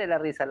se muere la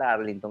risa la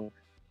Arlington.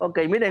 Ok,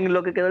 miren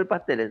lo que quedó el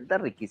pastel. Está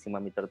riquísima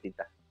mi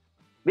tortita.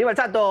 ¡Viva el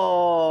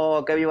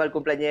santo! ¡Que viva el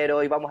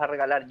cumpleañero! Y vamos a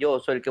regalar, yo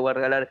soy el que voy a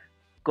regalar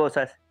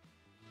cosas.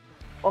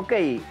 Ok,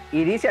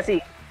 y dice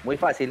así, muy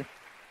fácil.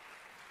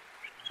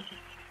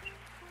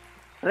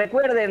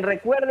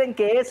 Recuerden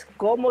que es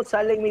cómo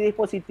sale en mi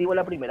dispositivo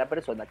la primera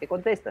persona que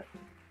contesta.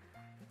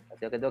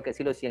 Así que tengo que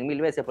decirlo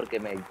 100.000 veces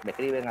porque me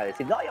escriben a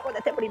decir, no, yo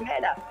contesté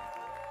primera.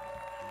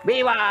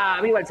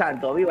 ¡Viva! ¡Viva el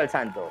santo! ¡Viva el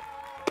santo!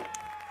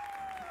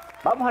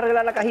 Vamos a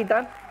arreglar la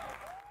cajita.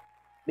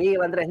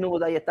 ¡Viva Andrés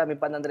Nud! Ahí está mi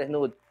pana Andrés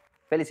Nud.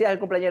 Felicidades al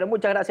cumpleañero.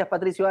 Muchas gracias,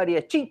 Patricio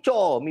Arias.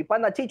 Chicho, mi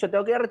pana Chicho.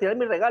 Tengo que ir a retirar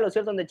mi regalo,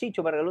 ¿cierto? Donde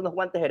Chicho me regaló unos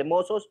guantes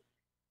hermosos.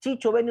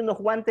 Chicho vende unos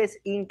guantes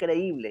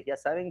increíbles. Ya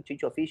saben,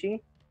 Chicho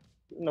Fishing.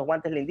 Unos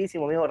guantes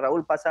lindísimos. Me dijo,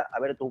 Raúl, pasa a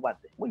ver tus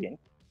guantes. Muy bien.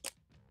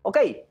 Ok,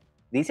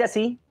 dice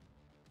así.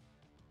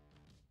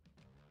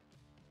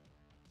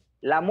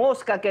 La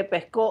mosca que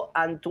pescó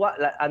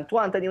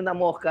Antoine tenía una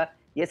mosca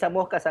y esa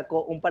mosca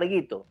sacó un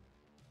parguito.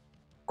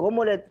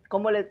 ¿Cómo era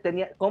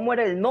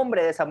el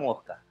nombre de esa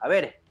mosca? A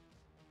ver.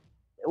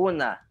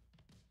 Una.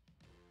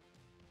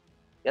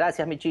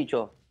 Gracias, mi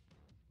Chicho.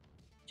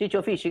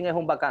 Chicho Fishing es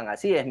un bacán.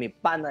 Así es, mi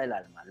pana del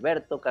alma.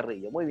 Alberto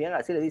Carrillo. Muy bien,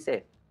 así le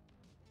dice.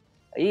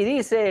 Y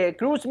dice,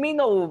 Cruz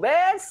Mino,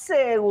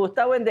 ¡bese!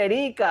 Gustavo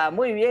Enderica.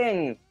 Muy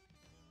bien.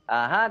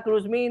 Ajá,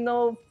 Cruz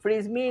Mino,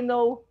 Frizz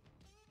Mino.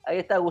 Ahí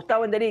está,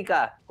 Gustavo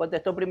Enderica.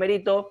 Contestó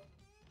primerito.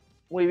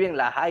 Muy bien,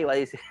 la jaiba,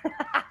 dice.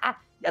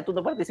 Ya tú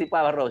no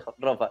participabas,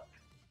 Rofa.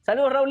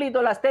 Saludos,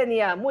 Raulito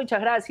Lastenia. Muchas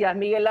gracias,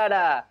 Miguel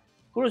Lara.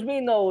 Cruz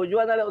Mino,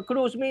 Joana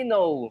Cruz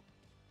Mino.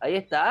 Ahí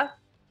está.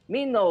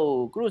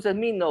 Mino, Cruz es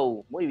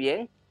Mino. Muy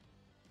bien.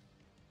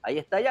 Ahí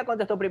está, ya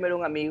contestó primero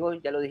un amigo,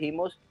 ya lo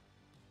dijimos.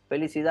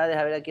 Felicidades,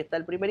 a ver, aquí está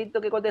el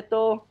primerito que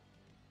contestó.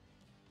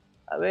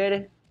 A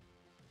ver.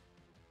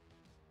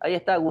 Ahí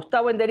está,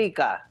 Gustavo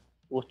Enderica.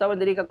 Gustavo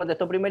Enderica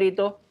contestó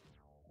primerito.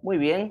 Muy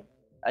bien,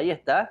 ahí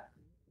está.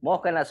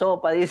 Mosca en la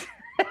sopa, dice.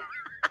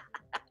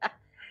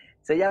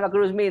 Se llama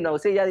Cruz Mino.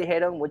 Sí, ya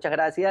dijeron, muchas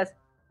gracias.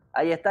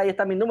 Ahí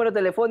está mi número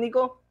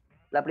telefónico.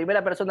 La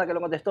primera persona que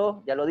lo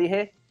contestó, ya lo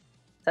dije.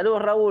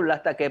 Saludos, Raúl,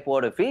 hasta que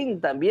por fin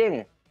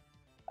también.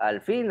 Al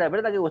fin, la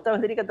verdad que Gustavo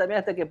Enderica también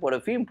hasta que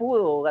por fin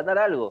pudo ganar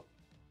algo.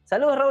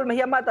 Saludos, Raúl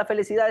Mejía Mata,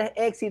 felicidades,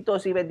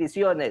 éxitos y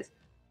bendiciones.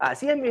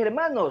 Así es, mis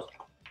hermanos.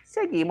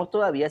 Seguimos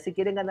todavía, si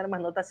quieren ganar más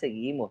notas,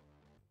 seguimos.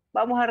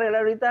 Vamos a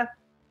arreglar ahorita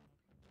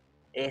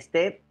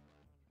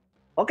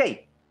Ok,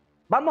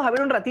 vamos a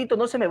ver un ratito,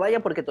 no se me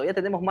vayan porque todavía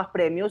tenemos más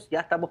premios. Ya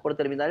estamos por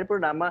terminar el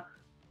programa.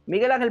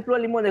 Miguel Ángel Plúa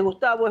Limones,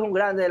 Gustavo es un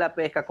grande de la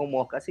pesca con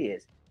mosca, así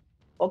es.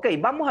 Ok,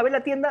 vamos a ver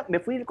la tienda. Me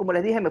fui, como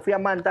les dije, me fui a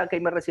Manta, que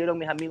ahí me recibieron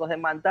mis amigos de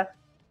Manta.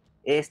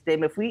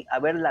 Me fui a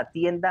ver la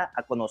tienda,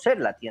 a conocer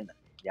la tienda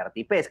de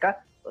Arte y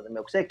Pesca, donde me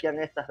obsequian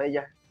estas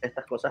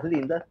cosas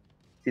lindas.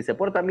 Si se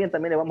portan bien,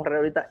 también le vamos a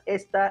regalar ahorita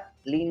esta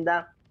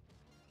linda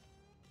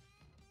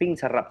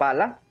pinza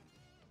rapala.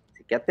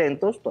 Así que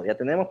atentos, todavía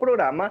tenemos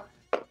programa.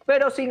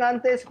 Pero sin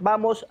antes,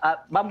 vamos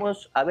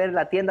a ver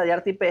la tienda de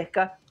Arte y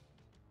Pesca.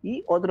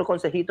 Y otro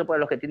consejito para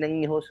los que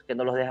tienen hijos que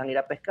no los dejan ir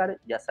a pescar.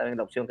 Ya saben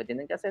la opción que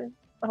tienen que hacer.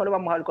 Mejor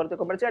vamos al corte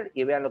comercial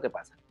y vean lo que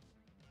pasa.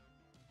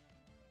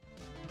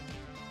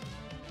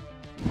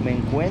 Me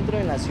encuentro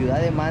en la ciudad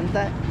de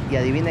Manta y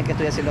adivinen qué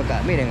estoy haciendo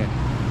acá. Miren,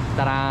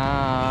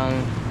 ¡tarán!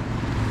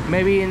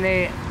 Me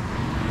vine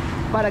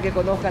para que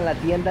conozcan la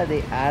tienda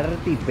de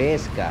Arte y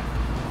Pesca.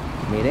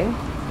 Miren,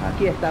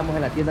 aquí estamos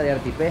en la tienda de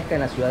Arte y Pesca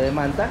en la ciudad de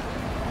Manta.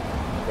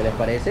 ¿Qué les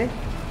parece?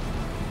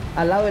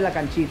 Al lado de la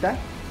canchita.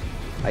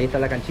 Ahí está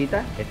la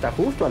canchita. Está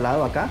justo al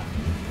lado acá.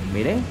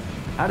 Miren,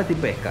 Arte y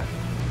Pesca.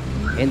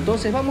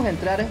 Entonces vamos a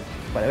entrar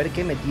para ver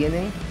qué me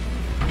tienen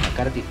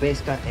acá Arte y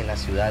Pesca en la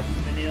ciudad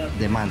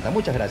de Manta.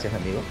 Muchas gracias,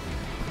 amigo.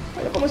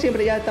 Bueno, como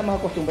siempre ya estamos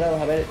acostumbrados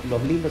a ver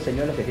los lindos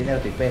señuelos que tiene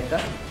Arte y Pesca.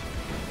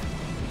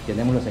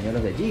 Tenemos los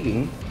señuelos de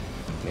jigging.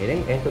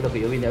 Miren, esto es lo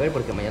que yo vine a ver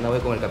porque mañana voy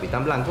con el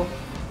Capitán Blanco.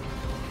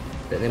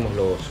 Tenemos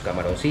los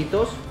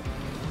camaroncitos.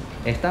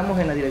 Estamos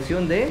en la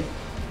dirección de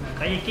la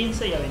calle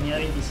 15 y avenida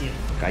 27.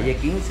 Calle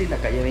 15 y la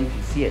calle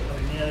 27.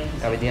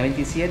 Avenida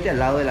 27, al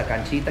lado de la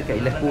canchita que ahí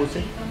les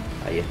puse.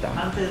 Ahí está.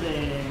 Antes de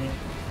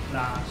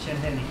la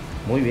Shenzhen.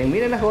 Muy bien,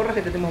 miren las gorras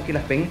que tenemos aquí,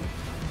 las pen.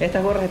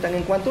 Estas gorras están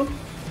en ¿cuánto?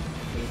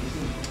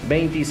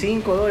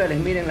 25 dólares.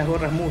 Miren las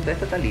gorras mustas.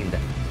 Esta está linda.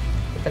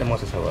 Está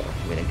hermosa esa gorra.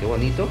 Miren qué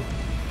bonito.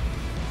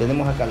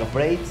 Tenemos acá los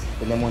braids,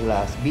 tenemos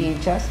las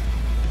vinchas.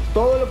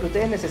 Todo lo que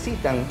ustedes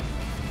necesitan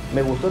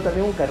Me gustó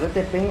también un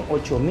carrete PEN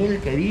 8000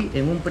 que vi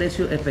en un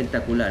precio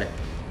espectacular.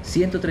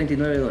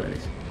 $139.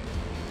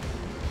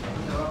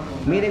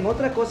 Miren,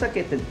 otra cosa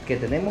que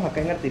tenemos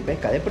acá en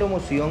Artipesca de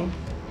promoción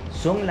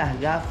son las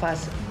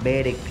gafas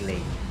Berkeley.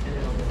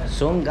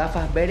 Son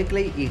gafas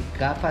Berkeley y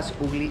gafas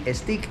Ugly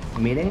Stick.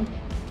 Miren,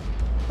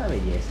 esta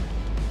belleza.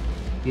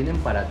 Tienen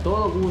para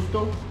todo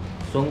gusto.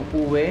 Son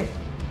UV,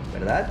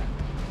 ¿verdad?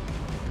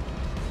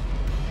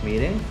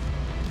 Miren,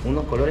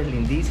 unos colores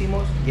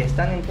lindísimos. ¿Y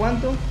están en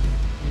cuánto?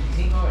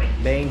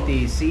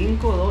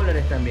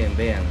 $25 también,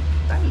 vean.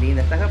 Tan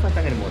lindas, estas gafas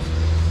tan hermosas.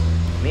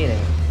 Miren,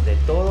 de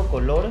todo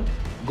color.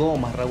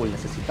 Gomas, Raúl,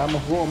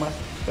 necesitamos gomas.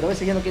 Pero a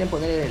veces ya no quieren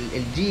poner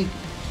el jig.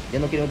 Ya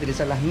no quieren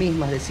utilizar las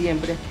mismas de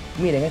siempre.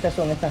 Miren, estas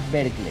son estas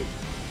Berkeley.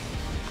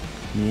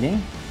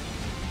 Miren.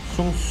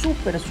 Son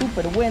súper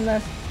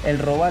buenas. El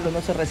robalo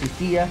no se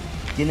resistía.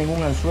 Tienen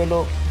un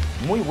anzuelo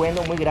muy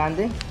bueno, muy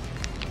grande.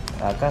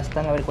 Acá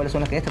están, a ver cuáles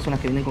son las que... Estas son las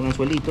que vienen con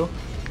anzuelito.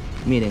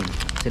 Miren,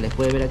 se les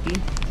puede ver aquí.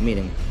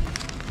 Miren,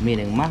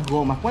 miren, más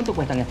gomas. ¿Cuánto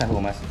cuestan estas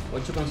gomas?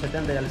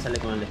 $8,70 ya le sale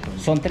con el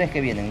descuento. Son 3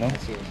 que vienen, ¿no?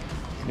 Así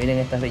es. Miren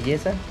estas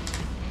bellezas.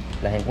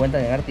 Las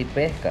encuentran en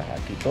Artipesca.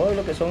 Aquí todo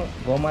lo que son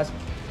gomas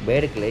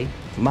Berkeley.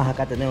 Más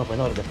acá tenemos, pues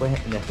no, después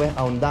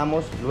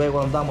ahondamos, luego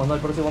ahondamos, no, el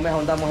próximo mes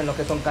ahondamos en lo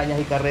que son cañas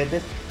y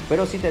carretes.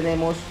 Pero sí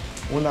tenemos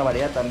una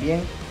variedad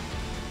también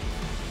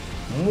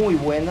muy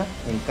buena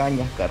en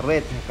cañas,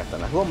 carretes. Acá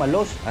están las gomas,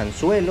 los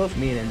anzuelos.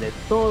 Miren, de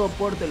todo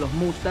porte los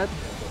Mustang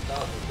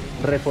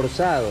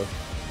reforzados.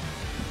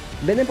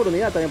 Venden por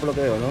unidad también, por lo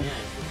que veo, ¿no?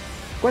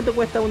 ¿Cuánto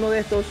cuesta uno de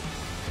estos?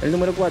 El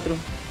número 4.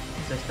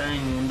 Ese está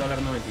en $1.93.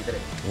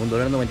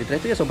 $1.93.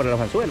 Estos ya son para los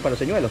anzuelos, para los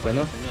señuelos, pues,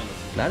 ¿no?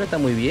 Claro, está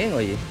muy bien,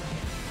 oye.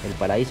 El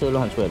paraíso de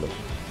los anzuelos.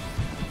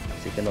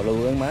 Así que no lo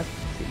duden más.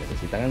 Si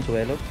necesitan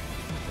anzuelos,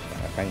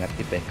 acá en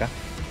Artipesca,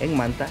 en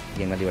Manta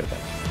y en La Libertad.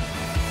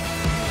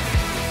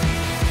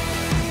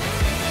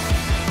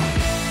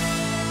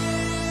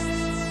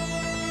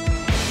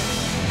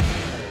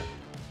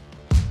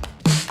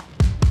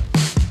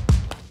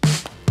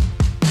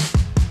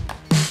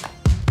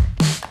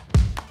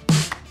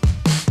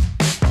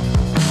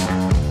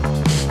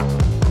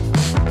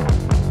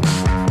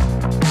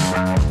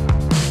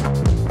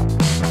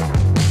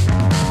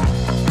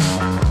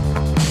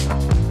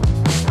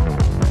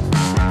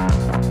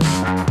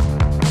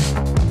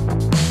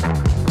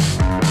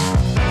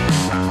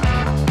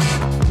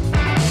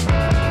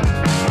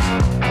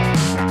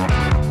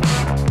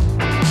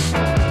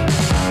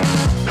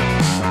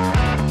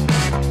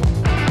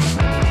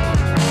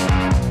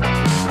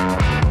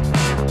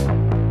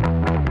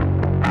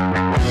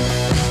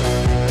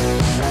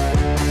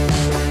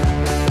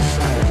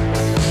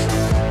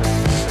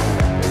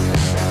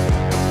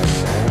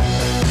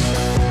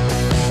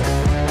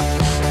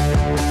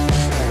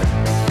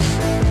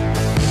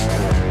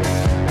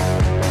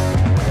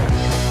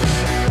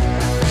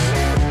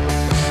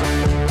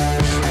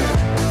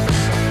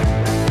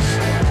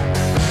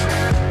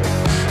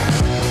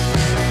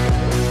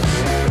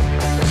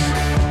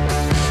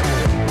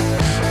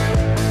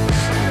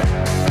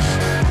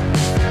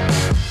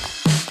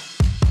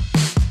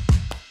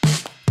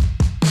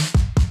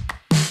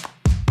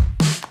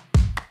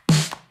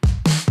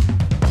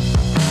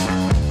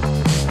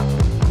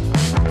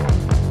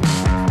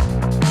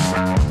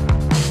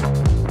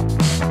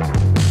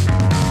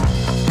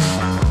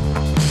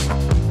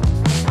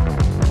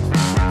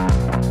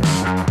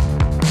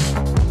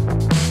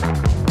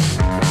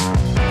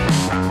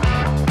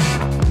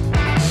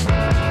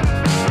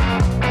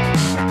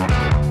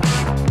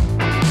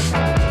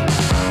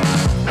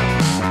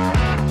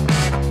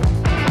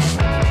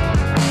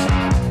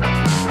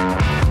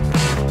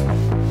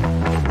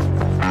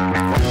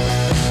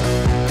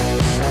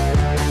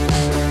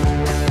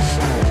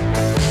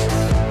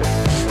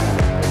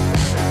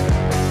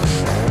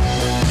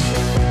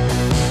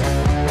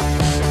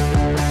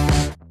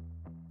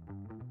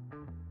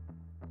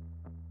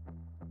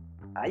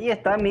 Ahí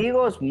está,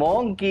 amigos,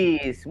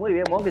 Monkeys. Muy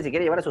bien, Monkeys. Si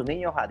quiere llevar a sus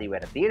niños a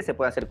divertirse,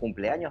 puede hacer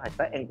cumpleaños.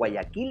 Está en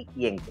Guayaquil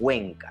y en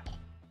Cuenca.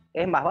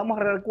 Es más, vamos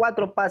a regalar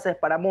 4 pases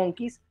para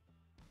Monkeys.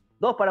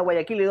 2 para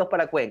Guayaquil y 2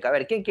 para Cuenca. A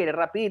ver, ¿quién quiere?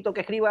 Rapidito,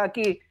 que escriba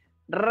aquí.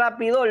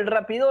 Rapidol,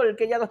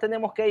 que ya nos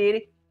tenemos que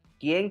ir.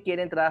 ¿Quién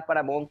quiere entradas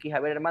para Monkeys? A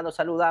ver, hermanos,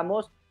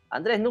 saludamos.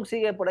 Andrés Nuc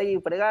sigue por ahí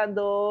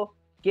fregando.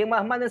 ¿Quién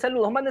más? Manden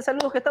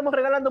saludos, que estamos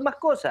regalando más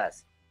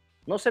cosas.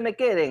 No se me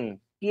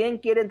queden. ¿Quién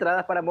quiere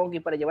entradas para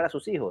Monkeys para llevar a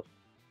sus hijos?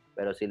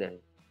 Pero si les...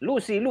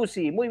 Lucy,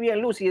 muy bien,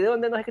 Lucy. ¿De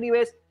dónde nos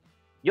escribes?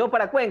 Yo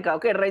para Cuenca,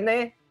 ok,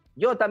 Reiné.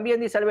 Yo también,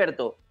 dice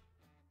Alberto.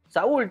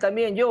 Saúl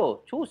también,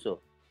 yo.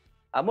 Chuzo.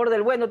 Amor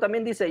del Bueno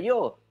también dice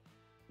yo.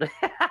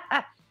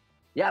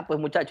 Ya, pues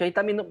muchachos, ahí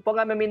está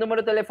póngame mi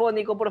número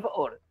telefónico, por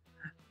favor.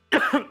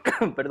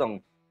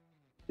 Perdón.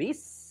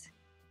 ¿Vis?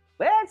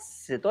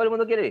 ¿Ves? Todo el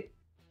mundo quiere ir.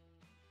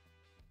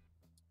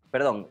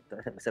 Perdón,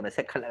 se me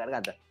seca la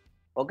garganta.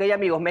 Ok,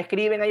 amigos, me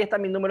escriben, ahí está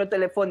mi número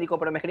telefónico,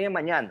 pero me escriben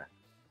mañana.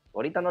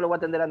 Ahorita no lo voy a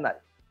atender a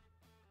nadie.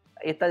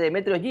 Ahí está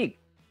Demetrio Jig.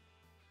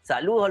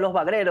 Saludos a los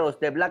bagreros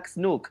de Black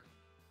Snook.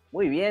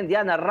 Muy bien,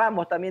 Diana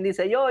Ramos también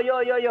dice yo.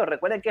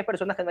 Recuerden que es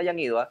personas que no hayan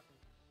ido, ¿ah?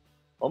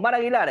 Omar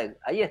Aguilar,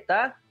 ahí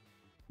está.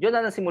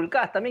 Jonathan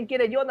Simulcast, también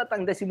quiere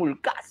Jonathan de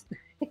Simulcast.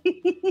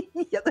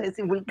 Jonathan de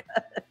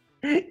Simulcast.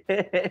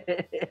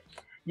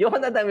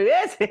 Jonathan, ¿me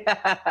ves?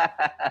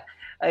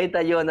 Ahí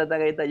está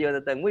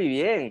Jonathan. Muy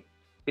bien.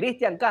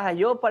 Cristian Cajas,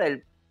 yo para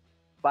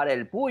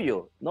el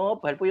Puyo. No,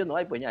 pues el Puyo no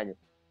hay, pues ñaño.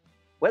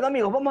 Bueno,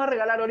 amigos, vamos a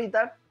regalar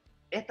ahorita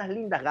estas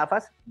lindas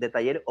gafas de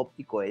Taller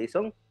Óptico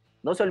Edison.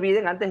 No se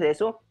olviden, antes de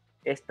eso,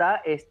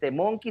 está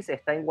Monkeys,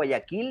 está en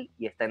Guayaquil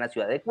y está en la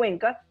ciudad de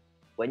Cuenca.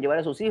 Pueden llevar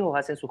a sus hijos,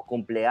 hacen sus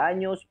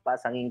cumpleaños,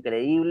 pasan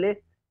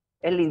increíble.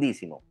 Es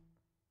lindísimo.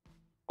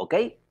 ¿Ok?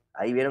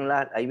 Ahí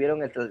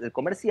vieron el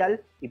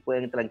comercial y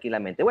pueden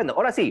tranquilamente. Bueno,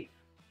 ahora sí,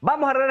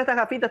 vamos a regalar estas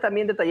gafitas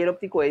también de Taller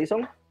Óptico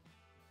Edison.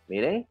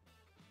 Miren,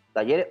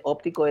 Taller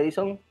Óptico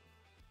Edison.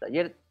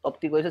 Taller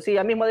Óptico Edison. Sí,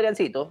 ya mismo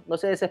Adriancito, no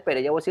se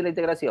desespere, ya voy a decir la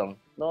integración.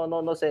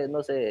 No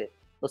se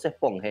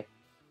esponje.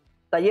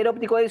 Taller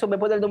Óptico Edison, me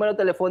pone el número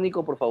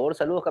telefónico, por favor.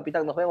 Saludos,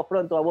 capitán, nos vemos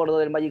pronto a bordo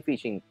del Magic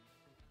Fishing.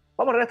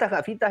 Vamos a regalar estas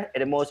gafitas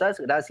hermosas,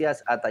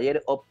 gracias a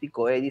Taller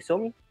Óptico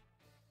Edison.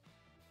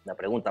 Una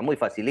pregunta muy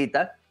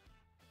facilita.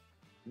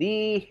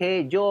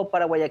 Dije yo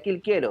para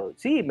Guayaquil quiero.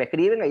 Sí, me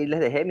escriben, ahí les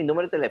dejé mi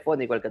número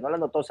telefónico, el que no lo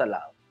anotó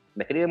salado.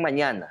 Me escriben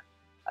mañana.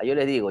 Ahí yo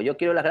les digo, yo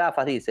quiero las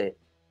gafas, dice.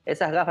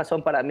 Esas gafas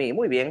son para mí.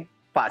 Muy bien,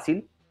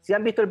 fácil. Si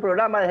han visto el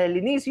programa desde el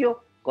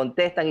inicio,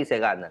 contestan y se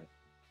ganan.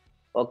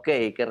 Ok,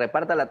 que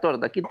reparta la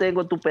torta. Aquí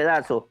tengo tu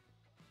pedazo,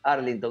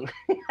 Arlington.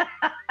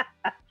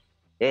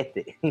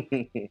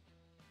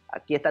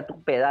 Aquí está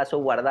tu pedazo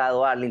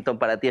guardado, Arlington,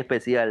 para ti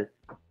especial.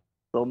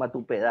 Toma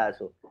tu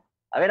pedazo.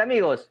 A ver,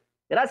 amigos,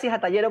 gracias a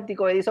Taller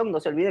Óptico Edison. No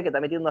se olviden que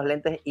también tiene unos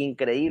lentes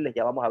increíbles.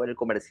 Ya vamos a ver el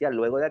comercial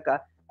luego de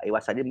acá. Ahí va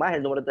a salir más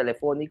el número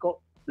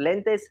telefónico.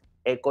 Lentes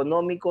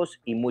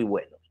económicos y muy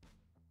buenos.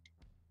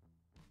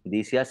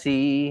 Dice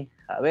así.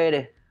 A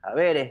ver.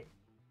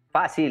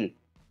 Fácil.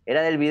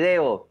 Era del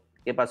video.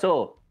 ¿Qué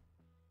pasó?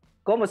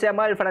 ¿Cómo se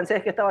llamaba el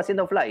francés que estaba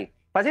haciendo fly?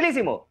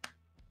 Facilísimo.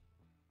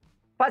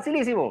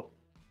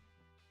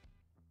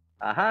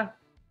 Ajá.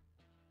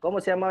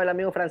 ¿Cómo se llamaba el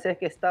amigo francés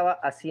que estaba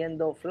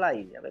haciendo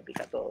fly? Ya me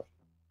pica todo.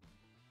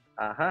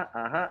 Ajá.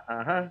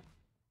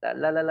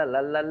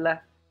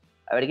 La.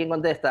 A ver quién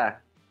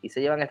contesta. Y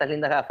se llevan estas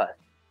lindas gafas.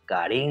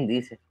 Karim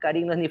dice.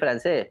 Karim no es ni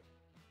francés.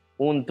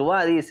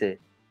 Untua dice.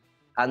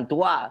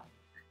 Antoine.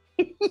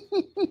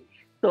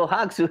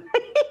 Tohaxu.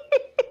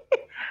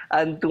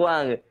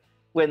 Antoine.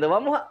 Bueno,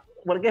 vamos a...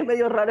 Porque es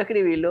medio raro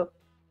escribirlo.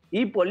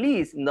 Y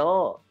Polis.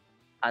 No.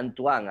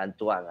 Antoine.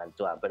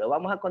 Pero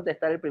vamos a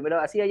contestar el primero.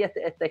 Así ya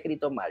está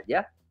escrito mal,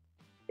 ¿ya?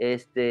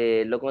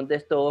 Lo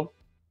contestó.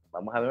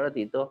 Vamos a ver un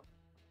ratito.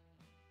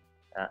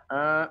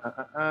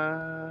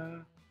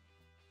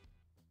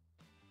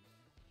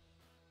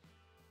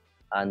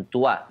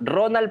 Antoine.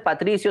 Ronald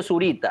Patricio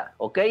Zurita,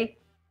 ¿ok?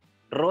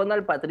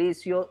 Ronald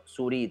Patricio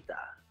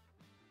Zurita.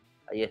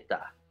 Ahí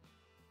está.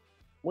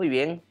 Muy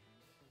bien.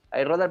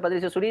 Ahí Ronald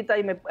Patricio Zurita.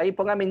 Ahí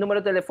ponga mi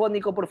número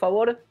telefónico, por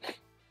favor.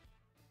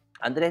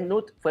 Andrés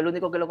Nut fue el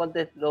único que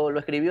lo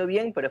escribió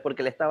bien, pero es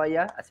porque él estaba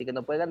allá, así que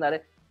no puede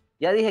ganar.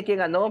 Ya dije quién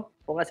ganó.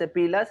 Póngase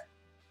pilas.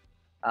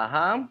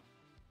 Ajá.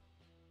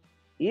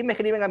 Y me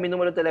escriben a mi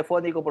número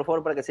telefónico, por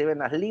favor, para que se vean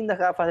las lindas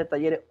gafas de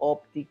Taller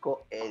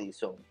Óptico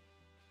Edison.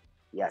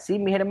 Y así,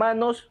 mis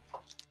hermanos,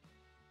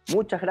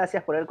 muchas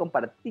gracias por haber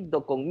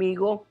compartido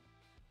conmigo.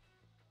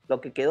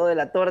 Lo que quedó de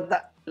la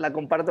torta, la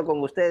comparto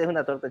con ustedes.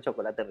 Una torta de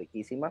chocolate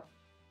riquísima.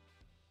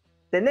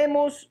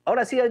 Tenemos,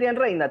 ahora sí, Adrián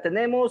Reina,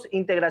 tenemos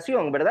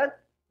integración, ¿verdad?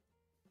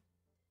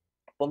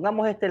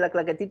 Pongamos la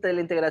claquetita de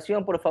la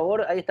integración, por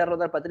favor. Ahí está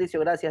Ronald Patricio,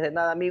 gracias de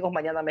nada, amigos.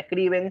 Mañana me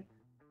escriben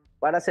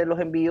para hacer los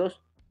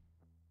envíos.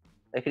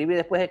 Escribí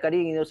después de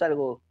Karim y no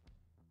salgo.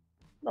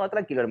 No,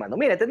 tranquilo, hermano.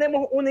 Mire,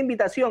 tenemos una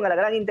invitación a la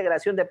gran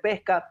integración de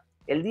pesca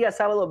el día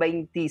sábado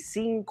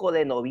 25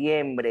 de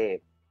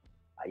noviembre.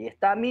 Ahí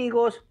está,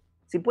 amigos.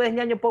 Si puedes,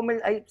 ñaño, ponme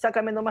ahí,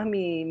 sácame nomás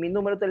mi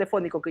número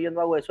telefónico, que yo no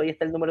hago eso. Ahí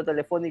está el número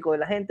telefónico de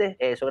la gente.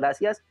 Eso,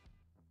 gracias.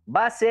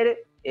 Va a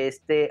ser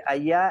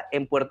allá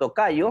en Puerto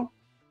Cayo.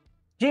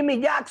 Jimmy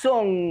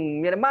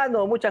Jackson, mi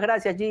hermano. Muchas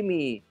gracias,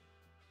 Jimmy.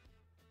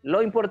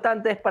 Lo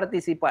importante es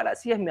participar.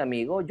 Así es, mi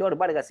amigo. George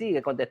Vargas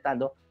sigue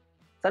contestando.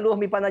 Saludos,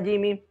 mi pana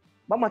Jimmy.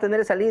 Vamos a tener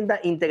esa linda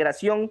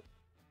integración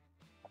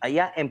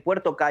allá en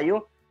Puerto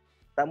Cayo.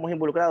 Estamos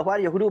involucrados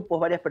varios grupos,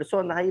 varias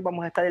personas. Ahí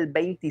vamos a estar el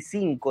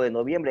 25 de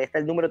noviembre. Ahí está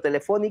el número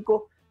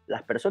telefónico.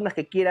 Las personas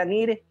que quieran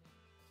ir,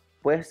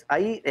 pues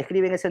ahí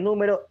escriben ese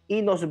número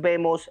y nos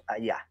vemos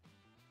allá.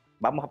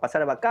 Vamos a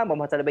pasar bacán.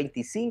 Vamos a estar el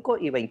 25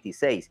 y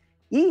 26.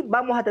 Y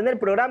vamos a tener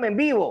programa en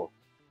vivo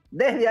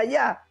desde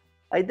allá.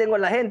 Ahí tengo a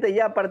la gente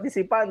ya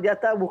participando. Ya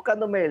está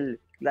buscándome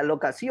la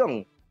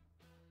locación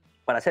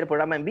para hacer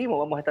programa en vivo.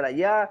 Vamos a estar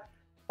allá.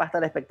 Va a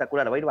estar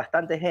espectacular. Va a ir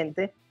bastante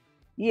gente.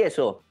 Y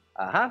eso...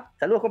 Ajá.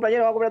 Saludos,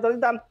 compañeros. Vamos a comer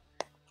tortita.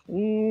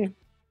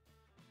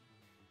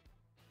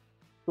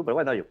 Súper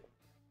bueno, yo.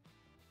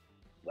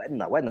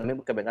 Bueno,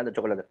 mismo que me encanta el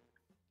chocolate.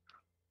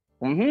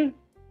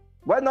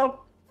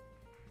 Bueno,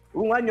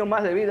 un año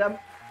más de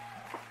vida.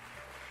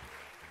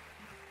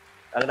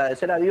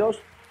 agradecer a Dios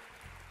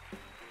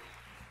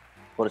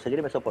por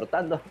seguirme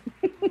soportando,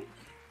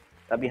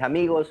 a mis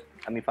amigos,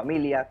 a mi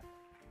familia.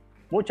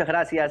 Muchas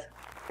gracias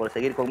por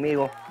seguir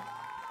conmigo.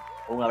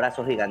 Un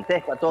abrazo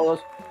gigantesco a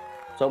todos.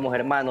 Somos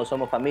hermanos,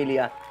 somos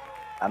familia,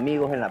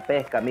 amigos en la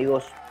pesca,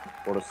 amigos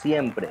por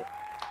siempre.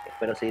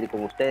 Espero seguir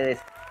con ustedes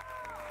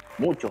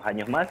muchos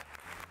años más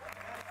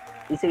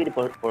y seguir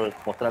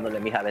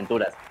mostrándoles mis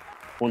aventuras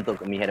junto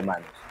con mis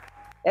hermanos.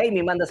 Hey,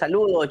 me manda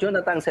saludos,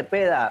 Jonathan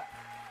Cepeda,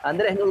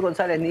 Andrés Nuz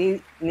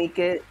González, ni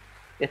que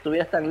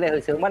estuvieras tan lejos.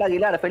 Dice Omar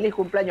Aguilar, feliz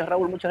cumpleaños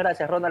Raúl, muchas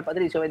gracias. Ronald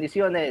Patricio,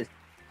 bendiciones.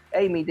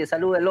 Amy, te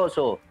saluda el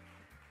oso.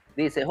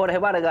 Dice Jorge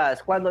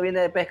Vargas, ¿cuándo viene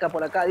de pesca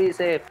por acá?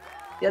 Dice,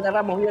 ya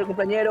narramos bien el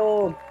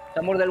cumpleañero.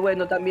 Amor del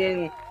Bueno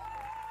también.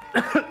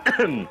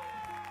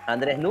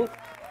 Andrés Nuz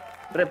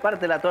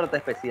reparte la torta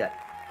especial.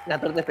 La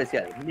torta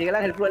especial. Miguel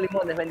Ángel Cruz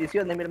Limones,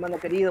 bendiciones, mi hermano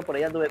querido. Por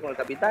allá anduve con el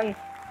capitán.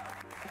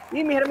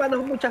 Y mis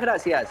hermanos, muchas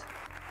gracias.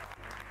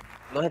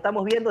 Nos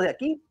estamos viendo de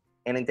aquí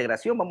en la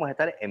integración. Vamos a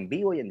estar en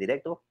vivo y en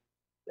directo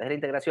desde la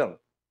integración.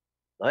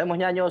 Nos vemos,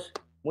 ñaños.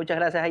 Muchas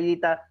gracias,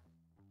 Aidita.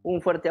 Un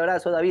fuerte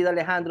abrazo, David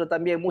Alejandro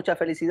también. Muchas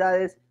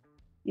felicidades.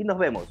 Y nos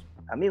vemos.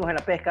 Amigos en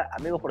la pesca,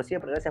 amigos por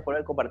siempre. Gracias por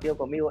haber compartido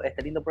conmigo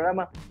este lindo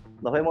programa.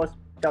 Nos vemos.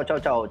 Chao, chao,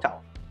 chao,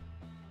 chao.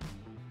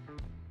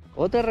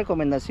 Otra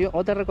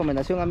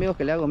recomendación, amigos,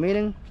 que le hago,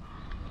 miren,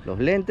 los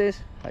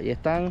lentes, ahí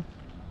están,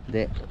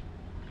 de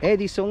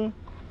Edison.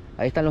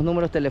 Ahí están los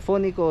números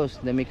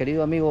telefónicos de mi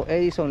querido amigo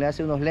Edison. Le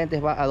hace unos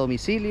lentes, va a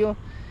domicilio.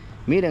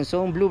 Miren,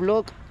 son Blue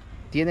Block.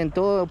 Tienen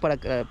todo para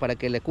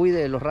que le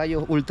cuide los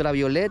rayos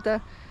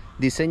ultravioleta.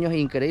 Diseños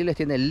increíbles,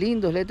 tiene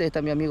lindos lentes.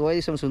 Está mi amigo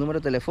Edison, su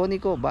número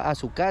telefónico. Va a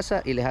su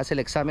casa y les hace el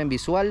examen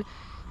visual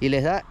y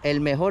les da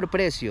el mejor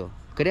precio.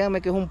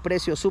 Créanme que es un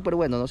precio súper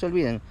bueno, no se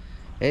olviden.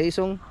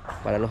 Edison,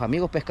 para los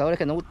amigos pescadores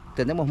que no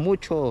tenemos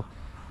mucho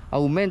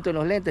aumento en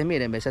los lentes,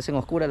 miren, se hacen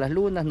oscuras las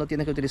lunas, no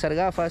tienes que utilizar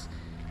gafas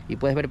y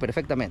puedes ver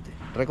perfectamente.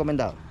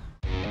 Recomendado.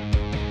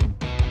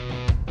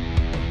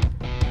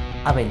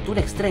 Aventura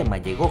Extrema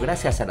llegó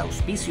gracias al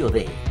auspicio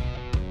de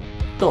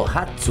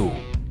Tohatsu,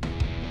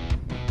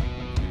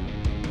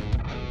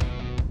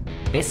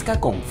 Pesca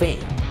con Fe,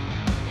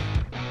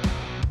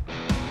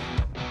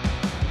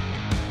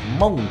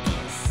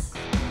 Monkeys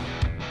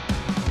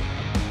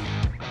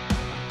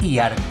y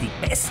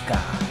Artipesca.